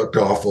really looked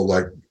awful,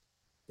 like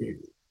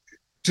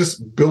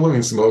just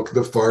billowing smoke.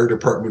 The fire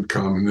department would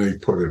come and they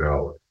put it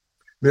out.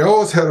 They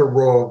always had a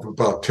row of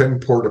about 10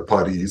 porta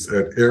potties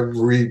at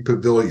every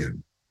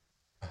pavilion,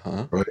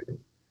 right?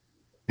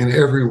 And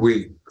every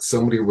week,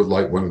 somebody would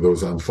light one of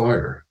those on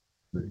fire.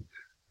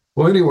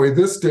 Well, anyway,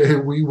 this day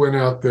we went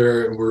out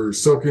there and we're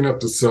soaking up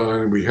the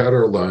sun. And we had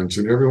our lunch,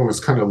 and everyone was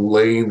kind of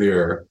laying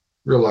there,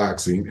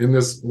 relaxing. And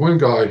this one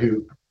guy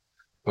who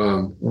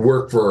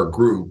worked for our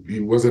group, he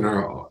wasn't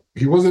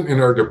in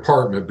our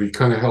department, but he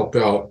kind of helped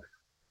out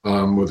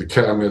with the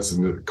cabinets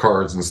and the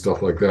cards and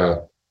stuff like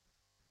that.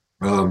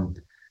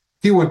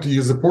 He went to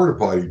use the porta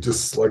potty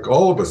just like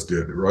all of us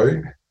did,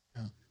 right?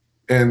 Yeah.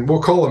 And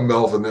we'll call him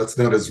Melvin. That's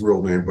not his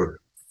real name, but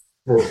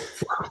for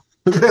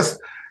this,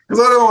 because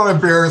I don't want to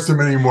embarrass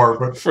him anymore.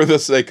 But for the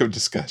sake of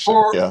discussion,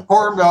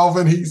 poor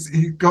Melvin,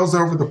 he goes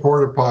over the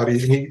porta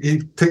potty and he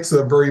takes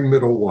the very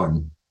middle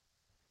one,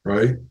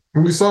 right?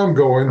 And we saw him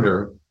go in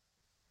there,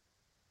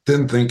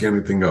 didn't think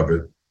anything of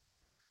it. A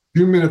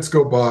few minutes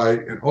go by,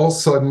 and all of a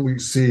sudden we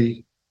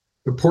see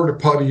the porta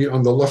potty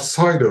on the left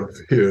side of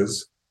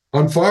his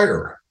on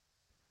fire,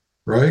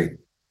 right?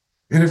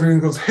 And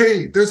everyone goes,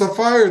 "Hey, there's a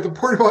fire. The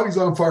porta potty's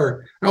on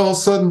fire." And all of a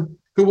sudden,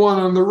 the one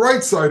on the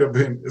right side of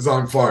him is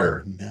on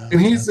fire. No,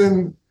 and he's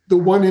in the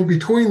one in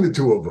between the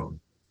two of them.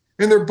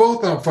 And they're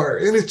both on fire.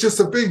 And it's just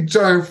a big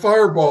giant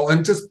fireball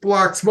and just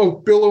black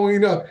smoke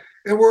billowing up.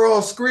 And we're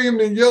all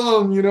screaming and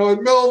yelling,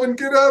 and Melvin,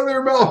 get out of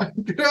there, Melvin,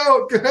 get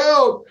out,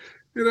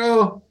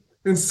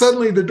 And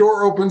suddenly the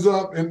door opens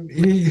up and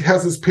he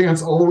has his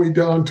pants all the way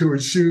down to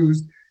his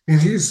shoes. And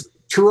he's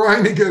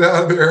trying to get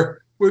out of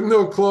there with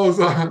no clothes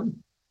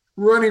on,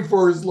 running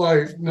for his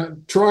life,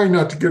 trying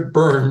not to get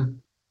burned.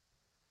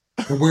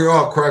 And we were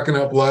all cracking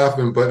up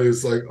laughing, but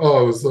it's like, it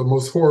was the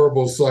most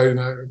horrible sight. And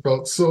I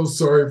felt so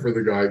sorry for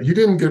the guy. He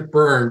didn't get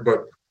burned,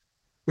 but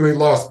they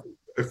lost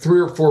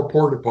 3 or 4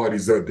 porta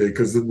potties that day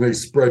because then they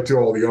spread to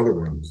all the other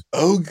ones.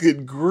 Oh,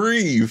 good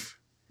grief.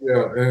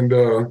 Yeah. And,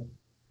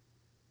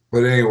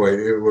 but anyway,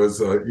 it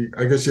was,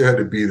 I guess you had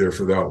to be there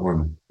for that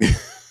one.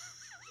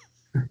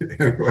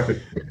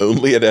 Anyway.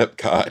 Only at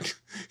EPCOT.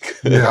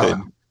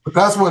 Yeah. But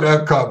that's what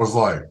EPCOT was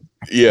like.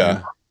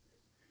 Yeah.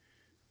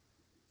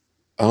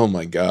 Oh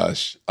my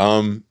gosh.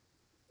 I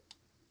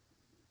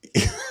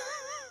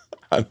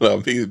don't know.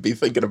 Be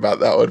thinking about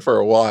that one for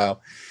a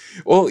while.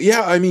 Well,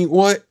 yeah, I mean,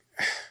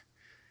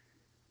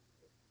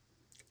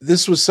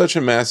 this was such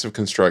a massive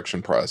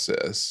construction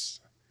process.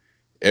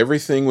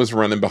 Everything was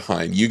running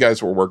behind. You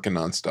guys were working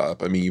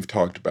nonstop. I mean, you've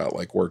talked about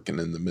like working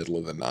in the middle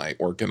of the night,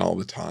 working all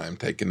the time,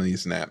 taking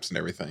these naps and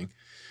everything.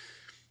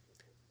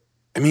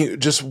 I mean,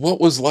 just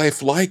what was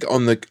life like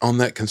on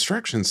that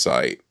construction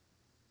site?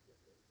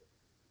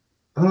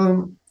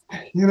 I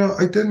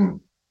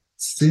didn't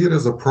see it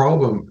as a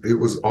problem. It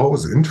was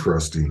always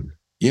interesting.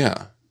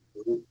 Yeah.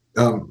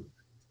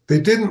 They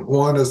didn't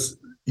want us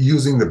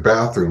using the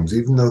bathrooms,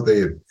 even though they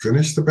had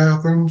finished the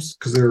bathrooms,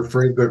 because they were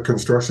afraid the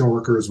construction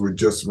workers would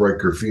just write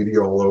graffiti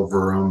all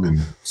over them and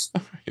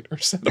or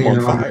set them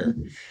on fire.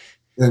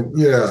 And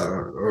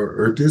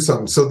or do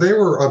something. So they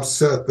were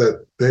upset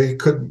that they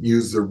couldn't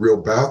use the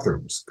real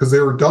bathrooms because they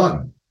were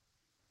done.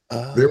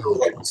 They were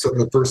like some of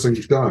the first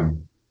things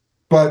done.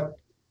 But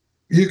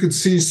you could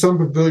see some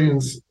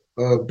pavilions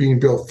being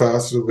built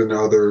faster than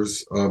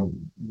others.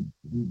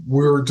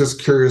 We were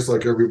just curious,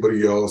 like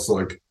everybody else.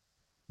 Like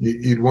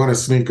you'd want to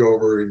sneak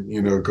over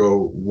and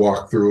go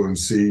walk through and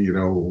see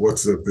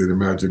what's at the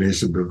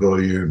Imagination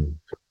Pavilion,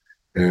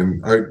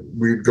 and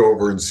we'd go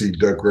over and see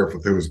Doug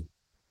Griffith, who was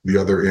the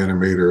other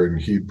animator,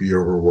 and he'd be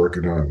over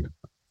working on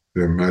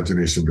the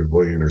Imagination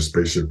Pavilion or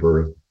Spaceship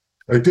Earth.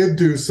 I did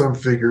do some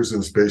figures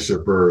in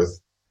Spaceship Earth.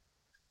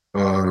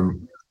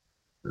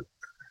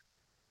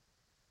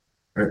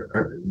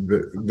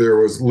 There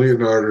was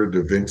Leonardo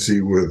da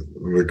Vinci with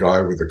the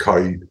guy with the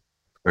kite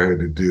I had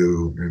to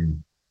do,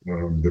 and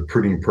the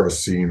printing press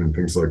scene and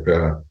things like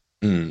that.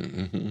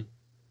 Mm-hmm.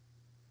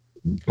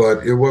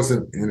 But it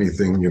wasn't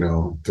anything,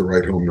 to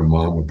write home to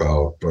mom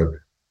about. But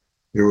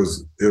it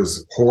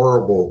was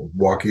horrible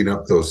walking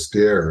up those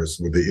stairs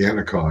with the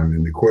Anacon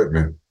and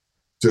equipment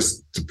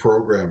just to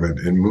program it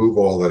and move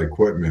all that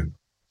equipment.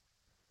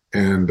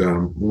 And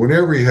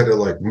whenever you had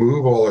to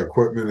move all the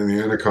equipment in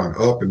the Anacon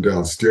up and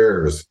down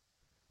stairs,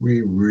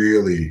 we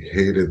really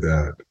hated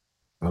that.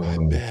 I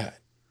bet.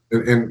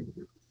 And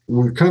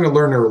we kind of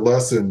learned our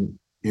lesson,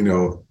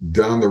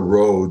 down the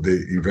road. They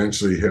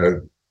eventually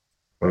had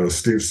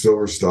Steve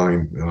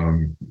Silverstein,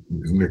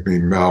 his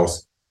nickname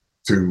Mouse,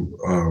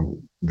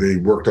 they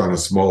worked on a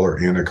smaller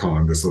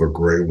Anacon, this little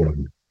gray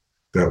one,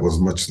 that was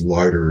much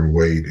lighter in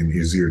weight and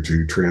easier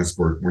to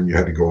transport when you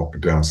had to go up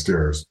and down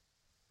stairs.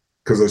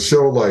 Because a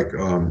show like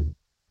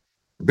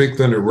Big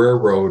Thunder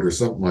Railroad or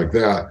something like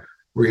that,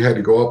 where you had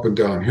to go up and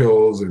down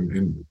hills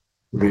and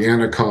the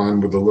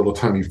Anacon with a little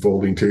tiny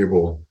folding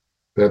table,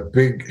 that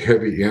big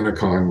heavy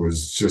Anacon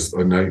was just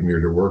a nightmare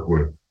to work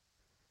with.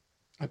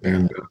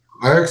 And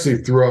I actually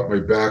threw out my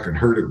back and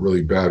hurt it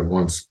really bad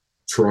once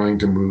trying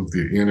to move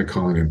the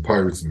Anacon in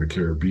Pirates in the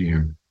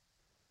Caribbean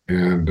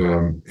and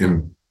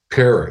in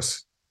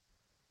Paris,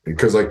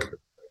 because I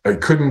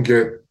couldn't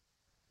get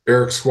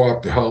Eric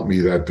Swap to help me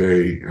that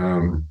day.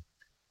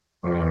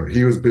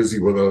 He was busy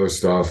with other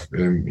stuff,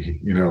 and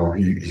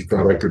he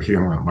thought I could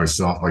handle it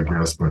myself, I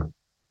guess. But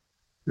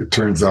it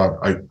turns out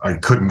I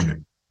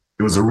couldn't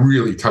it was a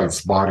really tight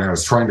spot, and I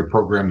was trying to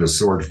program the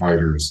sword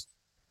fighters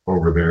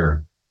over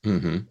there.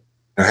 Mm-hmm.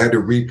 I had to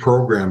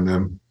reprogram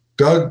them.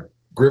 Doug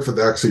Griffith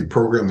actually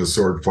programmed the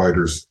sword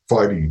fighters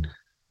fighting.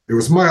 It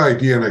was my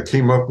idea, and I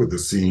came up with the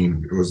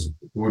scene. It was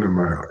one of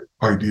my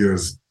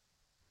ideas,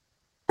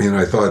 and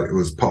I thought it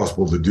was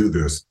possible to do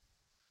this.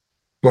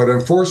 But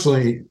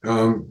unfortunately,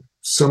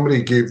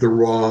 somebody gave the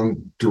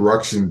wrong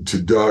direction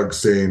to Doug,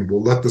 saying,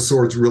 well, let the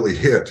swords really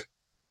hit.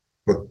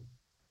 But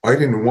I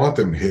didn't want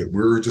them to hit.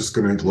 We were just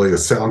going to lay a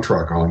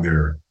soundtrack on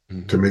there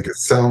to make it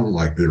sound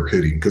like they were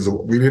hitting, because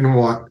we didn't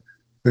want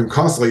them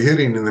constantly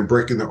hitting and then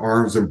breaking the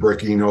arms and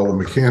breaking all the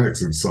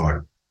mechanics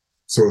inside.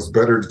 So it's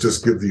better to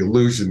just give the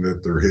illusion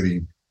that they're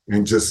hitting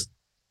and just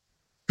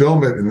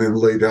film it and then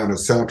lay down a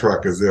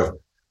soundtrack as if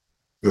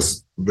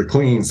the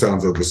clean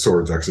sounds of the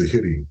swords actually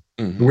hitting.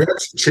 Mm-hmm. We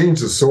actually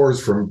changed the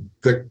swords from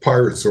thick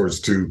pirate swords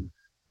to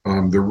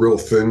the real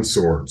thin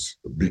swords,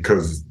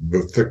 because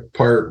the thick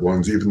pirate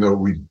ones, even though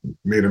we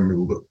made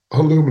them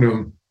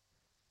aluminum,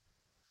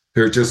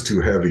 they're just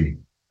too heavy.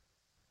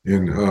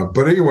 And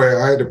but anyway,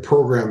 I had to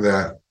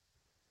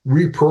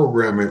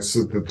reprogram it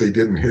so that they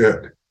didn't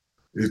hit.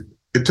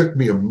 It took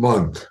me a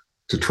month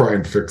to try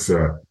and fix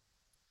that.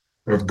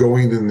 Of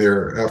going in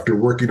there after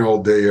working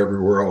all day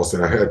everywhere else,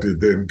 and I had to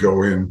then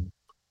go in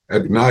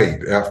at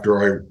night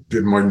after I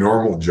did my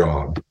normal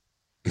job,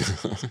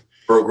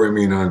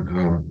 programming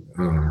on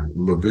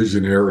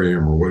Imagineering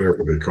or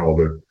whatever they called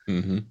it,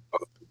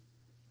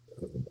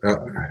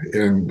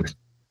 and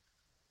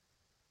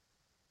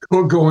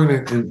we'll go in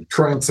and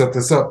try and set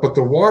this up. But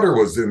the water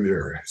was in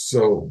there,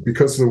 so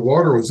because the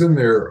water was in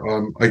there,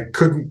 I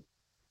couldn't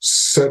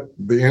set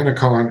the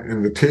Anacon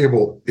and the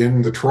table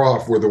in the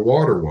trough where the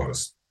water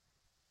was,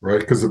 right?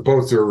 Because the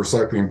boats are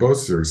recycling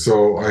boats there.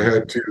 So I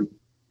had to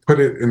put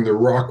it in the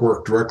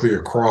rockwork directly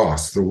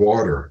across the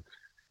water.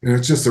 And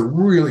it's just a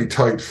really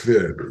tight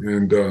fit.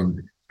 And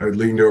I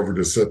leaned over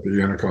to set the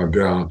Anacon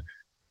down,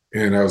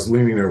 and I was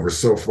leaning over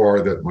so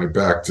far that my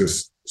back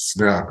just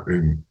snapped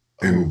and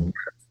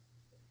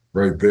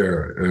right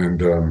there.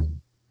 And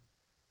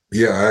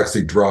yeah, I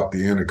actually dropped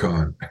the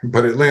Anacon,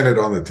 but it landed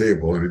on the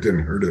table and it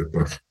didn't hurt it.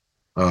 But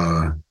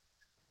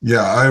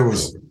yeah, I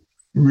was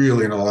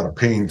really in a lot of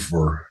pain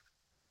for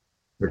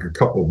like a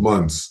couple of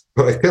months,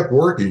 but I kept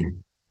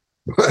working.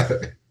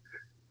 But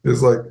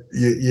it's like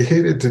you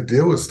hated to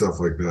deal with stuff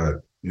like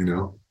that, you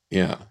know?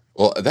 Yeah.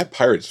 Well, that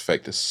pirate's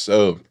effect is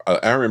so.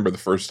 I remember the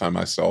first time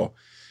I saw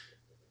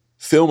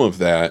film of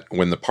that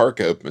when the park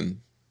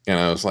opened, and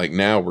I was like,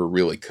 now we're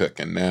really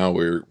cooking. Now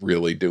we're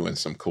really doing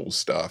some cool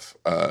stuff,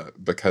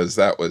 because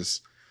that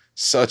was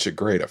such a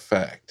great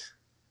effect.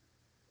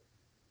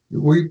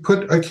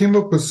 I came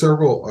up with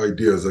several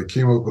ideas. I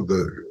came up with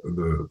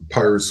the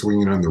pirate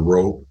swinging on the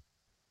rope,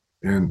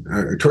 and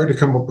I tried to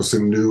come up with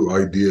some new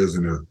ideas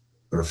and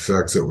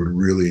effects that would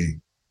really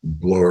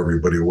blow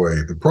everybody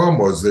away. The problem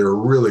was they were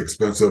really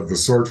expensive, the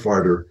sword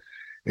fighter,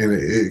 and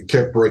it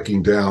kept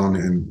breaking down,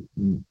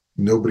 and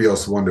nobody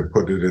else wanted to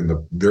put it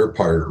in their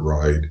pirate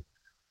ride.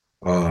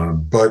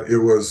 But it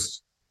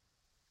was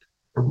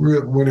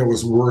when it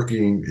was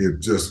working, it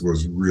just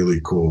was really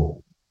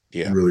cool.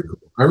 Yeah, really cool.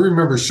 I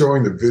remember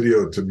showing the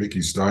video to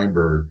Mickey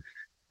Steinberg,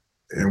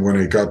 and when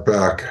I got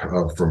back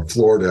from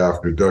Florida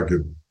after Doug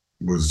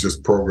was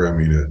just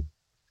programming it,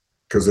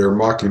 because they were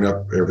mocking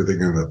up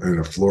everything in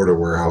a Florida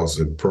warehouse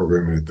and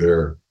programming it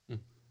there.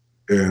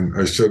 And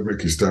I showed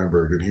Mickey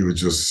Steinberg, and he was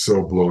just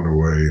so blown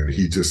away, and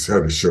he just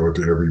had to show it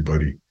to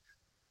everybody.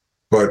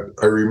 But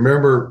I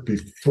remember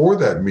before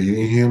that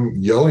meeting, him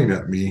yelling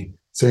at me,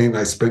 saying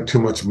I spent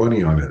too much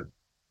money on it.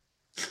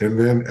 And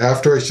then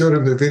after I showed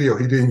him the video,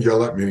 he didn't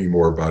yell at me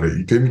anymore about it.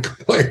 He didn't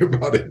complain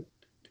about it.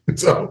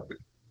 So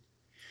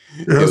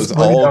it was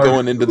all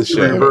going into the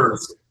show.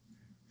 Reverse.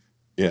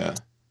 Yeah.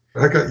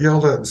 I got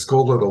yelled at and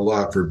scolded a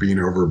lot for being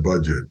over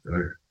budget.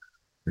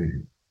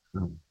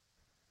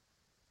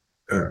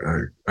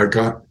 I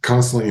got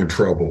constantly in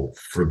trouble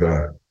for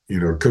that, you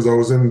know, because I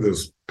was in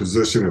this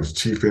position of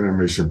chief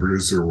animation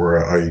producer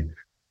where I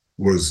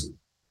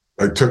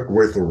took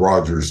Wathel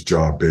Rogers'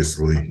 job,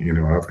 basically, you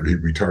know, after he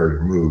retired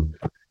and moved.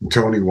 And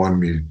Tony wanted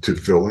me to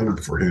fill in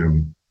for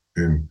him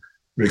and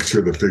make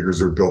sure the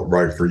figures are built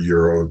right for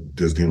Euro,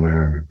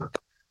 Disneyland,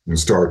 and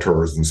Star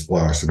Tours and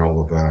Splash and all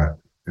of that.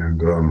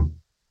 And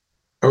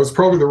I was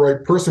probably the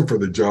right person for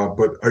the job,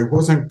 but I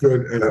wasn't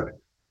good at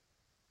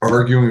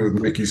arguing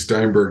with Mickey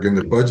Steinberg and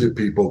the budget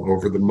people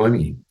over the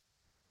money.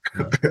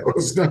 I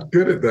was not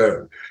good at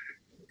that,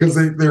 because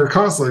they were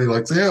constantly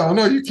like, yeah, oh,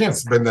 no, you can't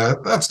spend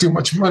that. That's too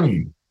much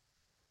money.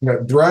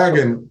 That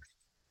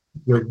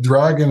the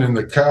dragon in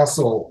the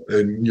castle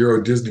in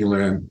Euro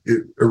Disneyland,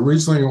 it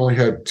originally only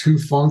had two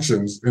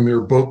functions, and they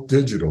were both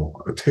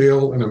digital, a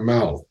tail and a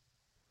mouth.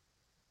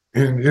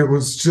 And it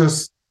was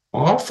just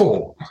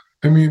awful.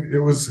 I mean, it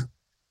was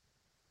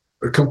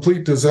a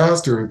complete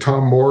disaster. And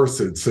Tom Morris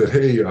had said,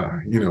 hey,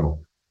 you know,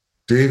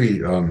 Davy,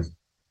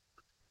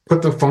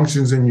 put the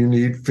functions in you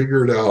need,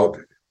 figure it out,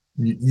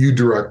 you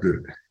direct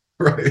it,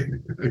 right?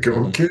 I go,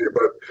 okay,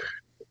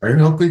 but I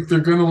don't think they're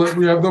going to let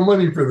me have the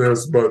money for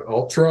this, but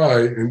I'll try.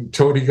 And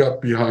Tony got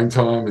behind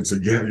Tom and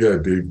said, yeah,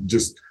 Dave,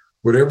 just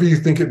whatever you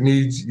think it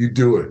needs, you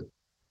do it.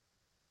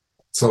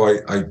 So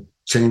I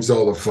changed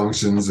all the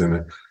functions and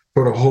I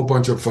put a whole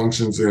bunch of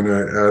functions in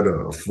it, add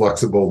a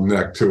flexible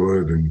neck to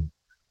it.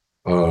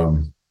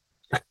 And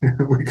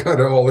we got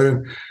it all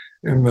in.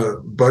 And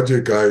the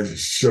budget guy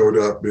showed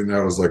up, and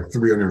that was like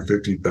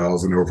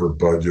 $350,000 over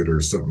budget or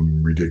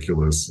something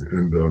ridiculous.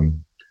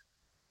 And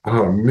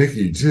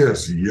Mickey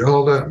just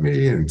yelled at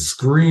me and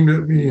screamed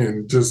at me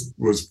and just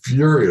was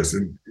furious.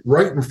 And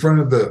right in front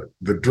of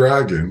the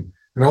dragon,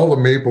 and all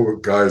the Maple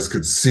guys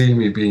could see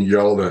me being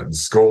yelled at and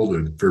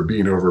scolded for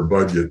being over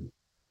budget.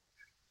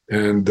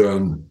 And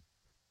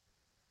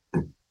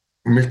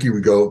Mickey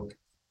would go,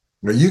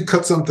 "Now you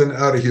cut something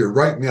out of here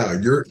right now.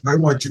 I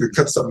want you to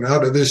cut something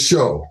out of this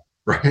show,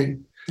 right?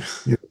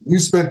 You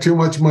spent too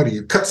much money.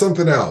 You cut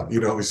something out." He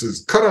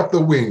says, "Cut off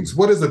the wings.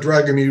 What does the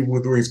dragon need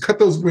with the wings? Cut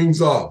those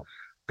wings off."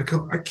 I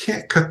go, "I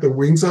can't cut the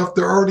wings off.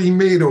 They're already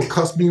made. It'll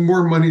cost me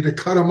more money to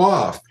cut them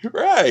off."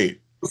 Right.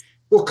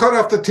 "Well, cut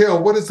off the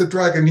tail. What does the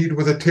dragon need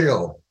with a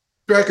tail?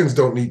 Dragons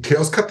don't need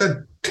tails. Cut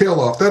that tail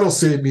off. That'll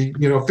save me,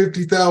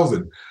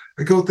 $50,000.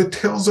 I go, "The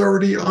tail's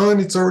already on.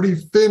 It's already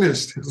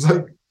finished." It's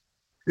like,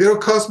 "It'll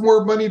cost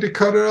more money to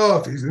cut it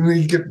off." And then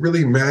he'd get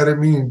really mad at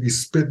me and be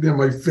spitting in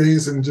my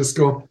face and just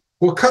go,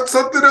 "Well, cut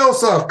something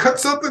else off. Cut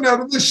something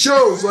out of the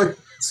show." It's like,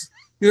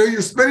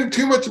 you're spending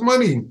too much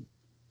money.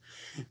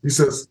 He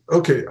says,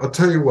 "Okay, I'll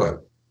tell you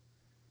what.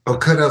 I'll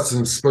cut out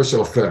some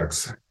special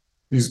effects,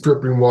 these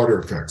dripping water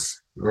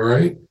effects. All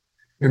right?"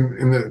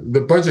 And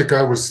the budget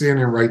guy was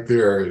standing right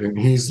there, and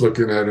he's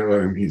looking at it,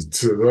 and he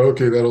said,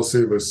 "Okay, that'll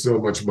save us so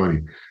much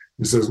money."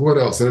 He says, "What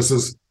else?" And I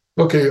says,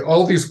 "Okay,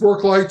 all these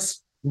work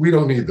lights, we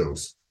don't need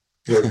those.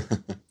 Like,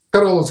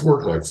 cut all those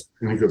work lights."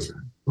 And he goes,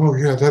 "Oh,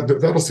 yeah,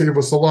 that'll save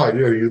us a lot."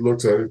 Yeah, he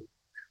looks at it,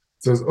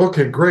 says,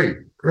 "Okay, great.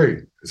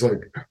 It's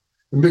like,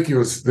 Mickey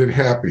was then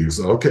happy. He's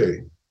like,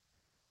 "Okay."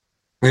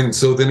 And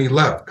so then he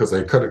left because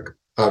I cut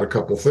out a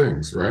couple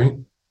things, right?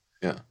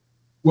 Yeah.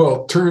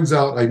 Well, turns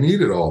out I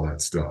needed all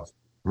that stuff,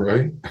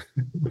 right?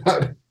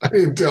 But I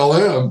didn't tell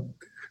him.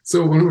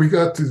 So when we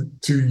got to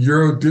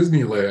Euro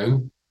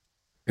Disneyland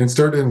and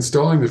started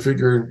installing the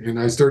figure, and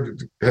I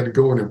had to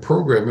go in and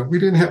program it, we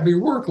didn't have any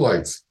work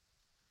lights.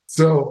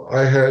 So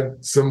I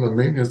had some of the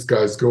maintenance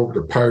guys go over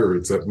to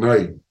Pirates at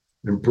night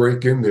and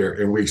break in there,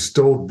 and we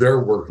stole their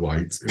work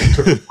lights and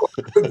took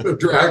the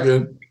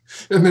dragon.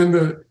 And then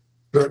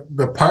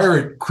the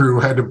pirate crew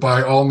had to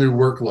buy all new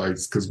work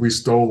lights because we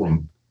stole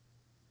them.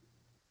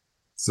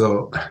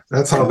 So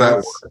that's how that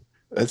worked.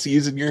 That's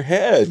using your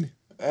head.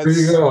 There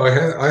you go.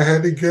 I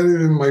had to get it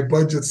in my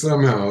budget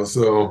somehow.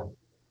 So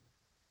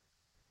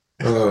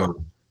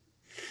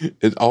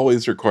it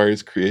always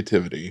requires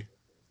creativity.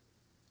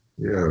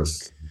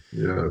 Yes.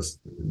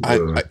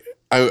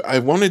 I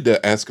wanted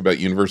to ask about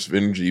Universe of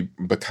Energy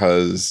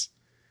because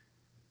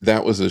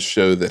that was a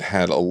show that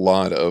had a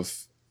lot of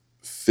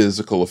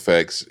physical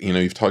effects.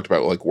 You've talked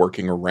about like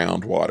working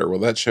around water. Well,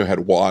 that show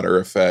had water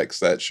effects.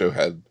 That show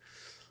had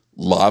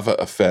lava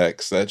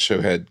effects. That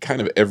show had kind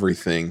of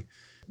everything.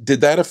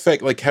 Did that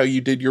affect like how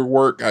you did your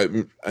work? I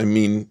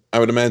mean, I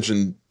would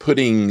imagine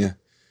putting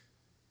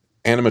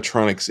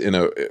animatronics in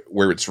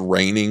where it's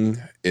raining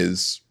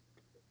is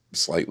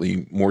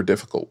slightly more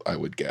difficult, I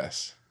would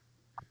guess.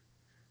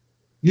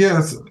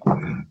 Yes.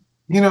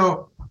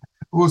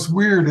 What's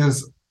weird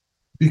is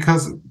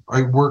because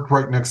I worked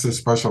right next to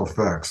special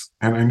effects,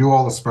 and I knew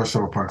all the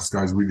special effects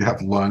guys. We'd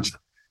have lunch,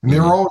 and they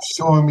were all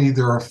showing me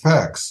their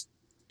effects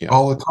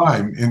all the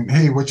time. And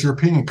hey, what's your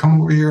opinion?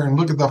 Come over here and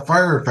look at the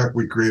fire effect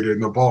we created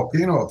and the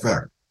volcano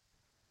effect.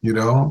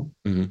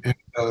 Mm-hmm.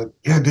 And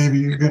yeah, Davey,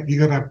 you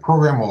got to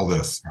program all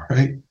this,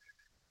 right?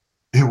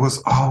 It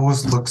was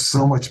always looked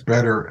so much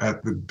better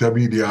at the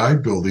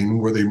WDI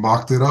building where they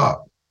mocked it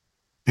up.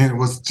 And it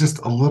was just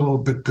a little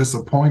bit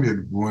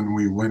disappointed when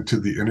we went to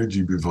the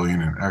Energy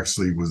Pavilion and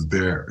actually was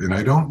there. And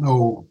I don't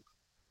know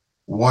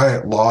why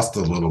it lost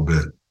a little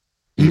bit,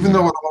 even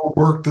though it all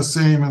worked the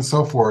same and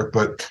so forth,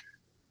 but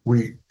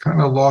we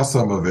kind of lost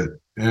some of it.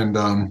 And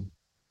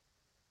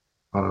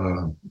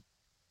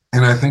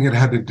I think it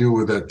had to do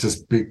with that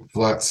just big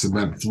flat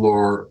cement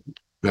floor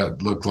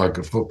that looked like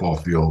a football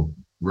field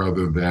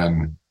rather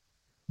than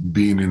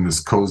being in this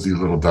cozy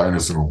little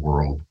dinosaur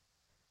world.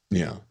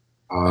 Yeah.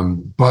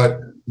 But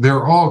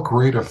they're all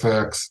great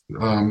effects.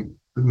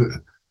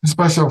 The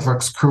special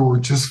effects crew were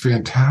just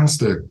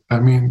fantastic. I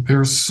mean,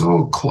 they're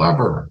so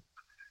clever.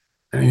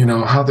 And,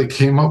 how they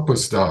came up with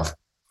stuff.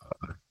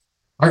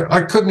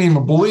 I couldn't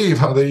even believe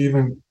how they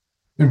even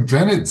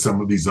invented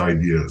some of these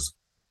ideas.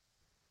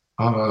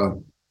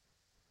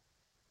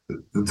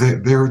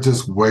 They were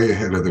just way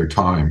ahead of their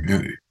time.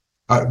 And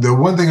the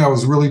one thing I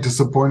was really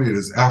disappointed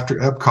is after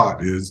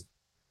EPCOT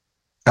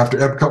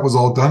was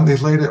all done, they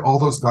laid all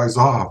those guys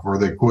off, or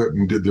they quit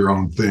and did their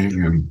own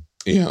thing. And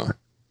yeah,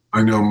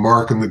 I know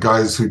Mark and the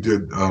guys who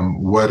did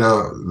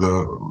Weta,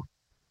 the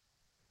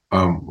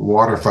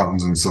water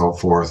fountains and so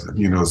forth,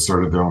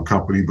 started their own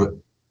company. But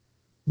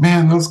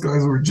man, those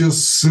guys were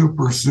just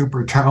super,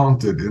 super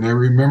talented. And I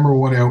remember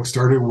when I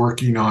started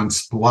working on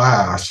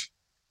Splash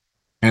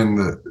and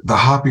the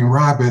Hopping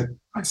Rabbit,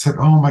 I said,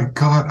 oh my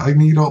God, I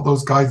need all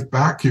those guys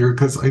back here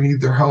because I need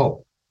their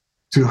help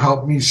to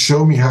help me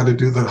show me how to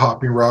do the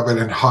Hopping Rabbit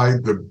and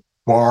hide the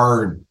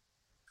bar and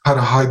how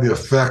to hide the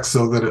effects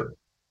so that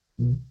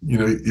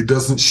it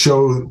doesn't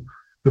show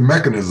the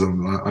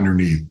mechanism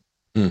underneath.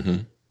 Mm-hmm.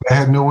 I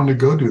had no one to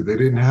go to. They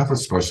didn't have a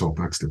special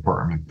effects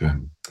department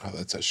then. Oh,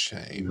 that's a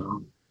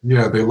shame.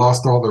 Yeah, they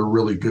lost all their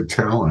really good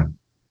talent.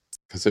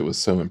 Because it was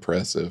so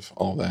impressive,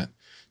 all that.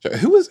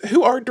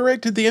 Who art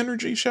directed the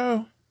Energy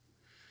show?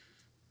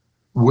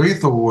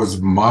 Wathel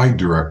was my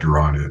director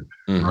on it,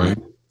 right?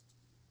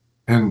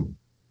 And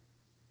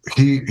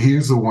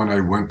he's the one I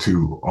went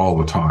to all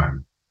the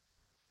time.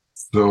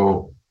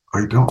 So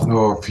I don't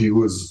know if he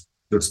was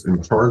just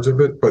in charge of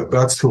it, but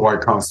that's who I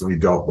constantly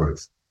dealt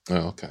with.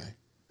 Oh, okay.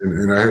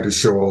 And I had to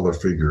show all the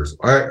figures.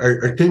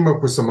 I came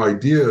up with some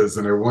ideas,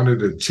 and I wanted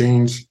to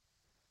change.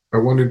 I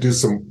wanted to do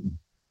some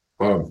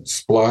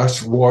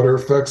splash water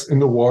effects in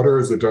the water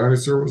as the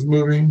dinosaur was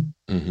moving.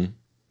 Mm-hmm.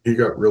 He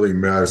got really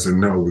mad. I said,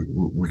 no,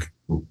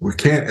 we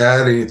can't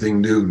add anything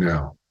new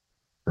now,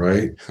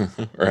 right?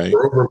 Right.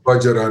 We're over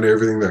budget on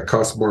everything that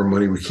costs more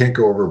money. We can't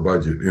go over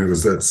budget. And it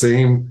was that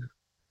same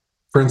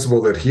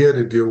principle that he had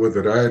to deal with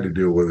that I had to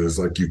deal with, is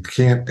like, you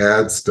can't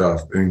add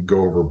stuff and go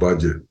over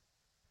budget.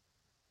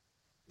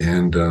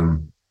 And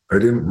I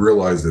didn't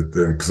realize it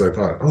then, because I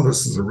thought, oh,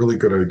 this is a really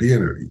good idea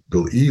and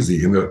it'll be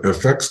easy. And the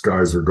effects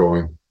guys are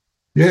going,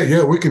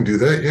 yeah, we can do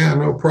that. Yeah,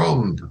 no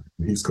problem.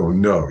 And he's going,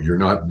 no, you're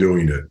not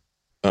doing it.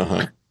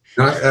 Uh-huh.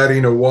 Not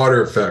adding a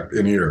water effect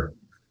in here,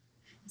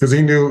 because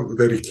he knew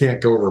that he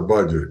can't go over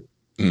budget.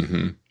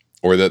 Mm-hmm.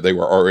 Or that they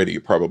were already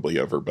probably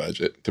over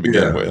budget to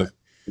begin with.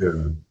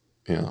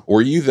 Yeah.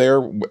 Were you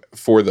there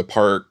for the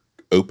park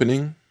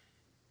opening,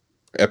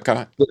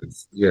 Epcot?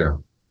 Yeah.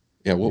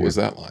 Yeah. What was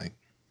that like?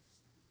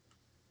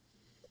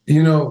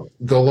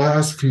 The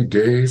last few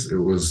days, it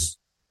was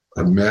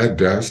a mad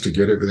dash to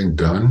get everything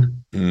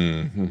done.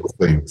 Mm-hmm.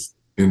 Things.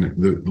 And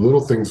the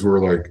little things were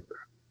like,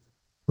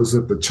 was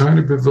it the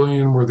China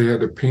Pavilion where they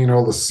had to paint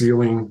all the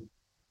ceiling?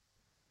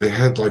 They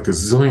had like a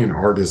zillion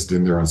artists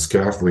in there on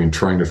scaffolding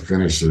trying to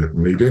finish it,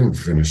 and they didn't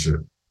finish it.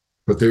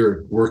 But they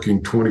were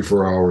working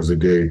 24 hours a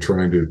day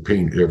trying to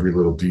paint every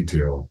little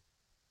detail,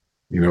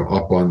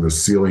 up on the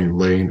ceiling,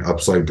 laying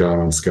upside down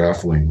on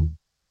scaffolding.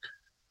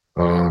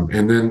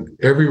 And then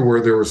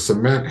everywhere there was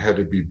cement had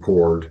to be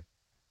poured.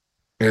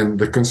 And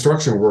the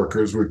construction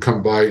workers would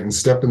come by and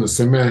step in the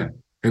cement,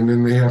 and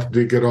then they have to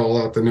dig it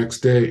all out the next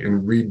day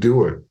and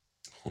redo it.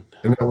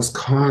 And that was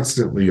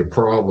constantly a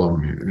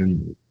problem.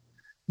 And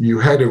you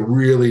had to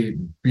really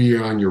be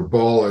on your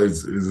ball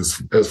as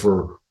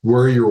for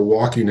where you were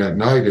walking at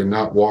night and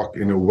not walk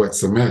in a wet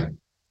cement.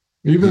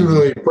 Even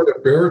though they put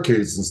up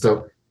barricades and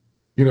stuff,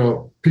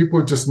 people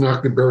would just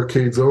knock the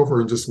barricades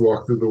over and just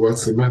walk through the wet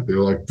cement. They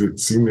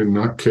seemed to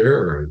not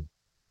care.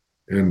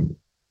 And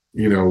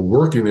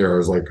working there, I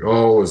was like,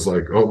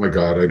 oh my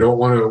God, I don't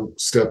want to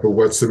step in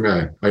wet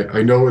cement.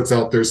 I know it's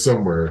out there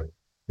somewhere.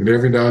 And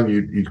every now and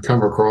then you'd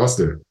come across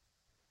it.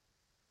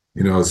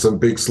 Some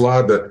big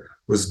slab that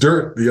was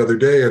dirt the other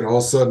day, and all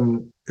of a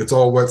sudden it's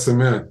all wet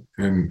cement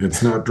and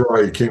it's not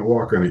dry. You can't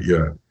walk on it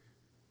yet.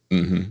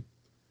 Mm-hmm.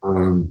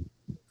 And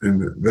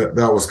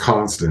that was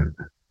constant.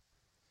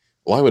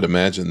 Well, I would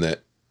imagine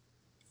that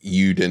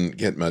you didn't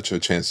get much of a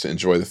chance to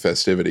enjoy the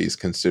festivities,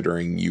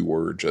 considering you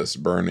were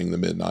just burning the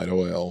midnight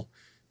oil,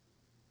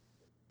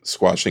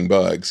 squashing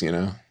bugs,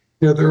 Yeah,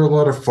 there were a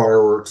lot of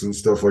fireworks and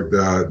stuff like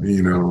that,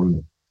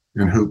 and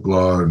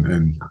hoopla.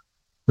 And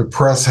the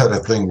press had a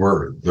thing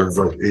where there's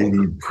like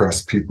 80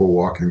 press people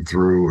walking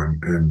through,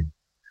 and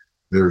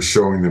they're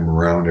showing them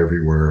around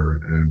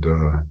everywhere. And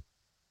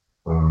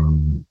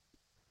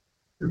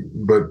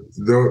but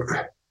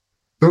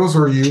those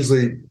were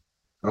usually,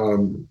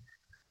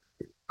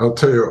 I'll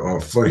tell you a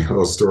funny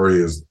little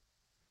story is,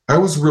 I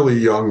was really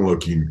young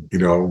looking,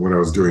 when I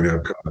was doing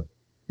Epcot,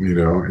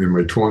 in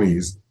my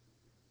 20s.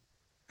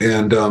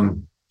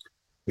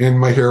 And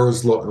my hair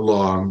was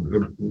long, a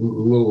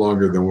little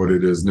longer than what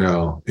it is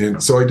now.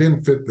 And so I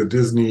didn't fit the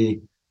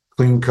Disney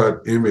clean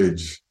cut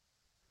image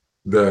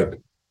that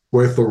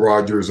Wathel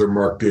Rogers or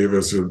Mark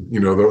Davis or,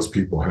 those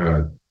people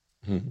had.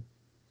 Mm-hmm.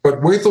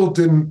 But Wathel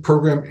didn't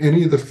program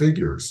any of the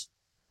figures.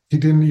 He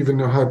didn't even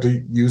know how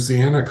to use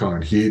the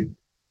Anaconda. He'd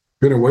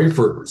been away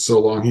for so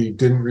long, he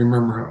didn't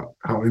remember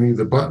how any of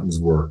the buttons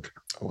worked.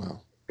 Oh,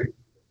 wow.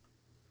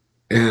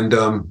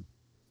 And,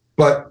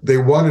 but they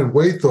wanted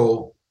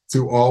Wathel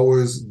to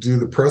always do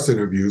the press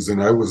interviews,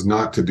 and I was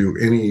not to do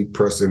any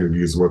press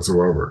interviews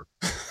whatsoever.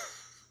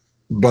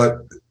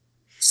 But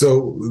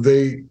so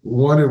they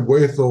wanted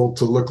Wathel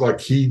to look like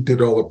he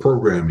did all the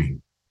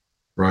programming,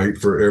 right,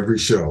 for every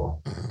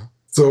show. Uh-huh.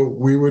 So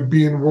we would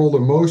be in World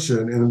of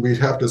Motion, and we'd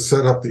have to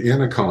set up the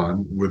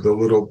Anaconda with a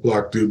little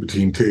black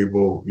Dubatine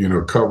table,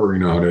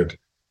 covering on it,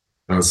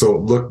 so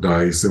it looked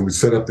nice. And we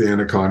set up the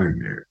Anaconda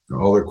and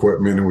all the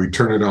equipment, and we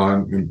turn it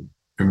on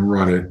and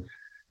run it.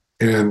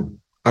 And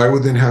I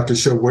would then have to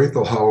show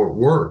Wathel how it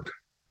worked,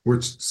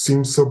 which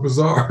seems so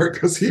bizarre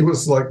because he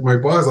was like my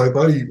boss. I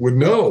thought he would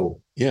know.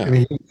 Yeah. And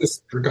he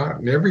just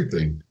forgotten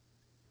everything.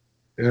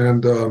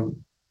 And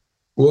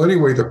well,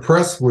 anyway, the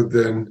press would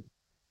then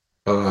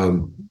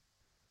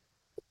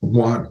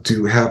want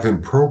to have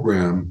him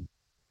program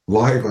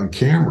live on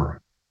camera,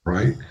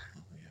 right?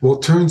 Well,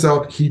 it turns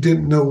out he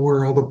didn't know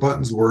where all the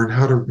buttons were and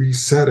how to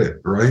reset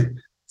it, right?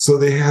 So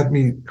they had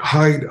me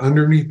hide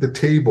underneath the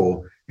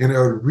table, and I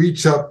would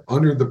reach up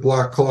under the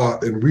black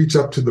cloth and reach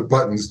up to the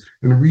buttons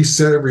and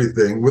reset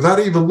everything without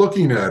even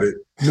looking at it,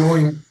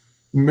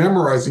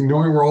 memorizing,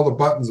 knowing where all the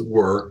buttons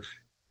were,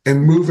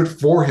 and move it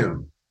for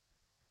him.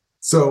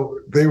 So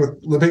they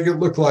would make it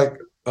look like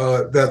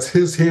that's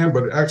his hand,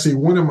 but actually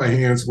one of my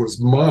hands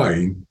was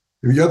mine,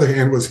 and the other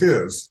hand was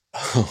his.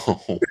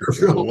 Oh,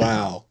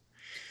 wow.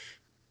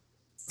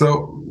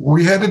 So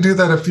we had to do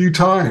that a few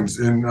times,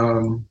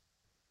 and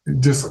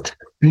just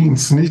being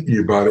sneaky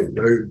about it.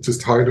 I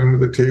just hide under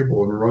the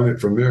table and run it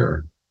from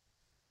there.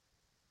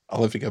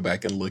 I'll have to go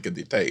back and look at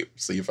the tape,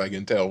 see if I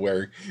can tell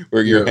where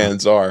your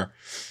hands are.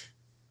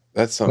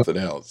 That's something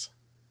else.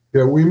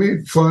 Yeah, we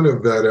made fun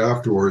of that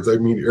afterwards. I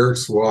mean, Eric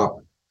Swap,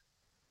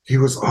 he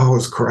was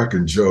always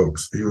cracking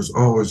jokes. He was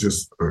always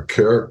just a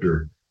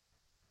character.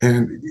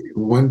 And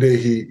one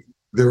day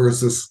there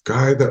was this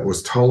guy that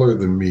was taller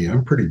than me.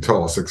 I'm pretty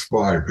tall,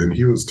 6'5", and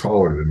he was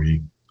taller than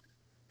me.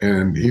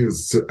 And he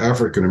was an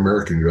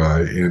African-American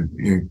guy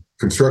and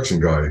construction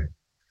guy.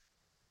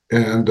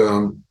 And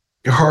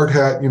hard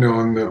hat, and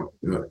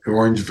the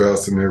orange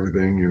vest and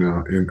everything,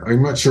 and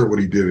I'm not sure what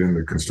he did in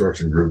the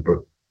construction group, but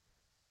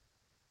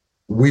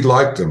we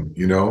liked him,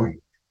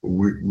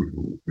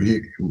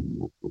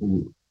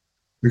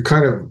 we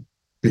kind of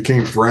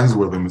became friends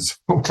with him. So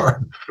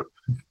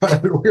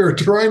we were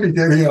trying to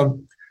get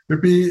him to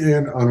be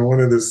in on one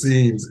of the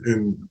scenes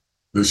in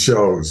the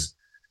shows,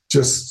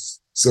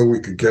 just so we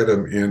could get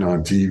him in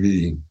on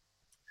TV,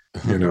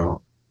 And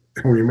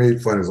we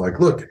made fun. It's like,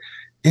 look,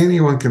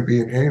 anyone can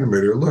be an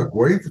animator. Look,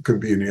 Wade can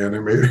be an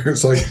animator.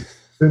 It's like,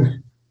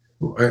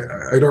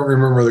 I don't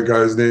remember the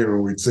guy's name,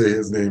 and we'd say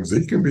his name. So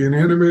he can be an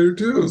animator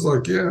too. It's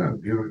like, yeah,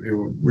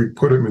 we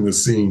put him in the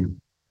scene.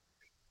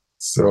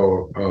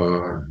 So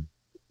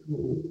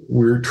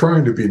we're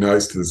trying to be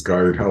nice to this guy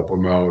and help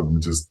him out,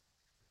 and just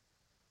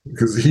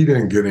because he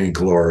didn't get any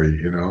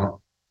glory,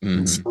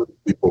 and some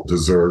people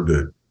deserved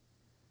it.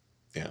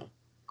 Yeah.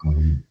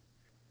 Can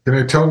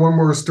I tell one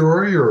more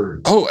story,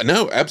 or? Oh,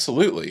 no,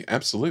 absolutely.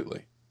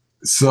 Absolutely.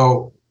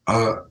 So,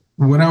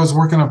 when I was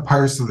working on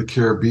Pirates of the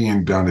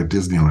Caribbean down at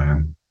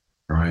Disneyland,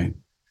 right?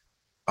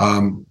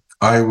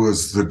 I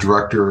was the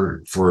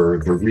director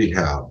for the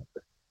rehab,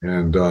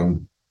 and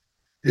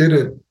it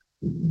had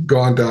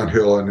gone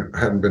downhill and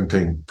hadn't been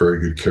taken very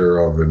good care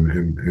of,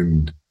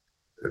 and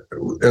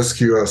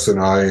SQS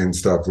and I and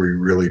stuff, we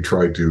really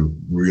tried to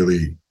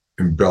really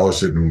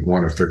embellish it and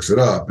want to fix it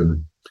up.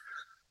 And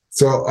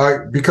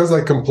so because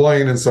I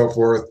complained and so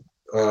forth,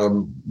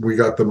 we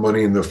got the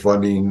money and the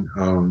funding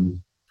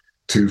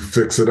to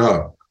fix it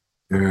up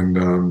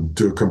and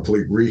do a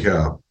complete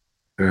rehab.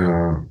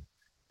 And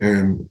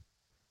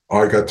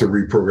I got to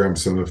reprogram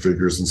some of the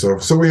figures and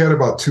so we had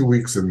about 2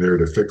 weeks in there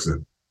to fix it.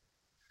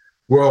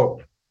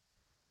 Well,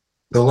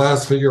 the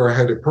last figure I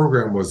had to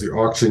program was the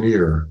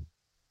auctioneer.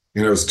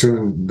 I was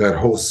doing that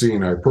whole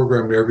scene. I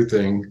programmed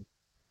everything,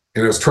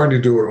 and I was trying to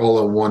do it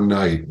all in one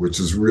night, which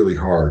is really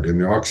hard. And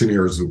the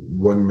auctioneer is a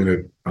 1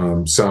 minute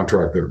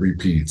soundtrack that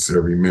repeats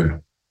every minute.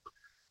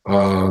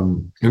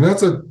 And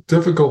that's a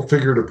difficult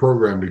figure to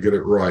program to get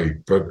it right,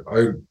 but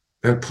I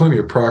had plenty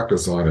of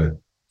practice on it.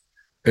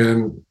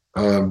 And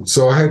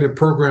so I had to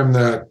program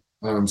that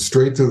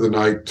straight through the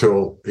night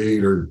till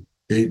 8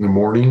 in the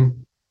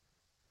morning.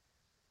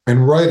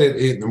 And right at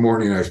 8 in the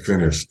morning, I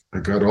finished. I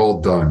got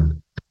all done.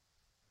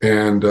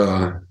 And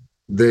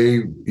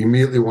they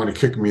immediately want to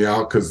kick me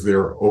out because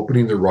they're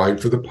opening the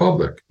ride for the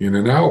public in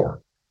an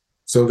hour.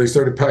 So they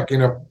started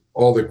packing up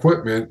all the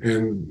equipment,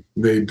 and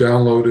they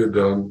downloaded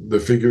the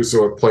figures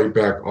so it played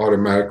back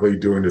automatically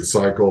doing its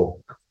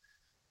cycle.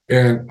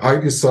 And I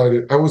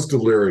decided, I was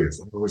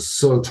delirious. I was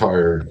so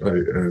tired.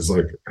 I was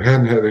like, I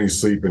hadn't had any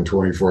sleep in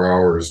 24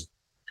 hours.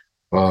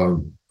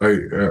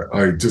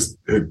 I just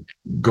had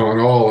gone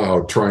all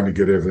out trying to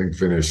get everything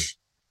finished.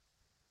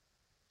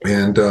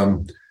 And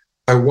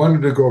I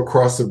wanted to go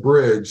across the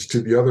bridge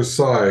to the other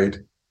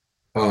side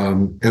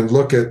and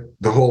look at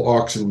the whole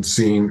auction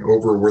scene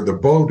over where the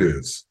boat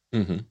is.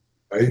 Mm-hmm.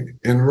 Right?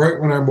 And right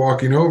when I'm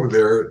walking over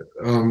there,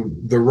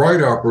 the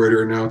ride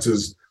operator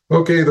announces,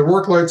 okay, the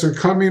work lights are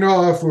coming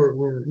off.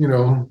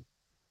 We're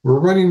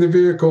running the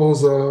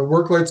vehicles.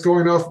 Work lights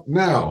going off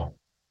now.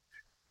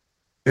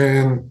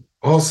 And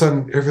all of a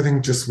sudden,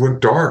 everything just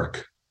went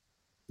dark.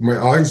 My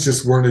eyes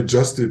just weren't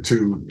adjusted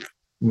to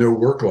no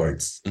work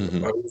lights.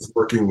 Mm-hmm. I was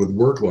working with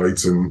work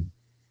lights, and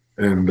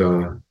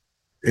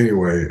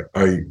anyway,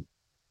 I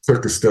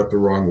took a step the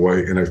wrong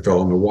way and I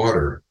fell in the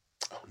water.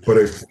 Oh, no. But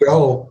I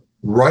fell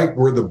right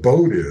where the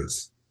boat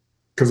is,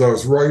 because I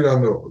was right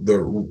on the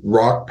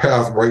rock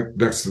path right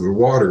next to the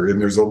water,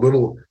 and there's a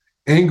little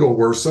angle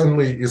where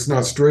suddenly it's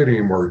not straight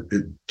anymore.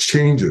 It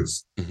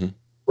changes. Mm-hmm.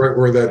 Right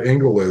where that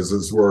angle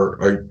is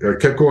where I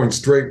kept going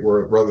straight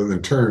where rather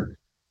than turn.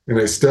 And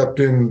I stepped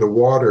in the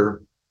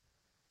water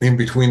in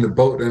between the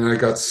boat, and I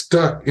got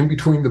stuck in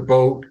between the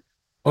boat,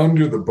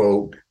 under the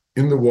boat,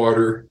 in the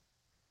water,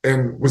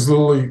 and was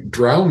literally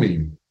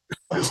drowning.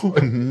 Oh,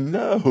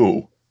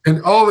 no.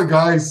 And all the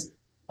guys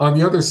on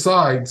the other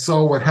side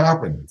saw what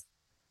happened,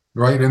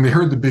 right? And they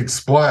heard the big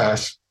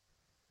splash.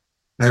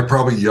 And I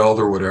probably yelled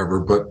or whatever,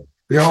 but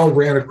they all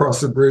ran across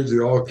the bridge. They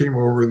all came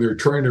over, and they're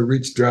trying to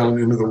reach down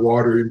into the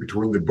water in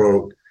between the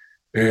boat.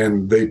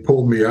 And they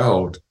pulled me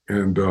out,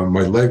 and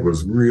my leg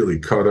was really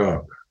cut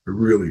up,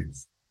 really,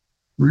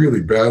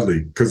 really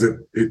badly, because it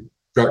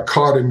got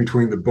caught in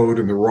between the boat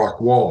and the rock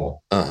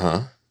wall.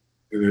 Uh-huh.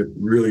 And it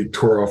really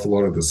tore off a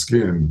lot of the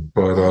skin.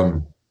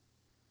 But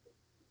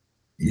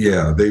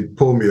yeah, they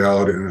pulled me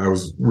out, and I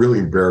was really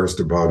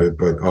embarrassed about it.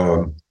 But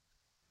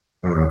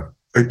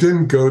I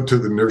didn't go to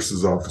the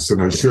nurse's office,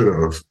 and I should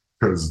have,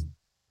 because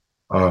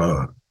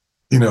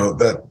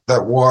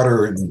that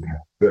water and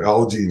the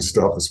algae and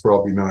stuff is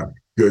probably not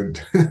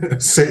good,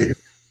 safe.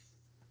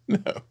 No.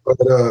 But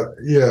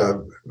yeah,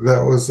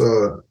 that was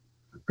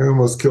I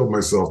almost killed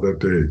myself that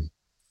day.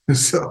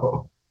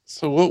 So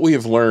what we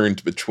have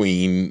learned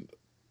between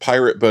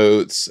pirate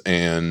boats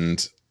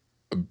and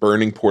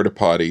burning porta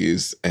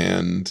potties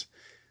and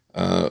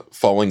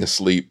falling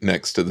asleep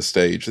next to the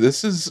stage,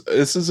 this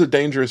is a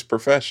dangerous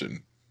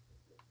profession.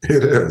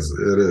 it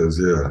is,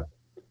 yeah.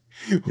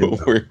 Well,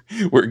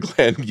 we're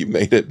glad you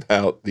made it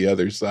out the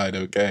other side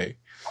okay.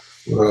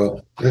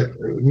 Well,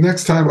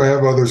 next time I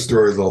have other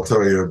stories, I'll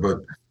tell you, but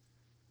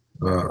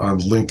on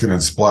Lincoln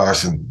and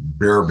Splash and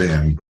Bear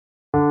Band.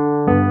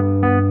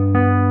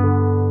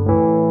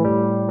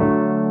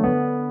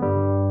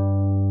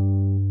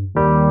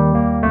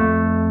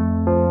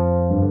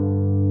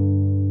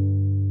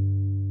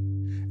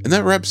 And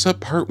that wraps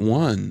up part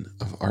 1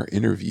 of our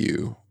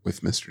interview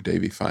with Mr.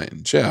 Davy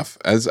Feiten. Jeff,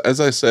 as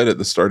I said at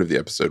the start of the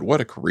episode, what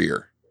a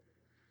career.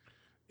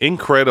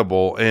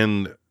 Incredible.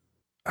 And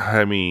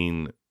I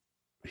mean,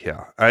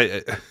 yeah,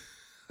 I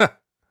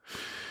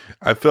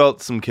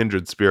felt some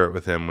kindred spirit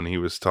with him when he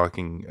was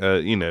talking,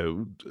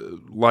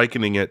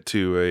 likening it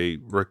to a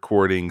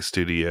recording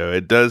studio.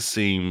 It does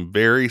seem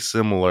very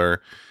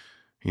similar,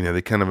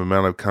 the kind of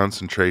amount of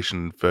concentration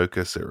and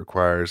focus it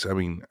requires. I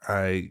mean,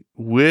 I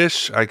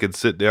wish I could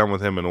sit down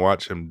with him and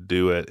watch him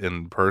do it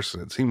in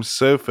person. It seems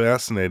so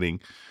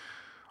fascinating.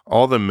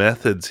 All the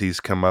methods he's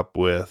come up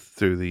with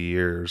through the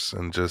years,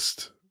 and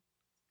just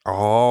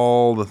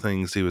all the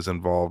things he was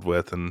involved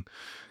with, and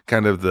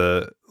kind of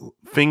the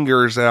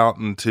fingers out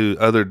into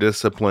other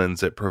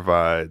disciplines it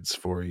provides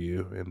for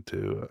you,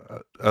 into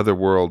other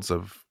worlds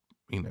of,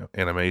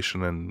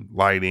 animation and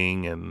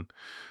lighting and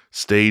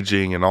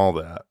staging and all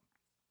that.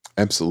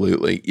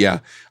 Absolutely. Yeah.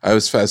 I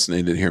was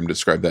fascinated to hear him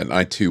describe that. And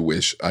I too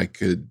wish I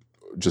could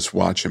just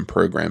watch him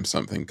program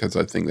something, because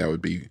I think that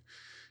would be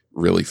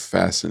really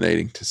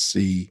fascinating to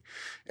see.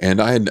 And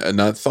I had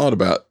not thought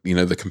about,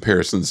 the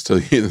comparisons to,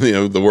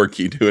 the work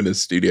you do in his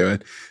studio.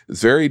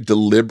 It's very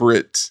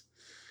deliberate,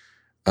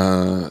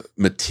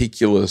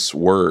 meticulous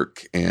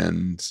work,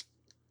 and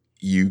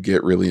you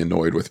get really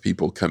annoyed with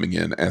people coming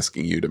in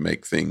asking you to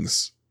make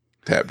things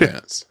tap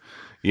dance.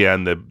 Yeah,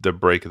 and the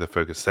break of the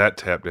focus, that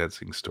tap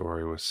dancing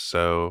story was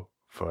so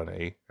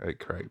funny. It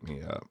cracked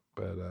me up.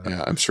 But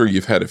yeah, I'm sure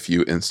you've had a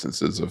few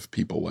instances of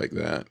people like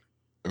that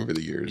over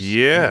the years.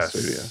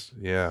 Yes,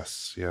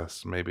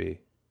 maybe.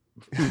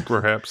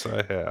 Perhaps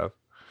I have.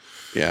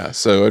 Yeah,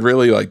 so I'd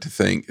really like to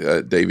thank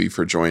Davey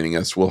for joining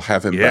us. We'll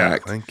have him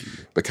back. Thank you.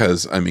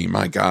 Because, I mean,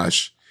 my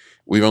gosh,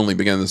 we've only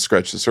begun to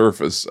scratch the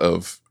surface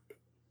of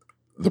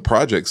the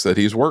projects that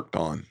he's worked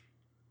on.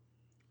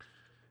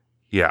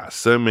 Yeah,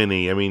 so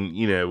many. I mean,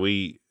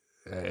 we,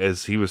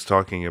 as he was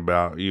talking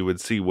about, you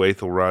would see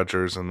Wathel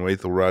Rogers, and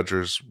Wathel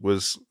Rogers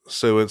was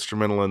so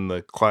instrumental in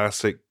the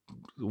classic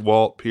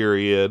Walt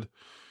period.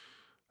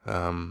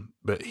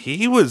 But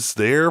he was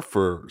there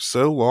for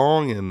so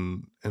long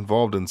and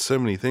involved in so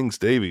many things.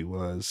 Davy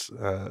was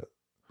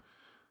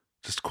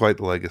just quite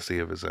the legacy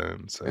of his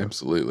own. So.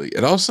 Absolutely.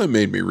 It also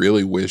made me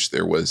really wish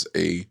there was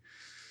a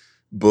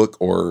book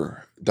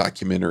or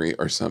documentary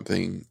or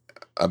something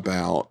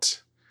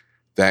about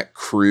that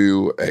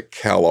crew at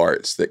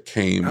CalArts that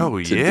came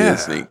to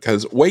Disney.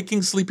 Because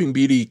Waking Sleeping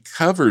Beauty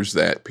covers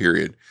that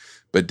period,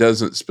 but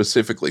doesn't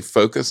specifically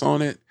focus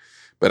on it.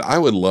 But I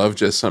would love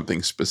just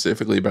something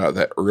specifically about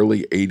that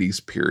early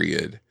 80s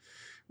period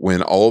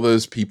when all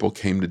those people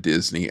came to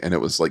Disney, and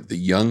it was like the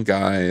young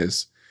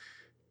guys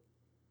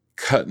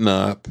cutting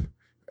up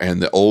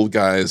and the old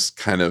guys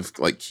kind of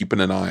like keeping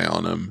an eye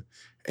on them.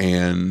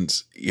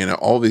 And,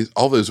 all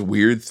those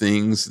weird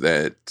things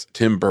that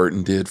Tim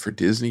Burton did for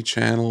Disney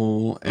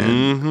Channel,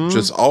 and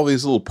just all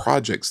these little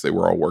projects they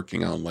were all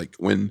working on, like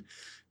when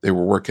they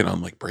were working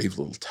on like Brave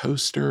Little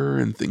Toaster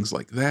and things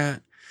like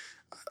that.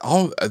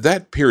 All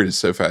that period is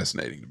so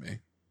fascinating to me.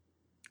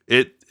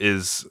 It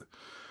is.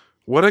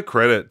 What a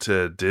credit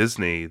to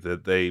Disney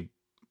that they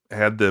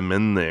had them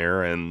in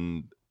there,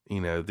 and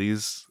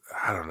these,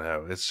 I don't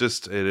know. It's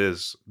just,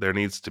 there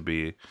needs to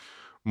be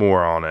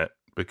more on it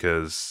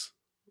because,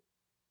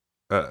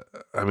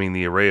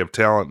 the array of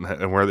talent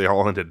and where they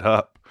all ended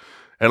up.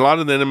 And a lot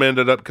of them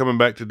ended up coming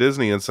back to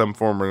Disney in some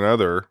form or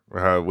another,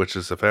 which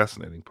is the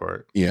fascinating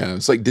part. Yeah,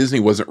 it's like Disney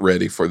wasn't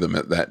ready for them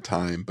at that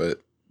time,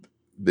 but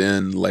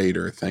then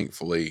later,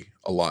 thankfully,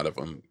 a lot of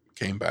them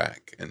came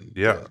back. And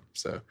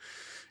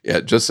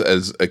just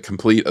as a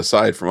complete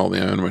aside from all the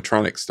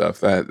animatronic stuff,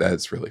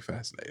 that's really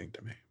fascinating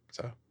to me.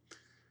 So,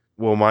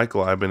 well,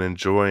 Michael, I've been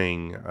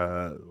enjoying.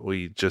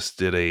 We just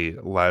did a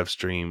live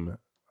stream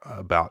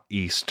about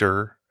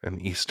Easter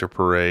and Easter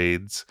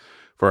parades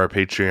for our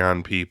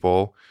Patreon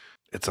people.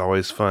 It's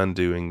always fun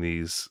doing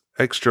these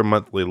extra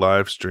monthly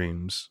live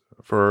streams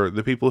for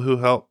the people who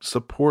help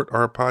support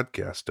our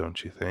podcast,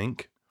 don't you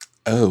think?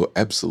 Oh,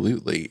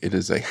 absolutely. It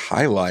is a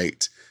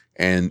highlight.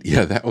 And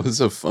yeah, that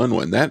was a fun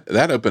one.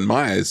 That opened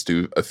my eyes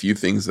to a few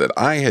things that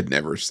I had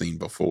never seen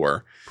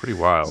before. Pretty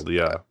wild,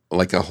 yeah.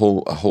 Like a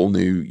whole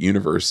new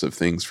universe of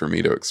things for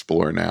me to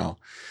explore now.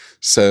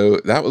 So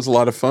that was a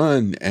lot of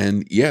fun.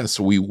 And yes,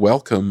 we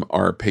welcome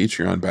our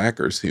Patreon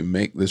backers who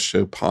make this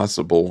show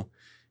possible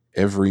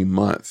every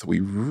month.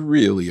 We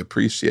really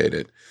appreciate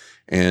it.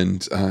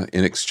 And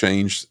in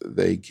exchange,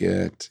 they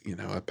get,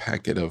 a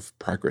packet of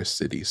Progress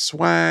City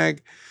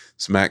swag,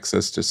 some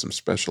access to some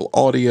special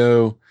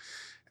audio,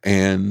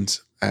 and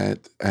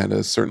at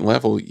a certain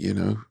level,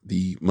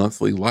 the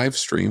monthly live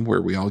stream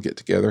where we all get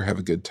together, have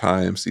a good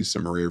time, see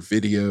some rare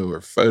video or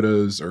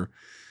photos, or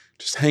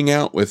just hang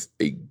out with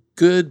a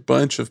good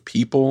bunch of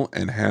people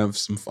and have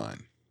some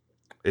fun.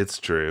 It's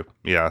true.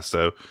 Yeah.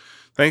 So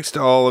thanks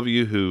to all of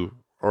you who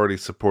already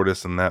support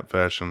us in that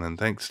fashion, and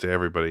thanks to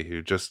everybody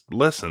who just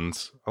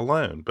listens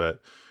alone,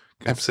 but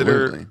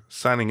consider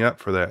signing up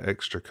for that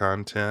extra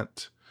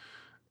content.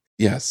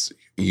 Yes,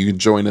 you can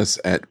join us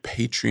at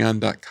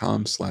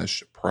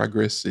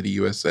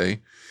patreon.com/ProgressCityUSA,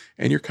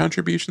 and your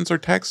contributions are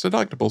tax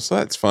deductible, so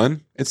that's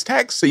fun. It's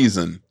tax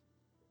season.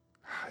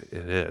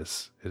 It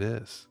is.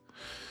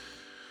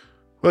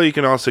 Well, you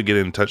can also get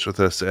in touch with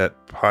us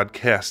at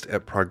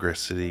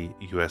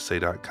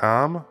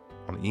podcast@ProgressCityUSA.com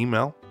on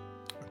email.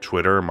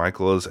 Twitter,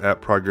 Michael is at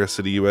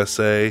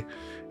ProgressCityUSA,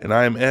 and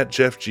I am at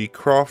Jeff G.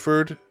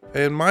 Crawford.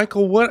 And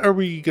Michael, what are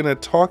we going to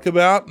talk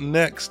about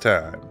next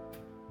time?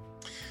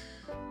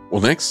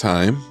 Well, next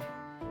time,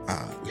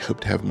 we hope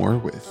to have more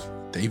with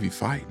Davy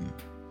Feiten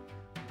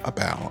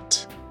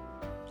about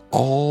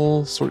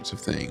all sorts of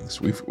things.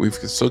 We've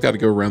still got to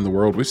go around the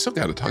world. We've still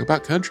got to talk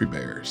about country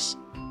bears.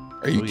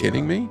 Are you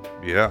kidding me?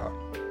 Yeah.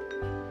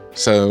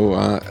 So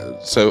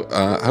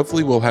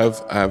hopefully we'll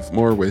have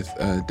more with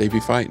Davy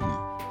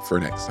Feiten for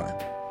next time.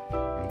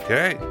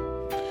 Okay.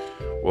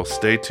 Well,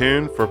 stay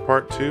tuned for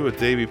part 2 with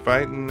Davy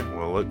Feiten.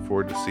 We'll look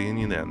forward to seeing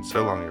you then.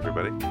 So long,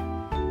 everybody.